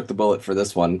Ian took the bullet for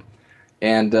this one.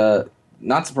 And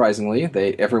not surprisingly,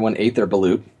 everyone ate their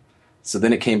balut. So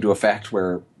then it came to a fact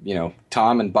where,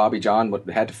 Tom and Bobby John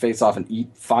had to face off and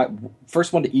eat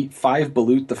first one to eat 5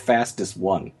 balut, the fastest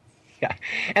one. Yeah,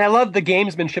 and I love the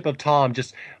gamesmanship of Tom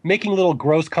just making little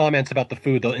gross comments about the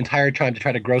food the entire time to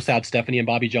try to gross out Stephanie and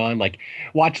Bobby John. Like,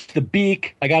 watch the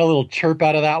beak. I got a little chirp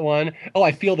out of that one. Oh,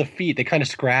 I feel the feet. They kind of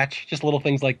scratch. Just little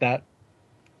things like that.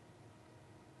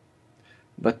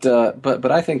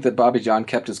 But I think that Bobby John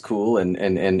kept his cool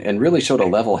and really showed a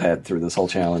level head through this whole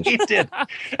challenge. He did.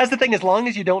 That's the thing. As long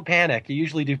as you don't panic, you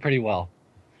usually do pretty well.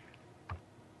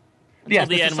 Until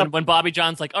the end, when Bobby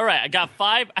John's like, all right, I got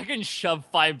 5, I can shove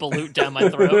 5 balut down my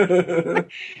throat.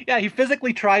 Yeah, he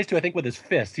physically tries to, I think, with his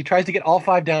fists. He tries to get all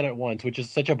 5 down at once, which is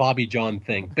such a Bobby John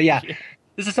thing. But yeah,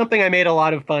 this is something I made a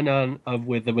lot of fun of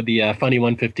with the Funny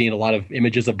 115, a lot of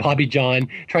images of Bobby John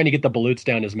trying to get the balutes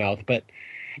down his mouth. But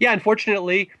yeah,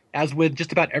 unfortunately, as with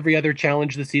just about every other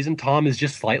challenge this season, Tom is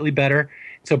just slightly better.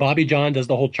 So Bobby John does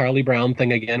the whole Charlie Brown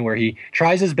thing again, where he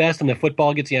tries his best and the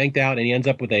football gets yanked out and he ends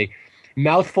up with a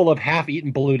mouthful of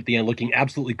half-eaten balut at the end, looking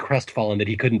absolutely crestfallen that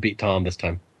he couldn't beat Tom this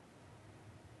time.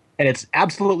 And it's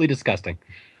absolutely disgusting.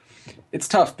 It's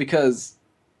tough because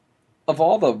of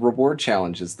all the reward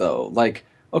challenges, though. Like,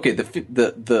 okay,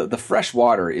 the fresh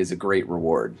water is a great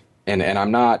reward, and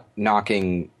I'm not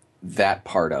knocking that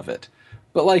part of it.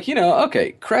 But like,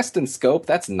 okay, crest and scope,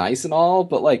 that's nice and all,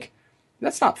 but like,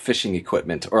 that's not fishing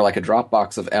equipment or like a drop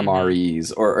box of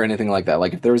MREs or anything like that.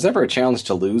 Like, if there was ever a challenge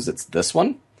to lose, it's this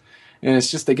one. And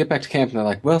it's just they get back to camp and they're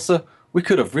like, well, sir, we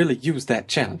could have really used that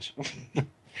challenge.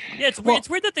 Yeah, it's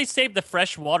weird that they saved the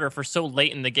fresh water for so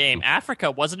late in the game.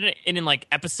 Africa, wasn't it in like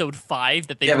episode 5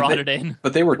 that they brought it in?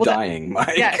 But they were dying,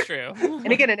 Mike. Yeah, true.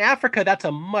 And again, in Africa, that's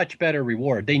a much better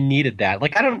reward. They needed that.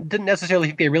 Like, didn't necessarily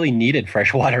think they really needed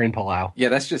fresh water in Palau. Yeah,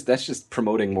 that's just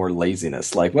promoting more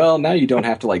laziness. Like, well, now you don't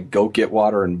have to like go get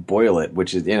water and boil it,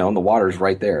 which is, and the water's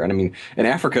right there. And I mean, in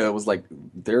Africa, it was like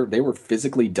they were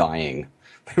physically dying.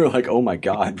 They were like, oh my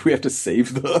God, we have to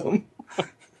save them.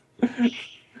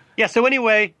 Yeah, so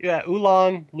anyway,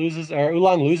 Oolong loses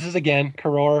again.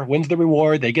 Karor wins the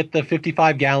reward. They get the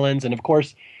 55 gallons, and of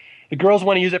course, the girls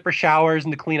want to use it for showers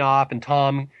and to clean off, and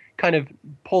Tom kind of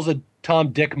pulls a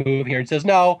Tom Dick move here and says,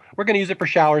 no, we're going to use it for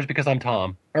showers because I'm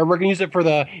Tom. Or we're going to use it for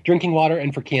the drinking water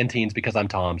and for canteens because I'm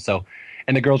Tom. So,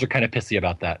 and the girls are kind of pissy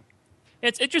about that.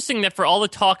 It's interesting that for all the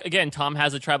talk, again, Tom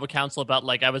has a tribal council about,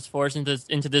 like, I was forced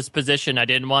into this position. I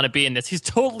didn't want to be in this. He's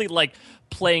totally, like,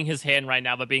 playing his hand right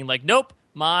now by being like, nope,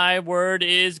 my word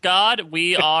is God.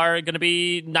 We are going to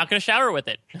be not going to shower with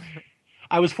it.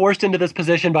 I was forced into this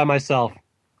position by myself.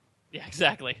 Yeah,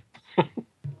 exactly.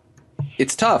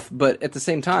 It's tough, but at the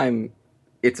same time,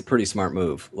 it's a pretty smart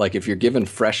move. Like, if you're given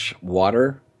fresh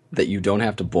water that you don't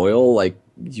have to boil, like,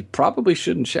 you probably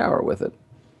shouldn't shower with it.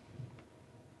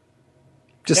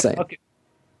 Just saying. Okay.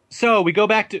 So we go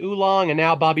back to Oolong and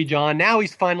now Bobby John. Now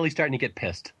he's finally starting to get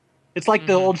pissed. It's like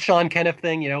the old Sean Kenneth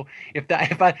thing,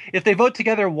 if they vote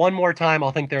together one more time,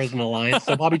 I'll think there is an alliance.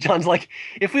 So Bobby John's like,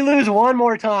 if we lose one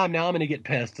more time, now I'm going to get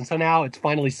pissed. And so now it's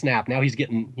finally snapped. Now he's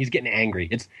getting angry.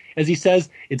 It's, as he says,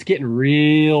 it's getting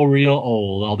real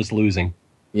old, all this losing.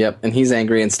 Yep, and he's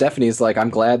angry, and Stephanie's like, I'm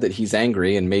glad that he's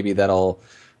angry, and maybe that'll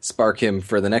spark him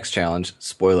for the next challenge.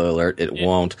 Spoiler alert, it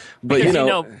won't. But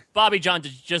because, Bobby John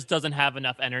just doesn't have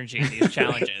enough energy in these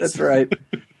challenges. That's right.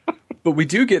 But we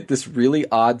do get this really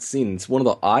odd scene. It's one of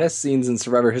the oddest scenes in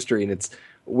Survivor history, and it's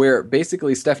where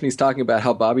basically Stephanie's talking about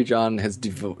how Bobby John has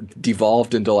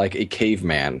devolved into like a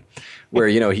caveman, where,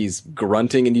 he's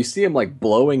grunting, and you see him like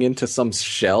blowing into some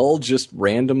shell just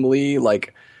randomly,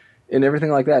 like, and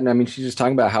everything like that. And I mean, she's just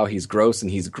talking about how he's gross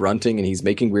and he's grunting and he's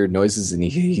making weird noises and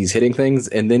he's hitting things.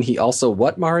 And then he also,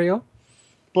 what, Mario?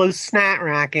 Blows snot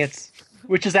rockets,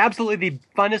 which is absolutely the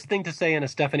funnest thing to say in a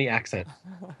Stephanie accent.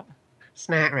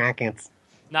 Snot rockets.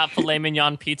 Not filet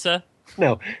mignon pizza?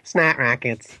 No, snot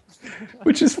rockets.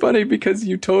 Which is funny because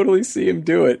you totally see him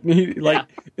do it. And he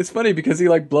it's funny because he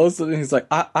like blows it and he's like,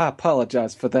 I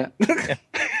apologize for that.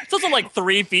 It's also like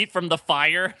 3 feet from the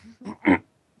fire.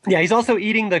 Yeah, he's also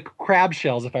eating the crab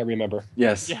shells, if I remember.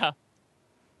 Yes. Yeah.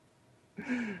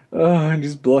 Oh, and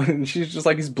he's blowing. And she's just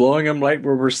like, he's blowing him right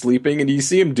where we're sleeping, and you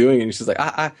see him doing it. And she's like,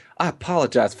 I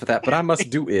apologize for that, but I must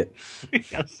do it.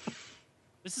 Yes.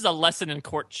 This is a lesson in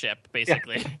courtship,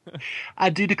 basically. Yeah.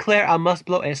 I do declare I must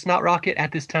blow a snot rocket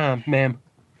at this time, ma'am.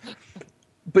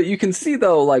 But you can see,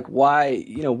 though, like, why,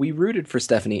 we rooted for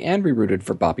Stephanie and we rooted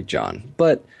for Bobby John.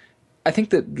 But I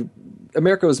think that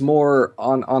America was more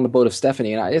on the boat of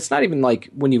Stephanie, and it's not even like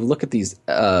when you look at these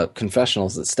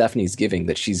confessionals that Stephanie's giving,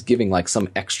 that she's giving like some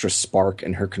extra spark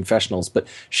in her confessionals, but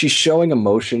she's showing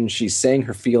emotion, she's saying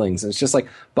her feelings, and it's just like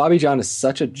Bobby John is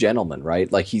such a gentleman,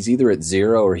 right? Like he's either at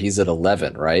 0 or he's at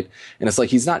 11, right? And it's like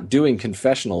he's not doing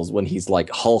confessionals when he's like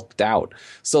hulked out.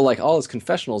 So like all his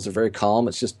confessionals are very calm.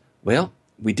 It's just, well,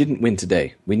 we didn't win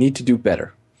today. We need to do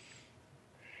better.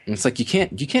 And it's like you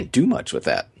can't do much with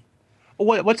that.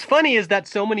 What's funny is that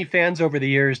so many fans over the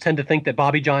years tend to think that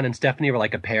Bobby John and Stephanie were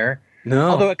like a pair. No.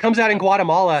 Although it comes out in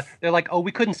Guatemala, they're like, oh,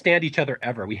 we couldn't stand each other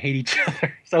ever. We hate each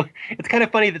other. So it's kind of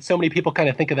funny that so many people kind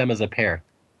of think of them as a pair.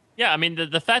 Yeah, I mean,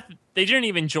 the fact that they didn't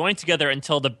even join together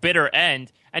until the bitter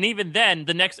end, and even then,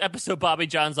 the next episode, Bobby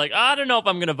John's like, I don't know if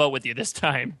I'm going to vote with you this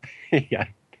time. Yeah.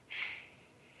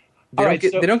 They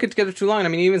don't get together too long. I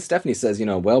mean, even Stephanie says,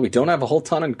 well, we don't have a whole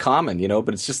ton in common,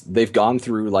 but it's just they've gone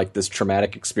through like this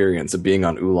traumatic experience of being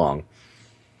on Oolong.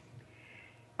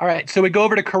 All right, so we go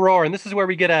over to Karor, and this is where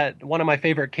we get one of my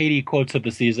favorite Katie quotes of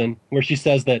the season, where she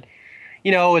says that,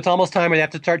 it's almost time we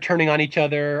have to start turning on each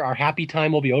other. Our happy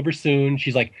time will be over soon.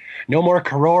 She's like, no more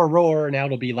Karor roar. Now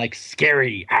it'll be like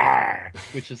scary,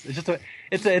 which is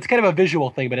it's kind of a visual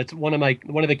thing, but it's one of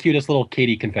the cutest little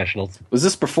Katie confessionals. Was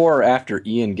this before or after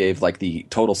Ian gave like the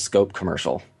Total Scope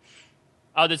commercial?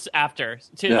 Oh, this is after.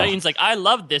 Yeah. Ian's like, I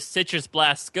love this Citrus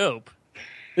Blast scope.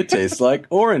 It tastes like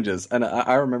oranges, and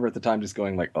I remember at the time just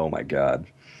going like, oh my god.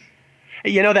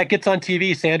 That gets on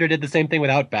TV. Sandra did the same thing with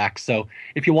Outback. So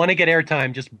if you want to get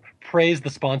airtime, just praise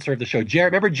the sponsor of the show.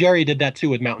 Remember Jerry did that too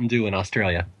with Mountain Dew in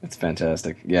Australia. That's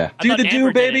fantastic. Yeah. Do the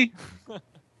Dew, baby.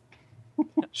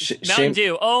 Mountain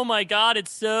Dew. Oh my God,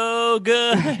 it's so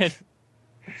good.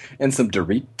 And some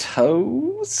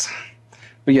Doritos.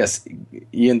 But yes,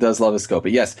 Ian does love a scope.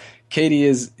 But yes, Katie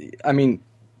is, I mean,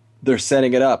 they're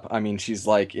setting it up. I mean, she's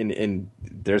like in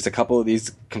there's a couple of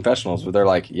these confessionals where they're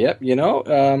like, yep,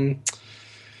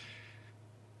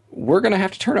 we're going to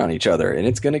have to turn on each other, and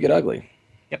it's going to get ugly.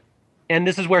 Yep. And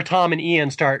this is where Tom and Ian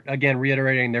start, again,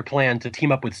 reiterating their plan to team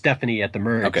up with Stephanie at the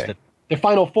merge. Okay. The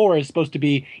final four is supposed to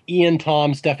be Ian,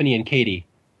 Tom, Stephanie, and Katie.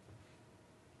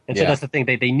 And so that's the thing.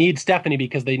 They need Stephanie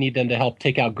because they need them to help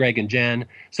take out Greg and Jen.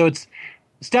 So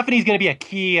Stephanie's going to be a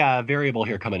key variable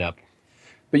here coming up.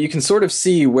 But you can sort of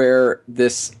see where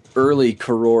this early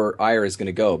Karor ire is going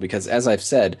to go, because as I've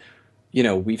said,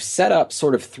 we've set up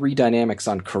sort of three dynamics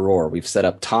on Karor. We've set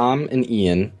up Tom and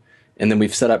Ian, and then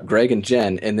we've set up Greg and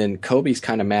Jen, and then Kobe's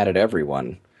kind of mad at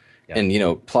everyone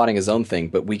and, plotting his own thing.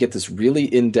 But we get this really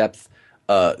in-depth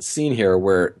scene here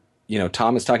where,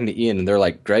 Tom is talking to Ian, and they're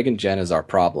like, Greg and Jen is our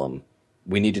problem.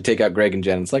 We need to take out Greg and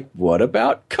Jen. It's like, what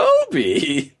about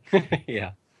Kobe?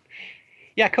 Yeah.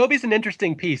 Yeah, Kobe's an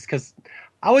interesting piece because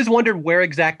I always wondered where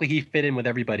exactly he fit in with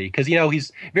everybody because,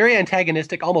 he's very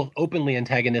antagonistic, almost openly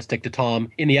antagonistic to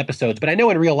Tom in the episodes. But I know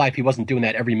in real life he wasn't doing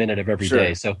that every minute of every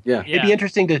day. So it'd be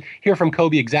interesting to hear from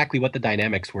Kobe exactly what the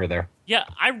dynamics were there. Yeah,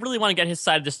 I really want to get his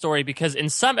side of the story because in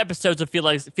some episodes it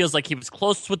feels like he was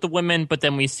close with the women, but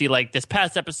then we see like this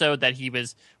past episode that he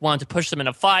was wanting to push them in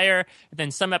a fire. And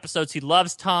then some episodes he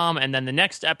loves Tom, and then the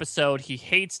next episode he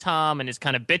hates Tom and is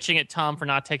kind of bitching at Tom for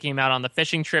not taking him out on the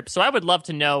fishing trip. So I would love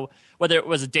to know whether it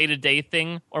was a day-to-day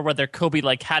thing or whether Kobe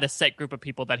like had a set group of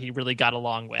people that he really got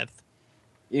along with.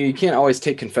 You can't always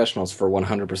take confessionals for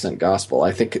 100% gospel.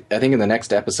 I think in the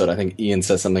next episode, I think Ian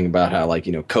says something about how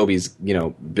Kobe's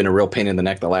been a real pain in the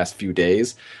neck the last few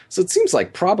days. So it seems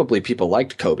like probably people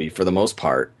liked Kobe for the most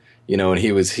part, and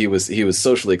he was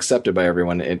socially accepted by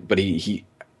everyone. But he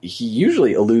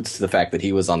usually alludes to the fact that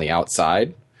he was on the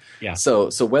outside. Yeah. So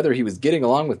whether he was getting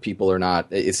along with people or not,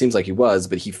 it seems like he was,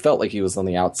 but he felt like he was on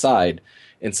the outside,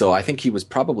 and so I think he was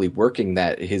probably working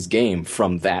his game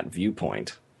from that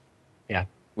viewpoint. Yeah.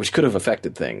 Which could have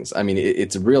affected things. I mean,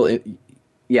 it'd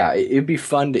be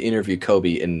fun to interview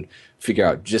Kobe and figure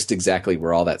out just exactly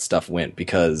where all that stuff went,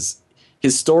 because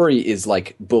his story is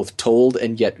like both told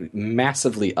and yet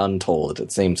massively untold at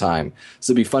the same time.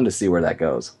 So it'd be fun to see where that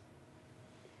goes.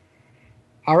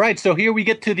 All right, so here we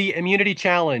get to the immunity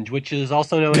challenge, which is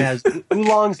also known as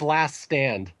Oolong's Last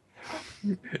Stand.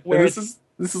 Where this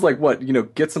is like what,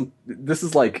 get some. This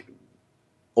is like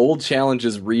old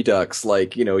challenges redux,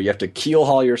 like, you have to keel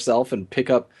haul yourself and pick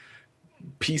up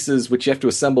pieces which you have to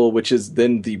assemble, which is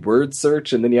then the word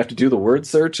search, and then you have to do the word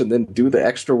search and then do the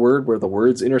extra word where the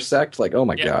words intersect. Like, oh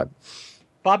my God.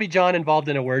 Bobby John involved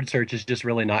in a word search is just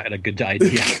really not a good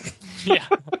idea. Yeah.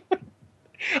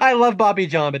 I love Bobby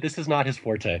John, but this is not his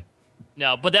forte.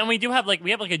 No, but then we have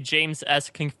a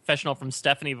James-esque confessional from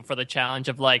Stephanie before the challenge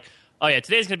of like, oh yeah,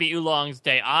 today's going to be Oolong's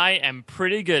day. I am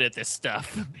pretty good at this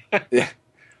stuff. Yeah.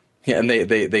 Yeah, and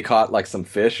they caught like some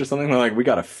fish or something. They're like, we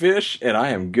got a fish, and I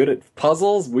am good at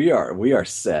puzzles. We are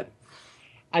set.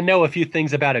 I know a few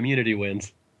things about immunity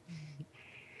wins.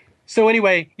 So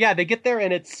anyway, yeah, they get there,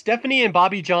 and it's Stephanie and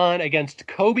Bobby John against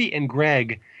Kobe and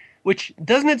Greg, which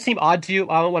doesn't it seem odd to you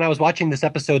when I was watching this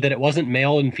episode that it wasn't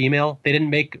male and female? They didn't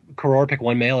make Karor pick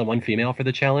one male and one female for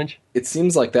the challenge? It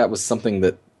seems like that was something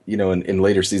that, in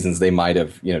later seasons they might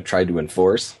have, tried to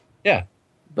enforce. Yeah.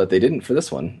 But they didn't for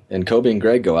this one. And Kobe and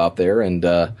Greg go out there, and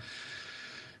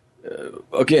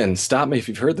again, stop me if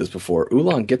you've heard this before.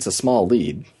 Oolong gets a small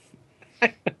lead.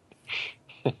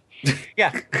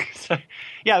 Yeah.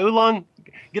 Yeah, Oolong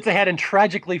gets ahead and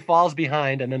tragically falls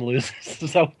behind and then loses.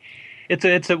 So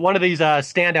it's one of these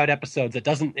standout episodes that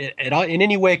doesn't in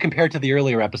any way compare to the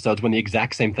earlier episodes when the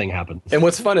exact same thing happens. And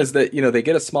what's fun is that, they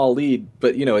get a small lead,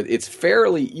 but, it's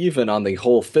fairly even on the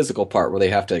whole physical part where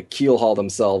they have to keel haul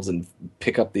themselves and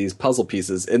pick up these puzzle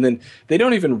pieces. And then they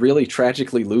don't even really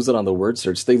tragically lose it on the word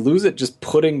search. They lose it just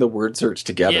putting the word search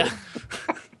together.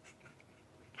 Yeah.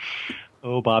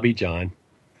 Oh, Bobby John.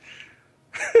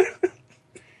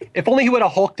 If only he would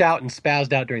have hulked out and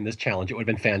spazzed out during this challenge, it would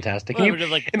have been fantastic. Well, would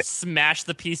have smash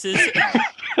the pieces.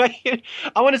 I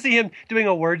want to see him doing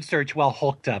a word search while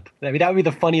hulked up. I mean, that would be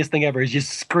the funniest thing ever, is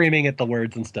just screaming at the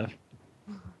words and stuff.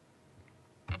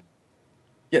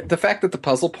 Yeah, the fact that the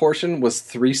puzzle portion was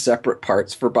 3 separate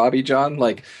parts for Bobby John,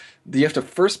 like, you have to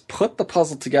first put the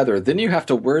puzzle together, then you have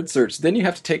to word search, then you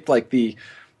have to take, like, the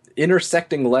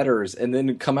intersecting letters and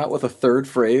then come out with a third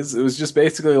phrase. It was just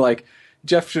basically like,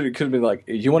 Jeff could have been like,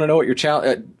 you want to know what your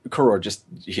challenge... Karor, just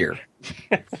here.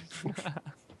 Hey,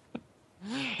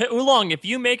 Oolong, if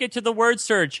you make it to the word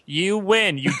search, you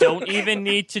win. You don't even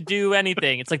need to do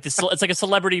anything. It's like a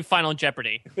celebrity Final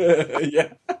Jeopardy.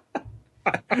 Yeah.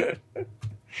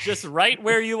 Just right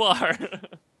where you are.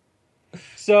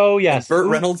 So, yes. Burt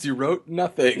Reynolds, you wrote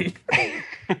nothing.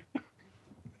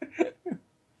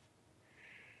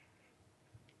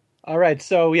 All right,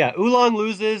 so yeah, Oolong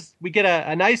loses. We get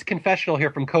a nice confessional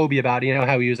here from Kobe about,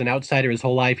 how he was an outsider his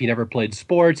whole life. He never played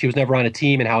sports. He was never on a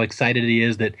team, and how excited he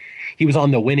is that he was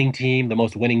on the winning team, the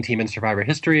most winning team in Survivor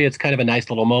history. It's kind of a nice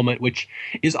little moment, which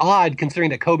is odd considering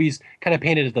that Kobe's kind of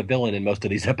painted as the villain in most of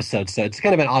these episodes. So it's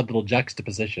kind of an odd little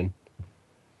juxtaposition.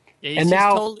 Yeah,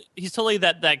 he's totally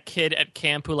that kid at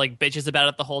camp who like bitches about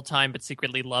it the whole time, but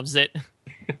secretly loves it.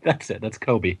 That's it. That's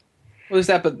Kobe. Well, there's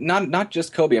that, but not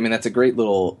just Kobe. I mean, that's a great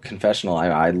little confessional.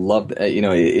 I love,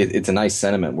 it's a nice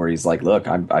sentiment where he's like, look,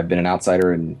 I've been an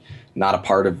outsider and not a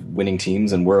part of winning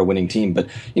teams, and we're a winning team. But,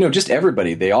 just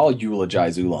everybody, they all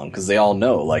eulogize Oolong because they all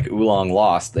know, like, Oolong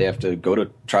lost. They have to go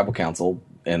to tribal council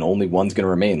and only one's going to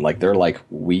remain. Like, they're like,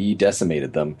 we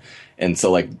decimated them. And so,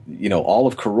 like, all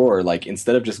of Karor, like,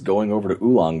 instead of just going over to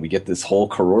Oolong, we get this whole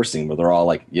Karor scene where they're all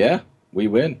like, yeah, we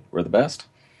win. We're the best.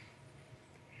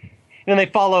 And then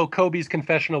they follow Kobe's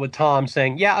confessional with Tom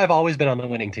saying, yeah, I've always been on the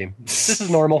winning team. This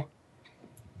is normal.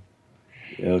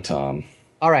 Yo, Tom.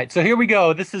 All right, so here we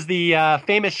go. This is the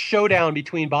famous showdown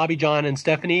between Bobby John and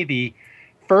Stephanie, the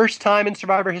first time in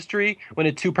Survivor history when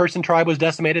a 2-person tribe was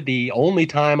decimated, the only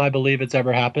time I believe it's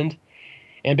ever happened.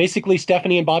 And basically,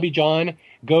 Stephanie and Bobby John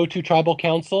go to tribal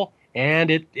council,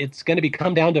 and it's going to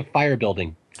come down to fire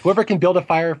building. Whoever can build a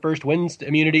fire first wins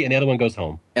immunity, and the other one goes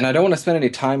home. And I don't want to spend any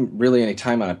time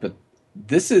on it, but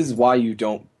this is why you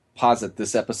don't posit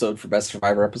this episode for best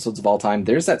Survivor episodes of all time.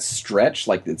 There's that stretch,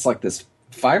 like it's like this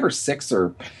 5 or 6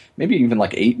 or maybe even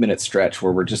like 8-minute stretch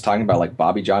where we're just talking about like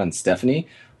Bobby John and Stephanie,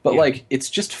 but like it's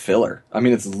just filler. I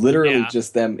mean, it's literally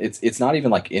just them. It's not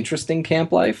even like interesting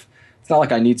camp life. It's not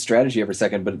like I need strategy every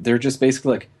second, but they're just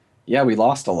basically like, yeah, we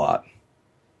lost a lot.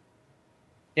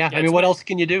 Yeah, I mean, what else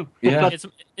can you do? Yeah,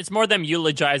 it's more them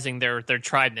eulogizing their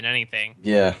tribe than anything.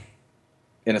 Yeah,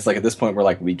 and it's like at this point we're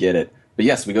like, we get it. But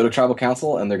yes, we go to tribal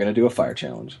council and they're going to do a fire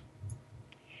challenge.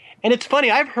 And it's funny,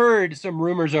 I've heard some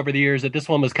rumors over the years that this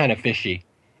one was kind of fishy.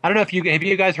 I don't know if have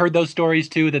you guys heard those stories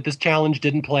too, that this challenge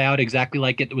didn't play out exactly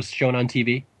like it was shown on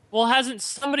TV? Well, hasn't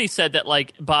somebody said that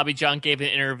like Bobby John gave an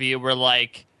interview where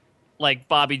like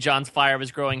Bobby John's fire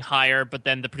was growing higher, but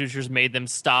then the producers made them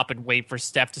stop and wait for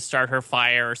Steph to start her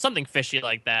fire or something fishy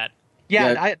like that?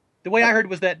 Yeah, the way I heard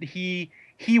was that he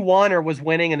won or was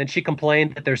winning, and then she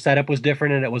complained that their setup was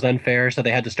different and it was unfair, so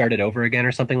they had to start it over again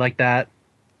or something like that.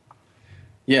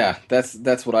 Yeah, that's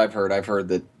what I've heard. I've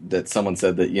heard that someone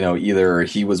said that, either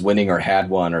he was winning or had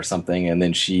won or something, and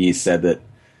then she said that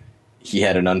he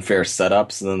had an unfair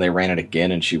setup, so then they ran it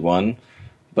again and she won.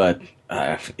 But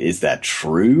is that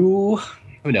true?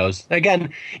 Who knows?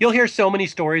 Again, you'll hear so many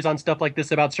stories on stuff like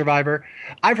this about Survivor.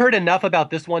 I've heard enough about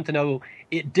this one to know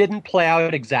it didn't play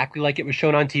out exactly like it was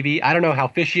shown on TV. I don't know how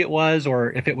fishy it was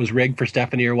or if it was rigged for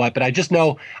Stephanie or what, but I just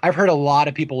know I've heard a lot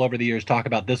of people over the years talk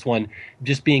about this one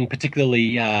just being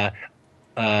particularly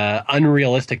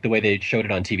unrealistic the way they showed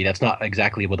it on TV. That's not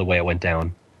exactly the way it went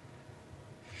down.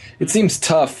 It seems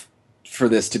tough for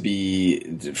this to be,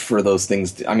 for those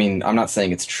things. I mean, I'm not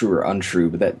saying it's true or untrue,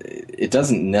 but that it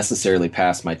doesn't necessarily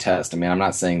pass my test. I mean, I'm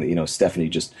not saying that, Stephanie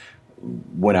just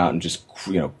went out and just,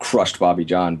 crushed Bobby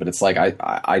John, but it's like,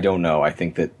 I don't know. I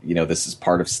think that, this is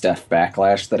part of Steph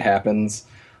backlash that happens.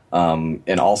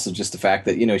 And also just the fact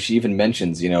that, she even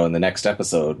mentions, in the next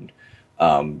episode,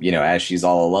 as she's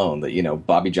all alone, that,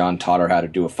 Bobby John taught her how to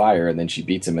do a fire, and then she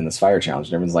beats him in this fire challenge.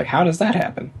 And everyone's like, how does that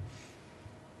happen?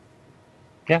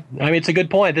 Yeah, I mean, it's a good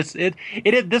point.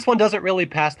 This one doesn't really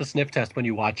pass the sniff test when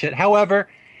you watch it. However,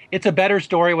 it's a better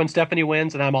story when Stephanie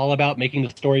wins, and I'm all about making the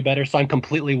story better, so I'm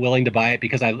completely willing to buy it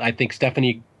because I think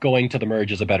Stephanie going to the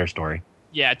merge is a better story.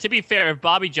 Yeah, to be fair, if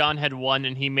Bobby John had won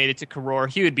and he made it to Karor,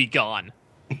 he would be gone.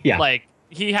 Yeah. Like,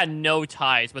 he had no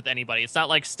ties with anybody. It's not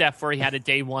like Steph where he had a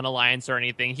day one alliance or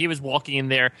anything. He was walking in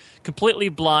there completely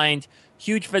blind,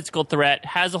 huge physical threat,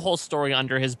 has a whole story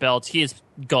under his belt. He is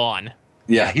gone.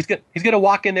 Yeah, he's gonna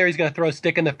walk in there. He's gonna throw a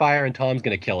stick in the fire, and Tom's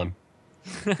gonna kill him.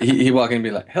 he walk in and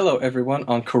be like, "Hello, everyone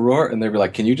on Karor," and they'd be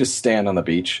like, "Can you just stand on the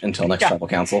beach until next tribal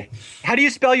council?" How do you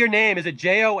spell your name? Is it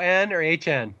Jon or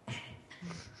HN?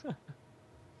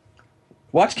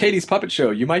 Watch Katie's Puppet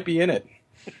Show. You might be in it.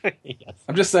 Yes.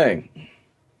 I'm just saying.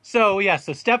 So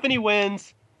Stephanie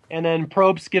wins, and then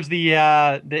Probst gives the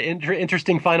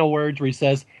interesting final words where he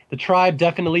says, "The tribe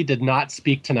definitely did not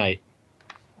speak tonight."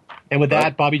 And with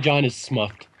that, Bobby John is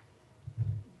smuffed.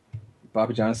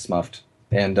 Bobby John is smuffed.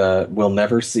 And we'll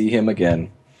never see him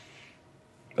again.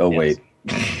 Oh, yes. Wait.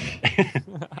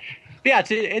 Yeah,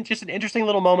 it's just an interesting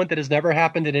little moment that has never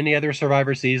happened in any other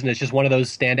Survivor season. It's just one of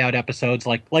those standout episodes.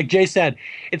 Like Jay said,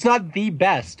 it's not the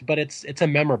best, but it's a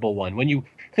memorable one. When you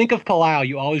think of Palau,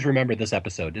 you always remember this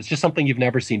episode. It's just something you've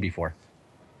never seen before.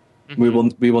 Mm-hmm.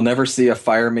 We will never see a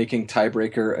fire-making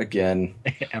tiebreaker again.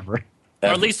 Ever. Or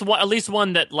at least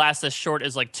one that lasts as short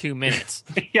as like 2 minutes.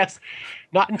 Yes,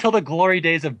 not until the glory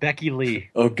days of Becky Lee.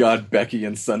 Oh God, Becky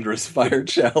and Sundra's fire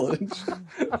challenge!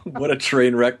 What a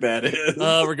train wreck that is.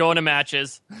 We're going to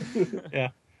matches. Yeah,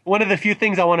 one of the few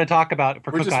things I want to talk about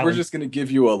for Cook Island. We're just going to give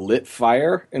you a lit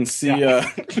fire and see.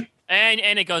 Yeah.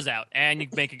 And it goes out, and you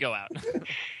make it go out.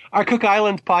 Our Cook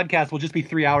Island podcast will just be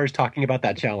 3 hours talking about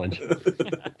that challenge.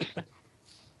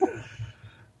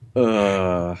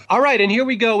 All right, and here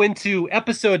we go into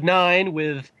episode 9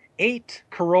 with 8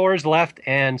 Karors left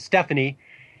and Stephanie.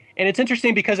 And it's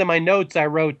interesting because in my notes I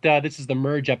wrote this is the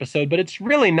merge episode, but it's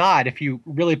really not if you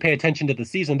really pay attention to the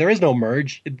season. There is no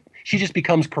merge. She just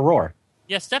becomes Karor.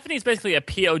 Yeah, Stephanie's basically a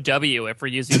POW if we're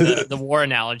using the war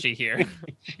analogy here.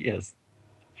 She is.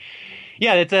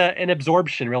 Yeah, it's an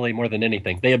absorption really more than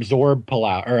anything. They absorb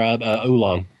Palau or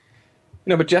Oolong.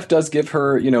 But Jeff does give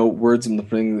her, words in the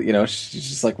thing. She's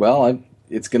just like, well,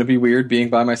 it's going to be weird being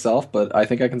by myself, but I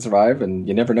think I can survive, and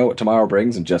you never know what tomorrow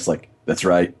brings. And Jeff's like, that's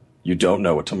right. You don't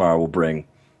know what tomorrow will bring.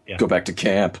 Yeah. Go back to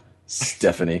camp,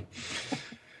 Stephanie.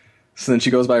 So then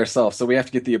she goes by herself. So we have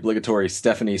to get the obligatory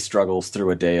Stephanie struggles through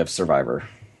a day of Survivor.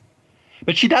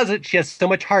 But she does it. She has so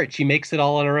much heart. She makes it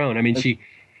all on her own. I mean,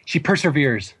 she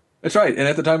perseveres. That's right. And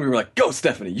at the time we were like, go,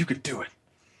 Stephanie, you could do it.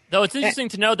 Though it's interesting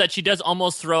to know that she does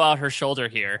almost throw out her shoulder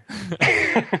here.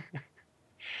 I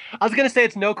was going to say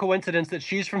it's no coincidence that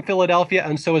she's from Philadelphia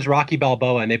and so is Rocky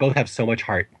Balboa, and they both have so much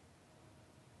heart.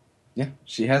 Yeah,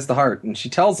 she has the heart, and she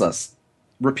tells us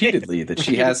repeatedly that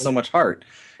she has so much heart.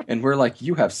 And we're like,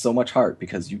 you have so much heart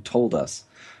because you told us.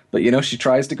 But, she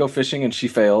tries to go fishing and she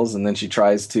fails, and then she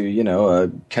tries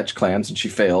to, catch clams and she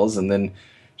fails, and then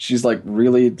she's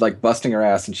really busting her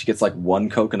ass and she gets one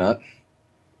coconut.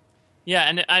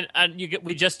 Yeah, and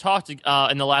we just talked in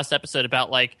the last episode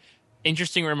about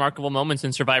interesting, remarkable moments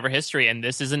in Survivor history, and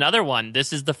this is another one.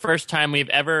 This is the first time we've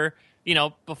ever,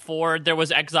 before there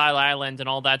was Exile Island and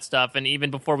all that stuff, and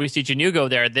even before we see Janugo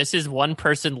there, this is one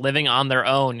person living on their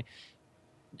own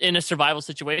in a survival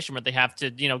situation where they have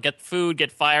to, get food,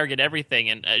 get fire, get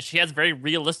everything, and she has very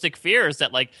realistic fears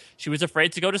that she was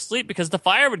afraid to go to sleep because the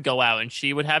fire would go out and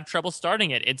she would have trouble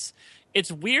starting it. It's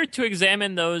weird to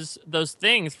examine those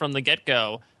things from the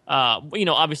get-go.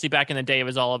 Obviously back in the day it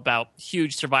was all about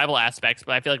huge survival aspects,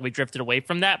 but I feel like we drifted away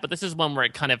from that. But this is one where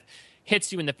it kind of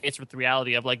hits you in the face with the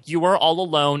reality of you are all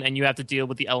alone and you have to deal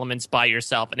with the elements by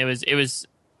yourself. And it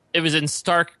was in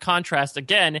stark contrast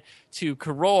again to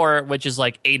Karor, which is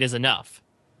 8 is enough.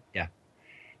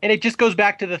 And it just goes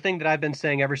back to the thing that I've been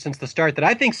saying ever since the start, that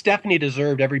I think Stephanie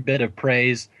deserved every bit of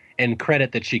praise and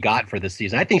credit that she got for this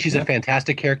season. I think she's a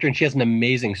fantastic character, and she has an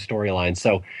amazing storyline.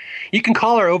 So you can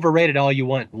call her overrated all you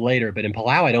want later, but in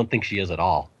Palau, I don't think she is at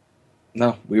all.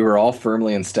 No, we were all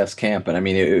firmly in Steph's camp, and I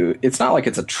mean, it's not like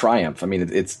it's a triumph. I mean,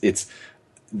 it's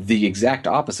the exact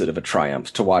opposite of a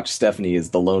triumph to watch Stephanie as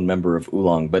the lone member of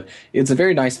Oolong, but it's a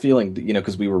very nice feeling,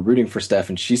 because we were rooting for Steph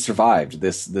and she survived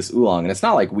this Oolong, and it's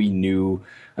not like we knew.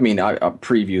 I mean,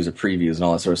 previews are previews and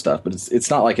all that sort of stuff, but it's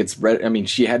not like it's I mean,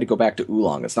 she had to go back to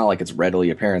Oolong. It's not like it's readily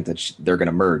apparent that they're going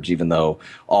to merge, even though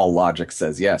all logic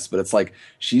says yes. But it's like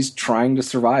she's trying to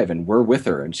survive, and we're with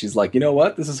her, and she's like, you know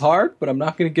what, this is hard, but I'm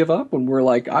not going to give up. And we're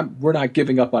like, we're not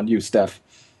giving up on you, Steph.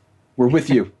 We're with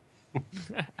you. All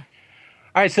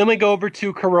right, so then we go over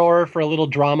to Karor for a little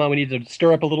drama. We need to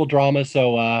stir up a little drama.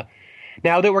 So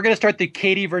now that we're going to start the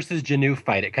Katie versus Janu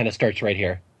fight, it kind of starts right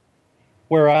here.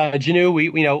 Where Janu,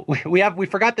 we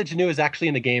forgot that Janu is actually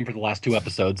in the game for the last 2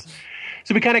 episodes.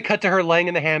 So we kind of cut to her laying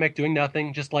in the hammock doing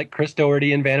nothing, just like Chris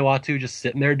Doherty and Vanuatu, just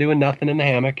sitting there doing nothing in the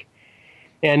hammock.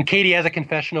 And Katie has a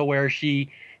confessional where she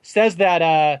says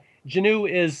that Janu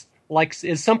is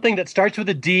something that starts with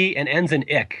a D and ends in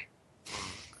ick.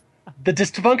 The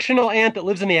dysfunctional aunt that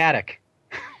lives in the attic.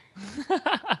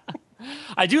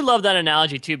 I do love that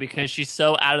analogy, too, because she's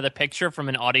so out of the picture from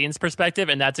an audience perspective,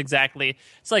 and that's exactly...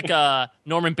 It's like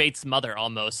Norman Bates' mother,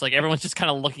 almost. Like, everyone's just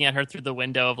kind of looking at her through the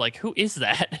window of, like, who is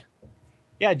that?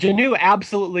 Yeah, Janu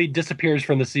absolutely disappears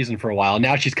from the season for a while.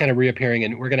 Now she's kind of reappearing,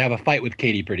 and we're going to have a fight with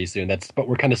Katie pretty soon. But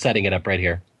we're kind of setting it up right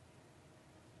here.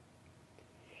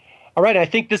 All right, I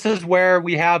think this is where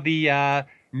we have the...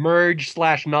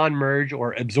 merge/non-merge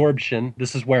or absorption.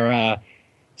 This is where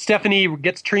Stephanie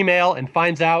gets tree mail and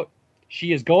finds out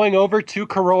she is going over to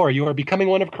Karor. You are becoming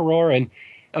one of Karor, and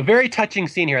a very touching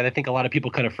scene here that I think a lot of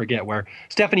people kind of forget, where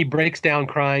Stephanie breaks down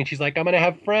crying. She's like, I'm going to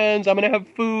have friends, I'm going to have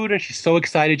food, and she's so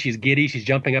excited, she's giddy, she's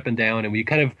jumping up and down, and we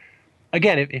kind of,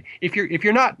 again, if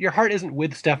you're not, your heart isn't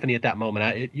with Stephanie at that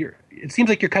moment, it seems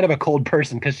like you're kind of a cold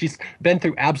person, because she's been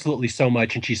through absolutely so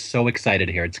much, and she's so excited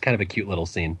here. It's kind of a cute little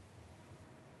scene.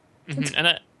 Mm-hmm.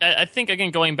 And I think,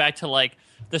 again, going back to like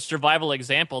the survival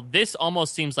example, this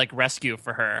almost seems like rescue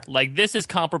for her. Like, this is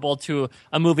comparable to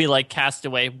a movie like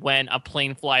Castaway, when a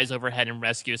plane flies overhead and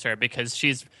rescues her, because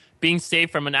she's being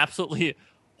saved from an absolutely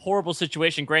horrible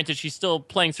situation. Granted, she's still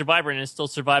playing Survivor and is still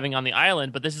surviving on the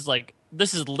island, but this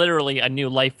is literally a new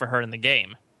life for her in the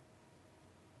game.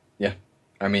 Yeah,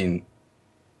 I mean,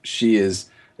 she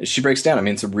breaks down. I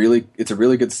mean, it's a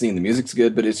really good scene. The music's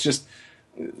good, but it's just.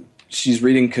 She's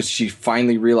reading because she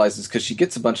finally realizes, because she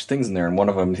gets a bunch of things in there, and one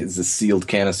of them is a sealed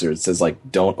canister. It says, like,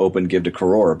 don't open, give to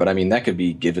Karor. But, I mean, that could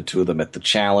be give it to them at the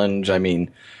challenge. I mean,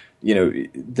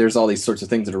 there's all these sorts of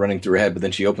things that are running through her head, but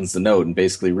then she opens the note and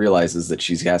basically realizes that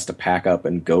she has to pack up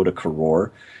and go to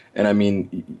Karor. And, I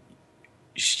mean,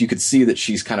 you could see that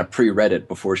she's kind of pre-read it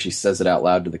before she says it out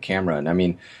loud to the camera. And, I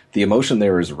mean, the emotion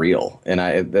there is real.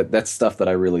 And that's stuff that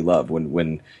I really love,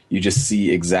 when you just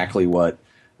see exactly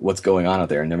what's going on out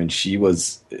there. And I mean, she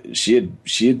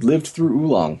had lived through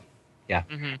Oolong. Yeah.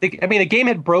 Mm-hmm. The game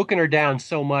had broken her down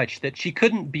so much that she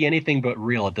couldn't be anything but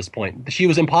real at this point. She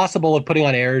was impossible of putting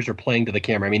on airs or playing to the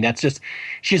camera. I mean,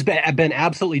 she's been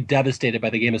absolutely devastated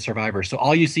by the game of Survivor. So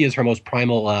all you see is her most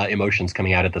primal emotions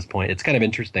coming out at this point. It's kind of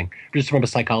interesting, just from a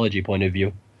psychology point of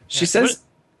view. She says,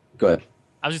 go ahead.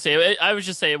 I was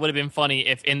just say it would have been funny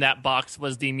if in that box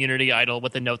was the immunity idol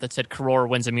with a note that said Karor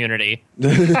wins immunity.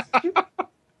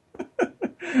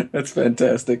 That's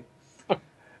fantastic.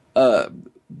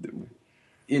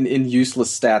 In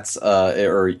useless stats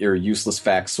or useless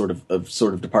facts sort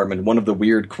of department, one of the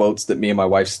weird quotes that me and my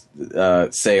wife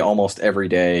say almost every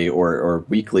day or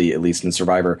weekly, at least in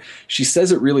Survivor, she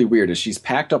says it really weird. As she's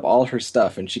packed up all her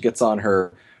stuff and she gets on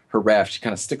her raft, she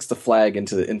kind of sticks the flag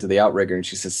into the outrigger and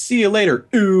she says, "See you later,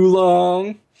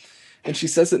 Oolong." And she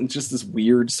says it in just this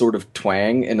weird sort of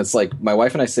twang. And it's like, my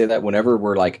wife and I say that whenever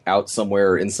we're like out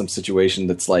somewhere in some situation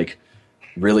that's like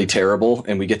really terrible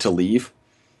and we get to leave.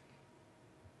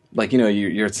 Like,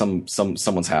 you're at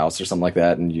someone's house or something like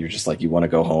that, and you're just like, you want to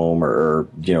go home, or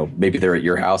maybe they're at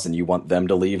your house and you want them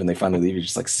to leave and they finally leave. You're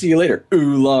just like, "See you later,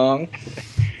 Oolong."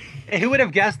 Who would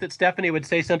have guessed that Stephanie would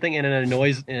say something in an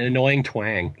annoying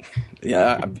twang?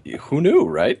 Yeah, who knew,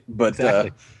 right? But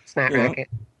exactly.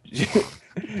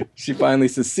 She finally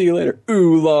says, "See you later,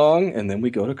 Oolong," and then we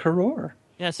go to Karor.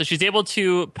 Yeah, so she's able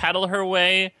to paddle her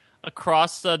way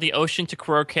across the ocean to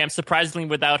Karor Camp, surprisingly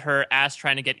without her ass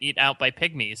trying to get eaten out by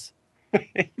pygmies.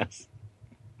 Yes.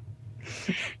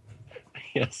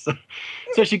 Yes.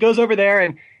 So she goes over there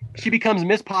and she becomes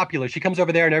Miss Popular. She comes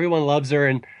over there and everyone loves her.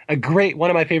 And one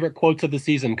of my favorite quotes of the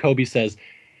season, Kobe says,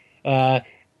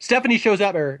 Stephanie shows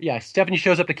up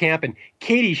to camp and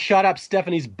Katie shot up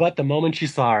Stephanie's butt the moment she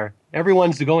saw her.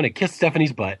 Everyone's going to kiss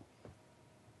Stephanie's butt.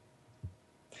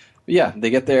 Yeah, they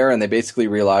get there and they basically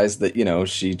realize that,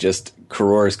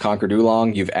 Karor has conquered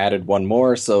Oolong. You've added one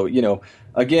more. So,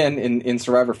 again, in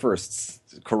Survivor Firsts,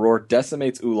 Karor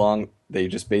decimates Oolong. They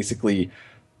just basically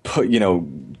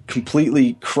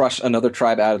completely crush another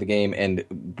tribe out of the game. And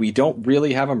we don't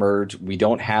really have a merge.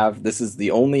 This is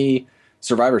the only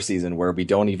Survivor season where we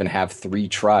don't even have 3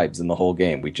 tribes in the whole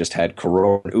game. We just had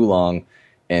Karor and Oolong,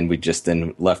 and we just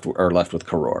then left with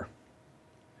Karor.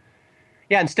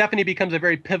 Yeah, and Stephanie becomes a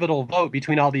very pivotal vote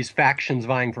between all these factions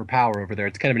vying for power over there.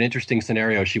 It's kind of an interesting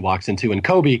scenario she walks into. And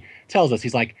Kobe tells us,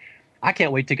 he's like, I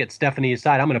can't wait to get Stephanie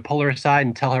aside. I'm going to pull her aside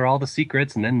and tell her all the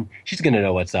secrets, and then she's going to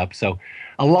know what's up. So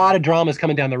a lot of drama is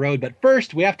coming down the road. But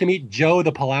first, we have to meet Joe,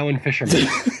 the Palauan fisherman.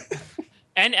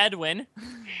 And Edwin.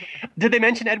 Did they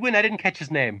mention Edwin? I didn't catch his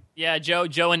name. Yeah,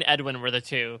 Joe and Edwin were the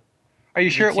two. Are you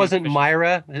sure it wasn't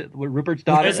Myra, Rupert's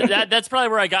daughter? That's probably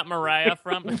where I got Mariah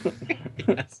from.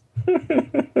 Yes.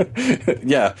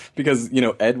 Yeah, because,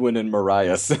 Edwin and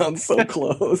Mariah sound so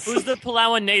close. Who's the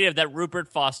Palauan native that Rupert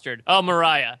fostered? Oh,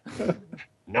 Mariah.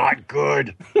 Not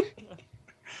good.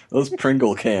 Those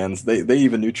Pringle cans, they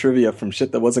even knew trivia from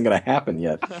shit that wasn't going to happen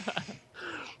yet.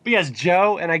 But yes,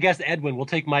 Joe, and I guess Edwin. We'll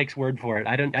take Mike's word for it.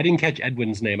 I didn't catch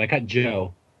Edwin's name. I caught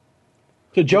Joe.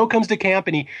 So Joe comes to camp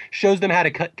and he shows them how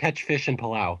to catch fish in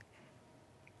Palau.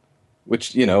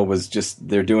 Which, was just,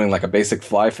 they're doing like a basic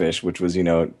fly fish, which was,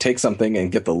 take something and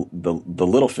get the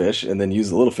little fish and then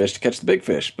use the little fish to catch the big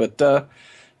fish. But,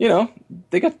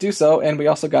 they got to do so, and we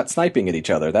also got sniping at each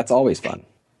other. That's always fun.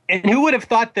 And who would have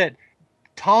thought that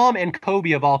Tom and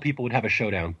Kobe, of all people, would have a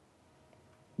showdown?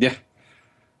 Yeah.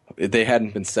 They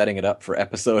hadn't been setting it up for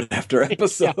episode after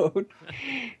episode.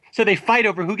 Yeah. So they fight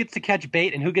over who gets to catch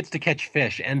bait and who gets to catch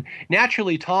fish. And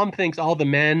naturally, Tom thinks all the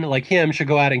men like him should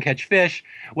go out and catch fish,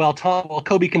 while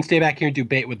Kobe can stay back here and do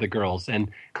bait with the girls.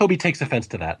 And Kobe takes offense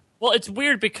to that. Well, it's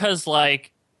weird because, I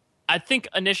think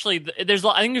initially there's a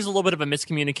little bit of a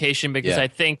miscommunication because I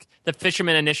think the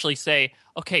fishermen initially say,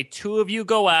 okay, 2 of you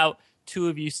go out, 2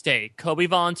 of you stay. Kobe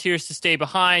volunteers to stay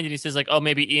behind, and he says,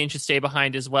 maybe Ian should stay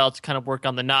behind as well to kind of work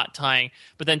on the knot tying.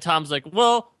 But then Tom's like,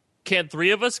 well, can't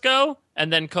 3 of us go?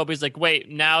 And then Kobe's like, wait,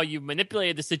 now you've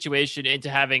manipulated the situation into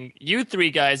having you 3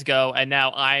 guys go, and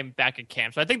now I'm back at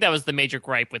camp. So I think that was the major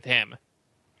gripe with him.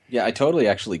 Yeah, I totally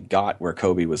actually got where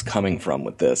Kobe was coming from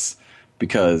with this,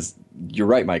 because you're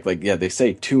right, Mike. They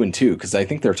say 2 and 2, because I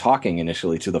think they're talking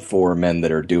initially to the 4 men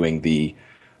that are doing the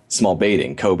small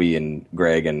baiting, Kobe and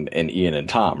Greg and Ian and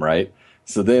Tom, right?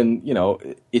 So then,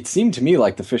 it seemed to me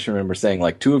like the fishermen were saying,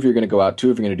 2 of you are going to go out,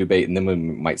 2 of you are going to do bait, and then we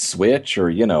might switch, or,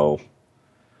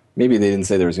 maybe they didn't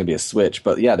say there was going to be a switch,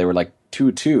 but yeah, they were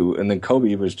 2-2, and then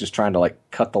Kobe was just trying to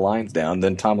cut the lines down.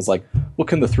 Then Tom was like, well,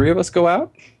 can the 3 of us go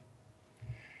out?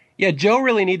 Yeah, Joe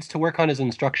really needs to work on his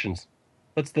instructions.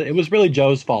 It was really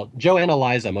Joe's fault. Joe and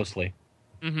Eliza, mostly.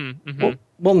 Mm-hmm, mm-hmm.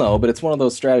 Well, no, but it's one of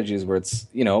those strategies where it's,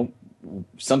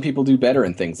 some people do better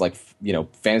in things like,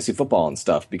 fantasy football and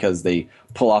stuff because they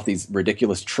pull off these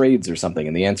ridiculous trades or something.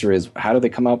 And the answer is, how do they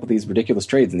come up with these ridiculous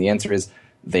trades? And the answer is,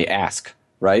 they ask,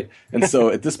 right? And so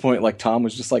at this point, Tom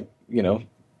was just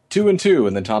 2 and 2.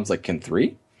 And then Tom's like, can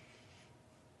 3?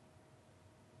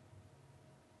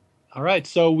 All right,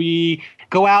 so we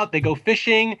go out, they go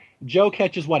fishing. Joe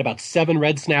catches, about 7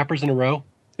 red snappers in a row?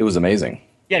 It was amazing.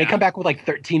 Yeah, they come back with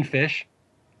 13 fish.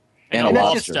 And a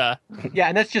lobster. Yeah,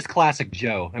 and that's just classic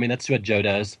Joe. I mean, that's what Joe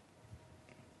does.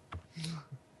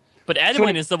 But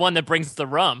Edwin is the one that brings the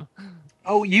rum.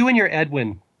 Oh, you and your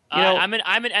Edwin. I'm an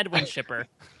Edwin shipper.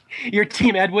 Your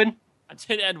team Edwin? I'm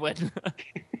Team Edwin.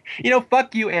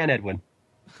 Fuck you and Edwin.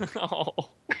 Oh.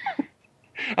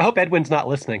 I hope Edwin's not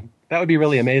listening. That would be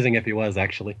really amazing if he was,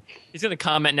 actually. He's going to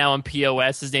comment now on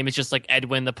POS. His name is just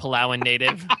Edwin, the Palauan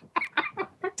native.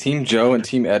 Team Joe and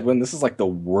Team Edwin, this is the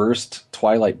worst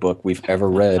Twilight book we've ever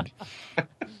read.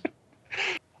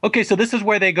 Okay, so this is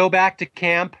where they go back to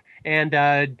camp, and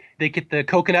they get the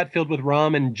coconut filled with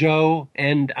rum, and Joe,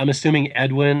 and I'm assuming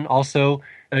Edwin also,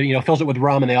 fills it with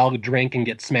rum, and they all drink and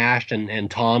get smashed, and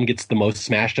Tom gets the most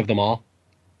smashed of them all.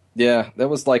 Yeah, that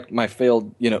was my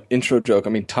failed, intro joke. I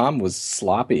mean, Tom was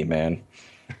sloppy, man.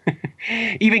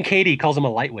 Even Katie calls him a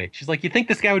lightweight. She's like, you think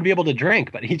this guy would be able to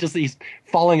drink, but he's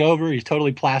falling over. He's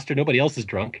totally plastered. Nobody else is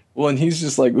drunk. Well, and he's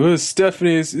just like, well,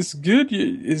 Stephanie, it's good.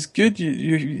 It's good.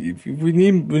 We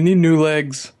need new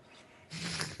legs.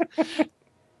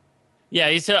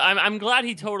 Yeah, so I'm glad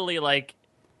he totally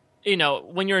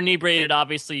when you're inebriated,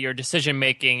 obviously your decision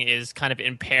making is kind of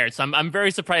impaired. So I'm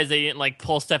very surprised they didn't like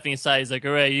pull Stephanie aside. He's like,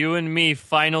 all right, you and me,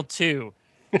 final two.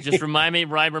 Just remind me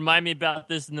about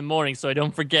this in the morning so I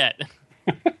don't forget.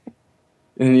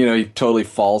 And he totally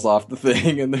falls off the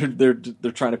thing, and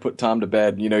they're trying to put Tom to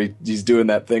bed. He's doing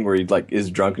that thing where he like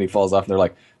is drunk and he falls off, and they're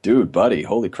like, "Dude, buddy,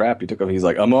 holy crap, you took off." He's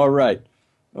like, "I'm all right.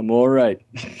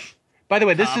 By the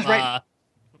way, this is right.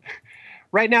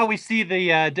 Right now, we see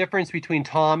the difference between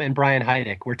Tom and Brian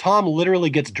Heidick, where Tom literally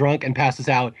gets drunk and passes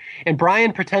out, and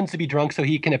Brian pretends to be drunk so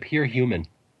he can appear human.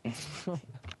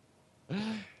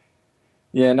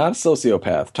 Yeah, not a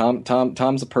sociopath.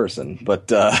 Tom's a person,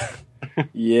 but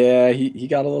yeah, he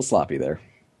got a little sloppy there.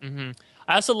 Mm-hmm.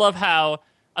 I also love how,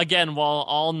 again, while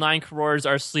all 9 Karors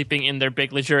are sleeping in their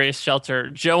big luxurious shelter,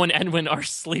 Joe and Edwin are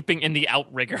sleeping in the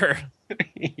outrigger.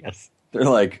 Yes. They're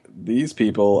like, these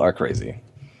people are crazy.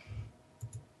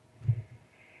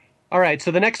 All right,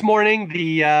 so the next morning,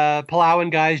 the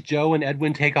Palauan guys, Joe and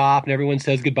Edwin, take off, and everyone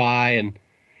says goodbye, and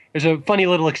there's a funny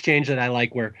little exchange that I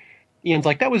like where Ian's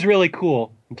like, that was really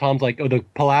cool. And Tom's like, oh, the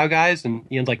Palau guys? And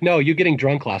Ian's like, no, you getting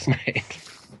drunk last night.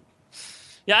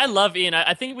 Yeah, I love Ian.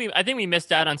 I think we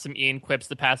missed out on some Ian quips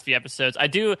the past few episodes.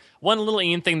 One little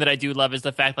Ian thing that I do love is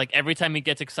the fact, like, every time he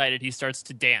gets excited, he starts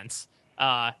to dance.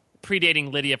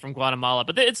 Predating Lydia from Guatemala,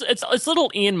 but it's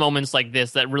little Ian moments like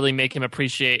this that really make me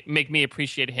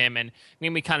appreciate him and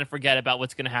make me kind of forget about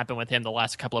what's going to happen with him the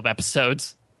last couple of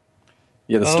episodes.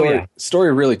 Yeah, the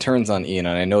story really turns on Ian,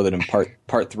 and I know that in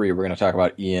part 3 we're going to talk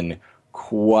about Ian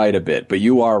quite a bit. But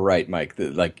you are right, Mike.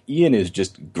 Like Ian is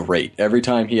just great every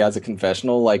time he has a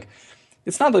confessional. Like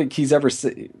it's not like he's ever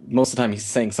most of the time he's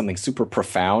saying something super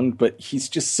profound, but he's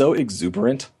just so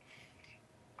exuberant.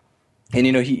 And,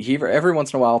 he every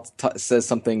once in a while says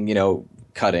something,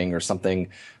 cutting or something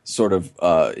sort of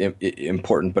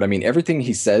important. But, I mean, everything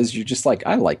he says, you're just like,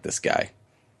 I like this guy.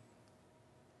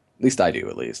 At least I do,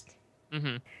 at least.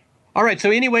 Mm-hmm. All right,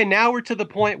 so anyway, now we're to the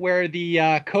point where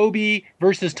the Kobe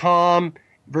versus Tom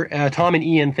and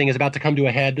Ian thing is about to come to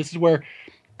a head. This is where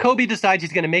Kobe decides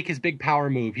he's going to make his big power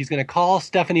move. He's going to call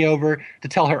Stephanie over to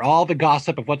tell her all the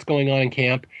gossip of what's going on in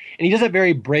camp. And he does it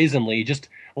very brazenly, just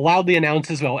loudly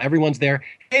announces while everyone's there,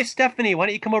 hey, Stephanie, why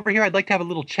don't you come over here? I'd like to have a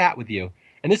little chat with you.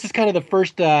 And this is kind of the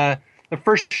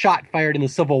first shot fired in the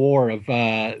Civil War of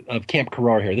Camp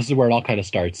Karor here. This is where it all kind of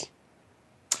starts.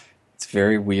 It's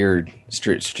very weird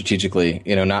strategically.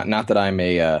 Not that I'm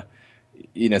a...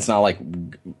 it's not like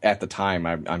at the time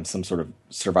I'm some sort of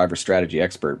Survivor strategy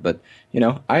expert, but,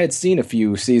 I had seen a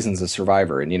few seasons of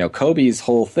Survivor, and, Kobe's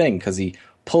whole thing, because he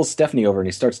pulls Stephanie over and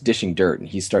he starts dishing dirt, and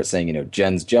he starts saying,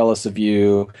 Jen's jealous of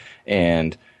you,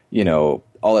 and,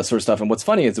 all that sort of stuff. And what's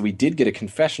funny is that we did get a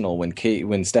confessional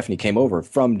when Stephanie came over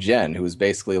from Jen, who was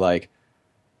basically like,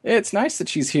 it's nice that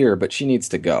she's here, but she needs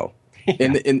to go. Yeah.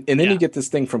 And then you get this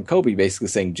thing from Kobe basically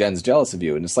saying Jen's jealous of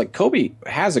you. And it's like Kobe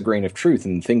has a grain of truth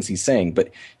in the things he's saying, but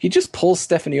he just pulls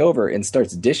Stephanie over and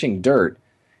starts dishing dirt.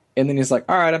 And then he's like,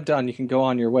 all right, I'm done. You can go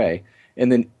on your way.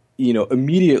 And then,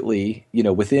 immediately,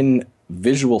 within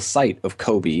visual sight of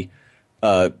Kobe,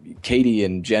 Katie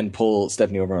and Jen pull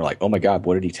Stephanie over and are like, oh my God,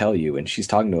 what did he tell you? And she's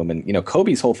talking to him. And,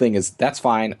 Kobe's whole thing is, that's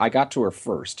fine. I got to her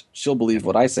first. She'll believe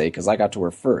what I say because I got to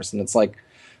her first. And it's like,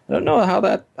 I don't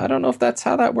know if that's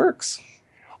how that works.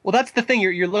 Well, that's the thing.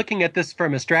 You're looking at this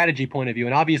from a strategy point of view,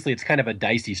 and obviously it's kind of a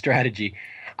dicey strategy.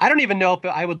 I don't even know if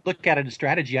I would look at it as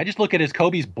strategy. I just look at it as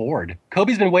Kobe's bored.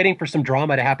 Kobe's been waiting for some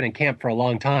drama to happen in camp for a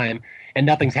long time, and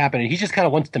nothing's happening. He just kind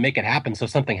of wants to make it happen so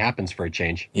something happens for a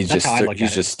change. He's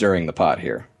just stirring the pot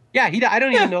here. Yeah, I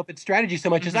don't even know if it's strategy so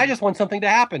much as I just want something to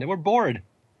happen, and we're bored.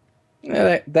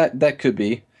 Yeah, that could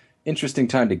be. Interesting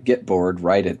time to get bored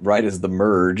right as the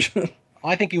merge.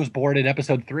 I think he was bored in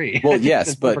episode 3. Well,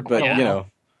 yes, but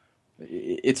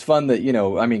it's fun that,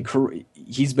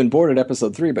 he's been bored at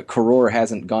episode 3, but Karor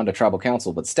hasn't gone to tribal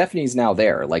council, but Stephanie's now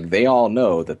there. Like, they all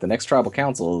know that the next tribal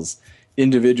council is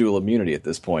individual immunity at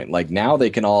this point. Like, now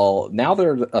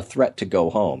they're a threat to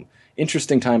go home.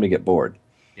 Interesting time to get bored.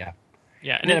 Yeah.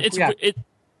 Yeah, and I was going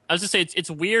to say, it's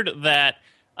weird that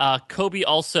Kobe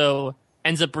also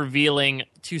ends up revealing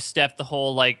to Steph the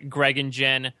whole, like, Greg and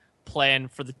Jen plan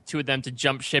for the two of them to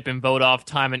jump ship and vote off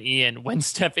Tom and Ian when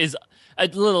Steph is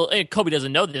Kobe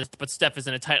doesn't know this, but Steph is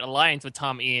in a tight alliance with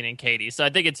Tom, Ian, and Katie. So I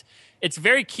think it's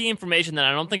very key information that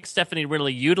I don't think Stephanie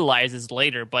really utilizes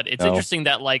later, but it's interesting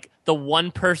that like the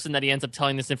one person that he ends up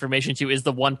telling this information to is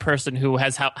the one person who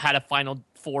has had a Final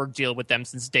Four deal with them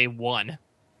since day one.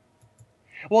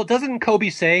 Well, doesn't Kobe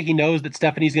say he knows that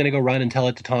Stephanie's going to go run and tell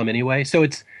it to Tom anyway? So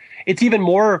it's even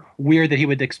more weird that he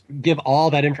would give all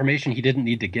that information he didn't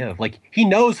need to give. Like, he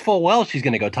knows full well she's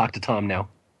going to go talk to Tom now.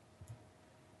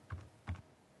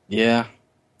 Yeah.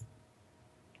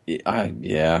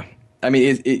 Yeah. I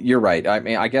mean, you're right. I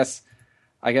mean, I guess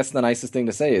the nicest thing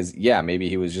to say is, yeah, maybe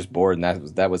he was just bored,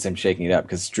 and that was him shaking it up.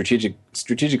 Because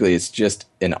strategically, it's just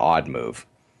an odd move.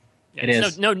 Yeah, it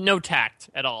is no tact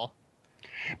at all.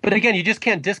 But again, you just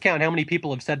can't discount how many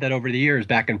people have said that over the years.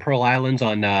 Back in Pearl Islands,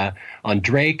 on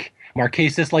Drake,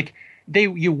 Marquesas, like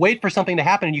you wait for something to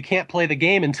happen and you can't play the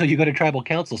game until you go to tribal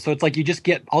council. So it's like you just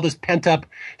get all this pent up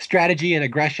strategy and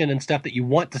aggression and stuff that you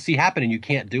want to see happen and you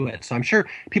can't do it. So I'm sure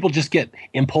people just get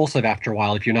impulsive after a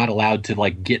while if you're not allowed to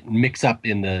like mix up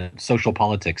in the social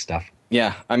politics stuff.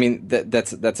 Yeah, I mean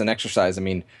that's an exercise. I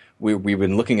mean, we've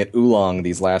been looking at Oolong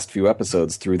these last few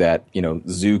episodes through that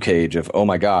zoo cage of, oh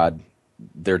my god,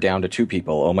 they're down to 2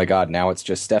 people. Oh my god, now it's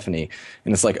just Stephanie.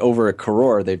 And it's like over at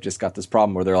Karor, they've just got this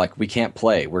problem where they're like, we can't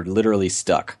play. We're literally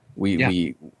stuck.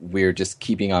 We're just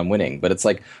keeping on winning. But it's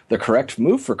like the correct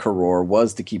move for Karor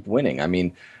was to keep winning. I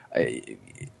mean,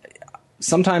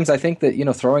 sometimes I think that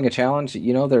throwing a challenge,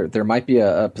 there might be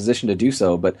a position to do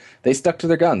so, but they stuck to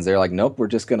their guns. They're like, nope,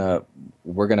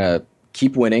 we're gonna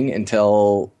keep winning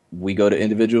until we go to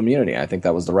individual immunity. I think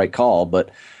that was the right call.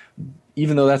 But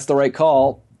even though that's the right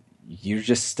call, you're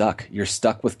just stuck. You're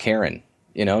stuck with Karen.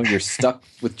 You're stuck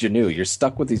with Janu. You're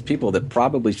stuck with these people that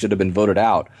probably should have been voted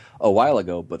out a while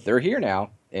ago, but they're here now,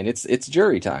 and it's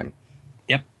jury time.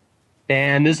 Yep.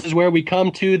 And this is where we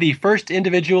come to the first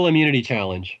individual immunity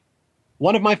challenge.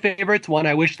 One of my favorites, one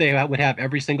I wish they would have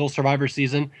every single Survivor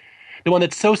season. The one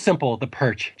that's so simple, the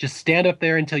perch. Just stand up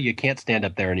there until you can't stand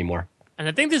up there anymore. And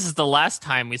I think this is the last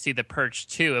time we see the perch,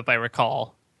 too, if I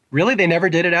recall. Really? They never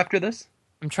did it after this?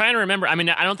 I'm trying to remember. I mean,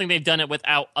 I don't think they've done it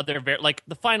without other... like,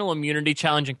 the final immunity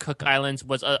challenge in Cook Islands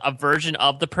was a version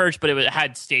of the perch, but it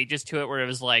had stages to it where it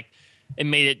was like... It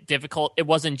made it difficult. It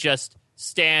wasn't just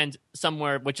stand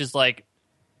somewhere, which is like...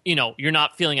 you're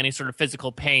not feeling any sort of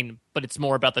physical pain, but it's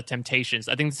more about the temptations.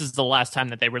 I think this is the last time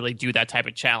that they really do that type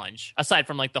of challenge. Aside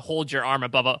from like the hold your arm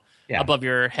above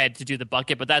your head to do the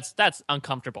bucket, but that's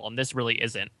uncomfortable, and this really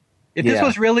isn't. If this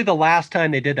was really the last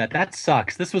time they did that, that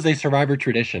sucks. This was a Survivor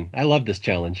tradition. I love this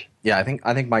challenge. Yeah, I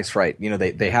think Mike's right.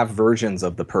 They have versions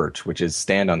of the perch, which is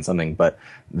stand on something, but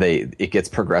it gets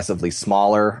progressively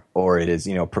smaller, or it is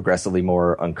progressively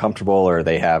more uncomfortable, or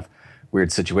they have weird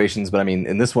situations. But I mean,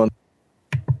 in this one,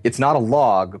 it's not a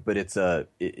log, but it's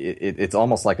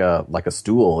almost like a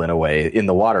stool in a way in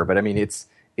the water. But I mean,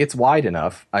 it's wide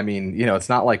enough. I mean, it's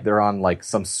not like they're on like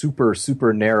some super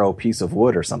super narrow piece of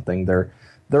wood or something.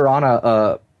 They're on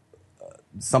a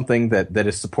something that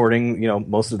is supporting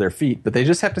most of their feet, but they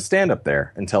just have to stand up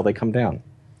there until they come down.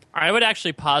 I would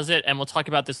actually posit, and we'll talk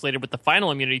about this later with the final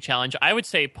immunity challenge. I would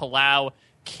say Palau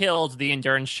killed the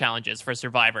endurance challenges for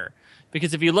Survivor.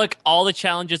 Because if you look, all the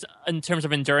challenges in terms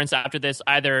of endurance after this,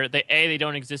 either they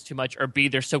don't exist too much, or B,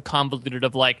 they're so convoluted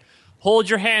of like, hold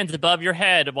your hands above your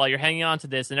head while you're hanging on to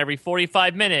this, and every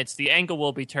 45 minutes the ankle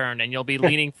will be turned and you'll be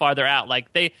leaning farther out.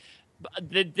 Like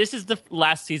this is the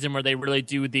last season where they really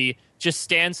do the just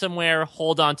stand somewhere,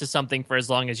 hold on to something for as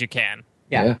long as you can.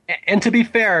 Yeah. And to be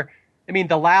fair, I mean,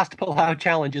 the last Palau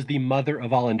challenge is the mother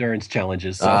of all endurance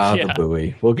challenges. So the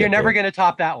buoy. You're never going to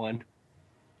top that one.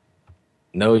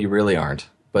 No, you really aren't.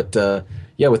 But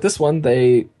with this one,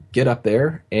 they get up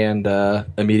there, and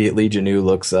immediately Janu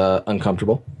looks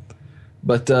uncomfortable.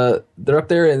 But they're up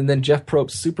there, and then Jeff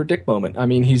Probst's super dick moment. I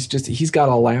mean, he's got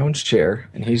a lounge chair,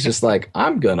 and he's just like,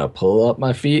 I'm gonna pull up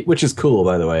my feet, which is cool,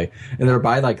 by the way. And they're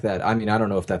by like that. I mean, I don't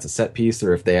know if that's a set piece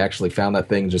or if they actually found that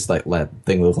thing, just like that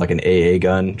thing look like an AA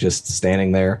gun just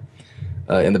standing there.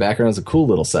 In the background is a cool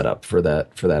little setup for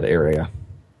that area.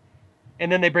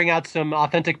 And then they bring out some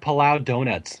authentic Palau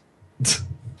donuts.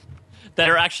 That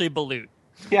are actually balut.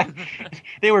 Yeah,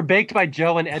 they were baked by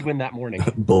Joe and Edwin that morning.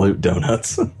 Balut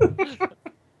donuts.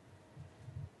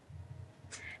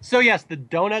 So yes, the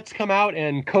donuts come out,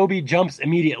 and Kobe jumps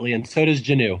immediately, and so does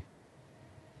Janu.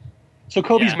 So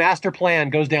Kobe's master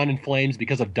plan goes down in flames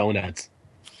because of donuts.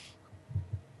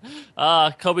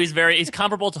 He's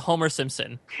comparable to Homer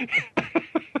Simpson.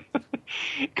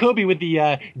 Kobe with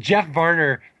the Jeff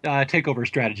Varner takeover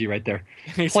strategy right there.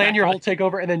 Exactly. Plan your whole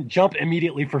takeover and then jump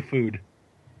immediately for food.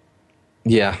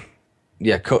 Yeah.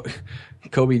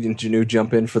 Kobe and Janu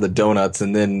jump in for the donuts,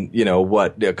 and then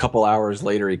a couple hours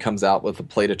later he comes out with a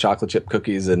plate of chocolate chip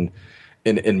cookies and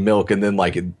milk, and then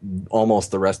like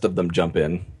almost the rest of them jump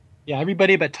in. Yeah,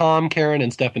 everybody but Tom, Karen,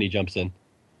 and Stephanie jumps in.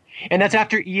 And that's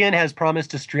after Ian has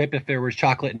promised to strip if there was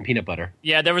chocolate and peanut butter.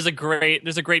 Yeah, there's a great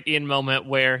Ian moment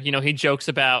where, he jokes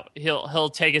about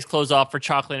he'll take his clothes off for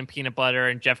chocolate and peanut butter,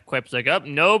 and Jeff quips like,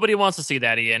 nobody wants to see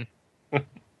that, Ian.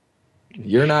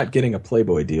 You're not getting a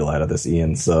Playboy deal out of this,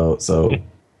 Ian, so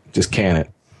just can it.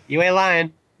 You ain't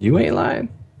lying. You ain't lying.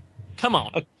 Come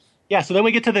on. Yeah, so then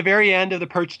we get to the very end of the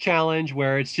Perch Challenge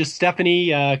where it's just Stephanie,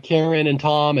 Karen, and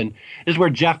Tom, and this is where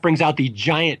Jeff brings out the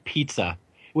giant pizza,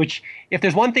 which, if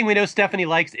there's one thing we know Stephanie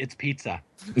likes, it's pizza.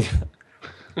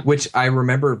 Which I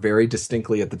remember very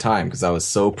distinctly at the time because I was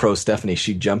so pro Stephanie.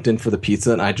 She jumped in for the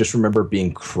pizza, and I just remember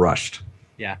being crushed.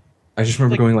 Yeah. I just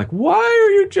remember going like, why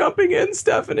are you jumping in,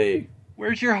 Stephanie?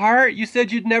 Where's your heart? You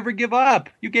said you'd never give up.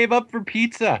 You gave up for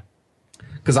pizza.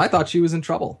 Because I thought she was in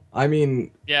trouble. I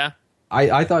mean... Yeah.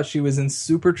 I thought she was in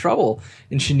super trouble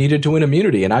and she needed to win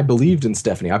immunity. And I believed in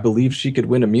Stephanie. I believed she could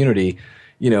win immunity,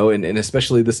 and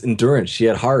especially this endurance. She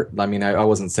had heart. I mean, I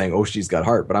wasn't saying, oh, she's got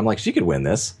heart, but I'm like, she could win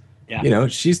this. Yeah.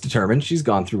 She's determined. She's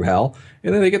gone through hell.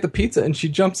 And then they get the pizza and she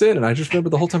jumps in. And I just remember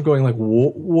the whole time going like,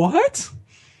 what?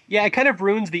 Yeah, it kind of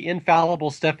ruins the infallible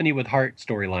Stephanie with heart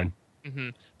storyline.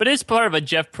 Mm-hmm. But it's part of a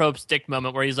Jeff Probst dick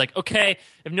moment where he's like, okay,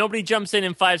 if nobody jumps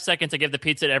in 5 seconds, I give the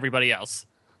pizza to everybody else.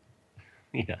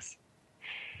 Yes.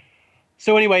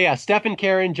 So anyway, yeah, Steph and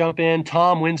Karen jump in.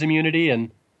 Tom wins immunity,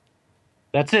 and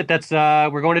that's it. That's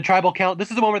we're going to tribal council. This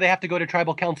is the one where they have to go to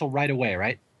tribal council right away,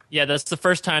 right? Yeah, that's the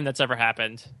first time that's ever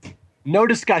happened. No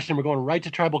discussion. We're going right to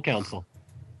tribal council.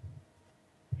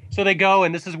 So they go,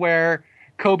 and this is where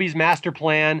Kobe's master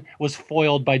plan was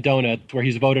foiled by Donuts, where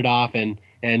he's voted off,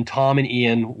 and Tom and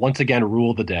Ian once again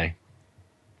rule the day.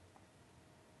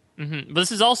 Mm-hmm. But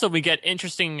this is also, we get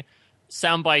interesting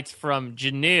sound bites from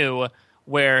Janu,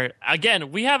 where,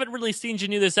 again, we haven't really seen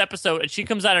Janu this episode, and she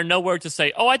comes out of nowhere to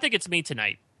say, oh, I think it's me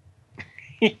tonight.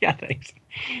 Yeah, thanks.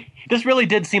 This really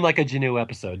did seem like a Janu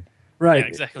episode. Right. Yeah,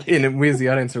 exactly. And we as the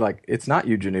audience are like, it's not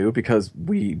you, Janu, because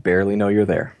we barely know you're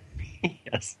there.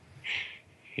 Yes.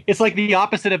 It's like the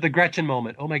opposite of the Gretchen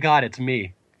moment. Oh my God, it's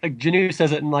me. Like Janu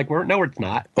says it and like, no, it's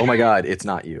not. Oh my God, it's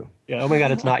not you. Yeah, oh my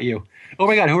God, it's not you. Oh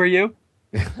my God, who are you?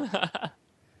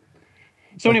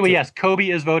 So anyway, yes, Kobe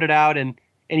is voted out and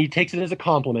he takes it as a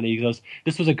compliment. He goes,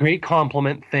 this was a great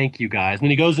compliment. Thank you, guys. And then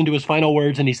he goes into his final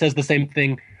words and he says the same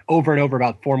thing over and over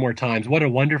about 4 more times. What a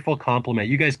wonderful compliment.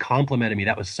 You guys complimented me.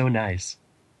 That was so nice.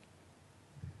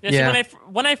 Yeah. So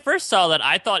when I first saw that,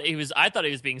 I thought he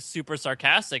was being super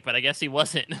sarcastic, but I guess he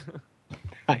wasn't.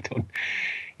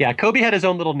 Yeah, Kobe had his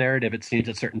own little narrative, it seems,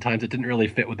 at certain times. It didn't really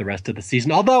fit with the rest of the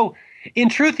season. Although, in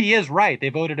truth, he is right. They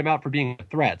voted him out for being a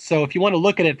threat. So if you want to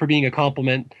look at it for being a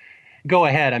compliment, go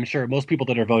ahead. I'm sure most people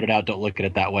that are voted out don't look at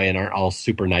it that way and aren't all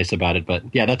super nice about it. But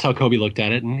yeah, that's how Kobe looked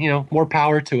at it. And, more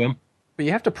power to him. But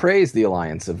you have to praise the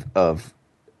alliance of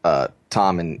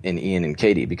Tom and Ian and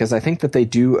Katie, because I think that they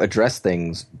do address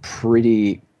things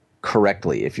pretty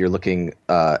correctly if you're looking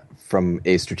from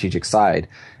a strategic side,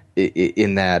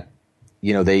 in that,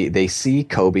 they see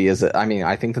Kobe as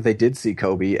I think that they did see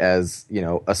Kobe as,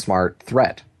 a smart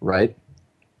threat, right?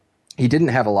 He didn't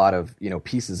have a lot of,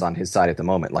 pieces on his side at the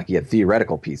moment. Like, he had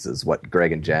theoretical pieces, what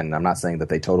Greg and Jen, I'm not saying that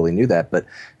they totally knew that, but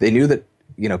they knew that,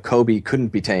 Kobe couldn't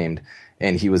be tamed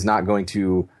and he was not going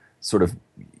to sort of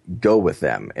go with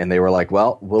them. And they were like,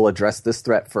 well, we'll address this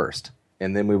threat first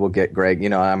and then we will get Greg.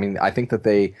 I think that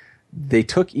they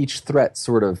took each threat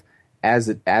sort of as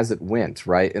it went,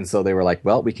 right? And so they were like,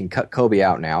 well, we can cut Kobe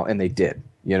out now, and they did.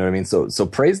 You know what I mean? So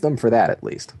praise them for that, at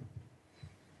least.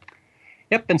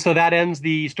 Yep, and so that ends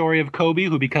the story of Kobe,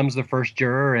 who becomes the first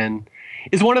juror and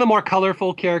is one of the more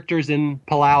colorful characters in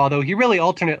Palau, although he really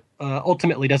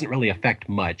ultimately doesn't really affect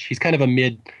much. He's kind of a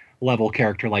mid-level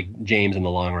character like James in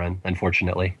the long run,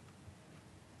 unfortunately.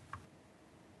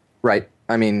 Right.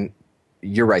 I mean,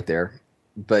 you're right there.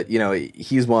 But,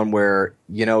 he's one where,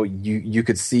 you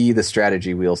could see the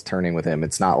strategy wheels turning with him.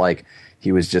 It's not like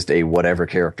he was just a whatever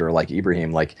character like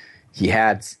Ibrahim. Like, he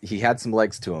had some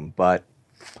legs to him, but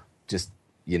just,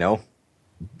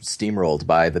 steamrolled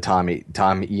by the Tom,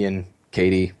 Ian,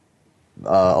 Katie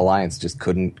alliance. Just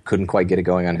couldn't quite get it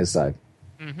going on his side.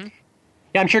 Mm-hmm.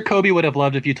 Yeah, I'm sure Kobe would have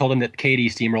loved if you told him that Katie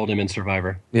steamrolled him in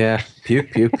Survivor. Yeah,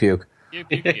 puke, puke, puke. Puke,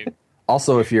 puke, puke.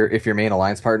 Also, if your main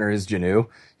alliance partner is Janu,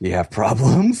 you have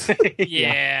problems.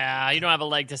 Yeah, you don't have a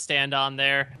leg to stand on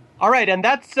there. All right, and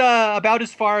that's about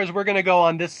as far as we're going to go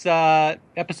on this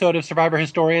episode of Survivor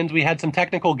Historians. We had some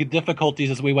technical difficulties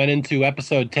as we went into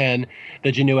episode 10,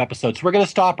 the Janu episode. So we're going to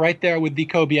stop right there with the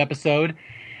Kobe episode.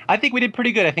 I think we did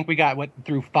pretty good. I think we got,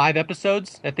 through 5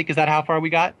 episodes? Is that how far we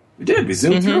got? We did. We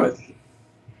zoomed through it.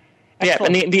 Yeah,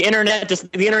 and the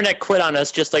internet quit on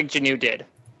us just like Janu did.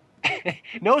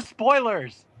 No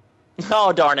spoilers.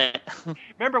 Oh, darn it.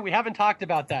 Remember, we haven't talked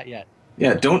about that yet.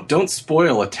 Yeah, don't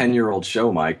spoil a 10-year-old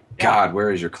show, Mike. Yeah. God,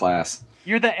 where is your class?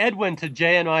 You're the Edwin to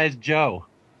Jay and I's Joe.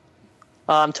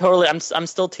 I'm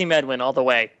still Team Edwin all the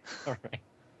way. All right.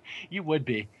 You would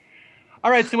be. All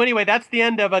right, so anyway, that's the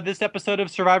end of this episode of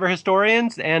Survivor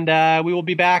Historians, and we will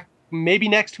be back maybe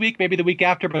next week, maybe the week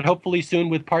after, but hopefully soon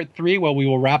with part 3, where we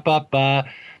will wrap up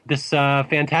this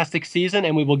fantastic season,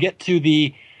 and we will get to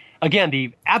the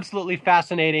absolutely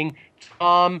fascinating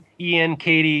Tom, Ian,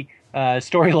 Katie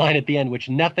storyline at the end, which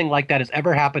nothing like that has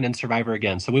ever happened in Survivor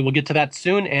again. So we will get to that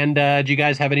soon, and do you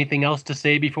guys have anything else to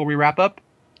say before we wrap up?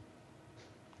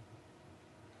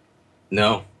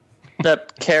 No.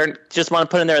 Karen, just want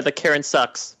to put in there that Karen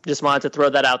sucks. Just wanted to throw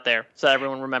that out there so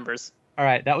everyone remembers. All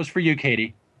right, that was for you,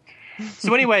 Katie.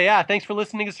 So anyway, thanks for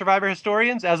listening to Survivor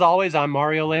Historians. As always, I'm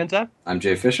Mario Lanza. I'm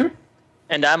Jay Fischer.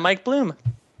 And I'm Mike Bloom.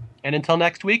 And until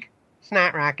next week,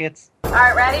 Snot Rockets. All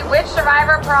right, ready? Which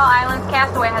Survivor Pearl Islands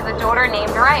castaway has a daughter named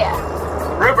Rhea?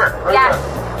 Rupert. Yes.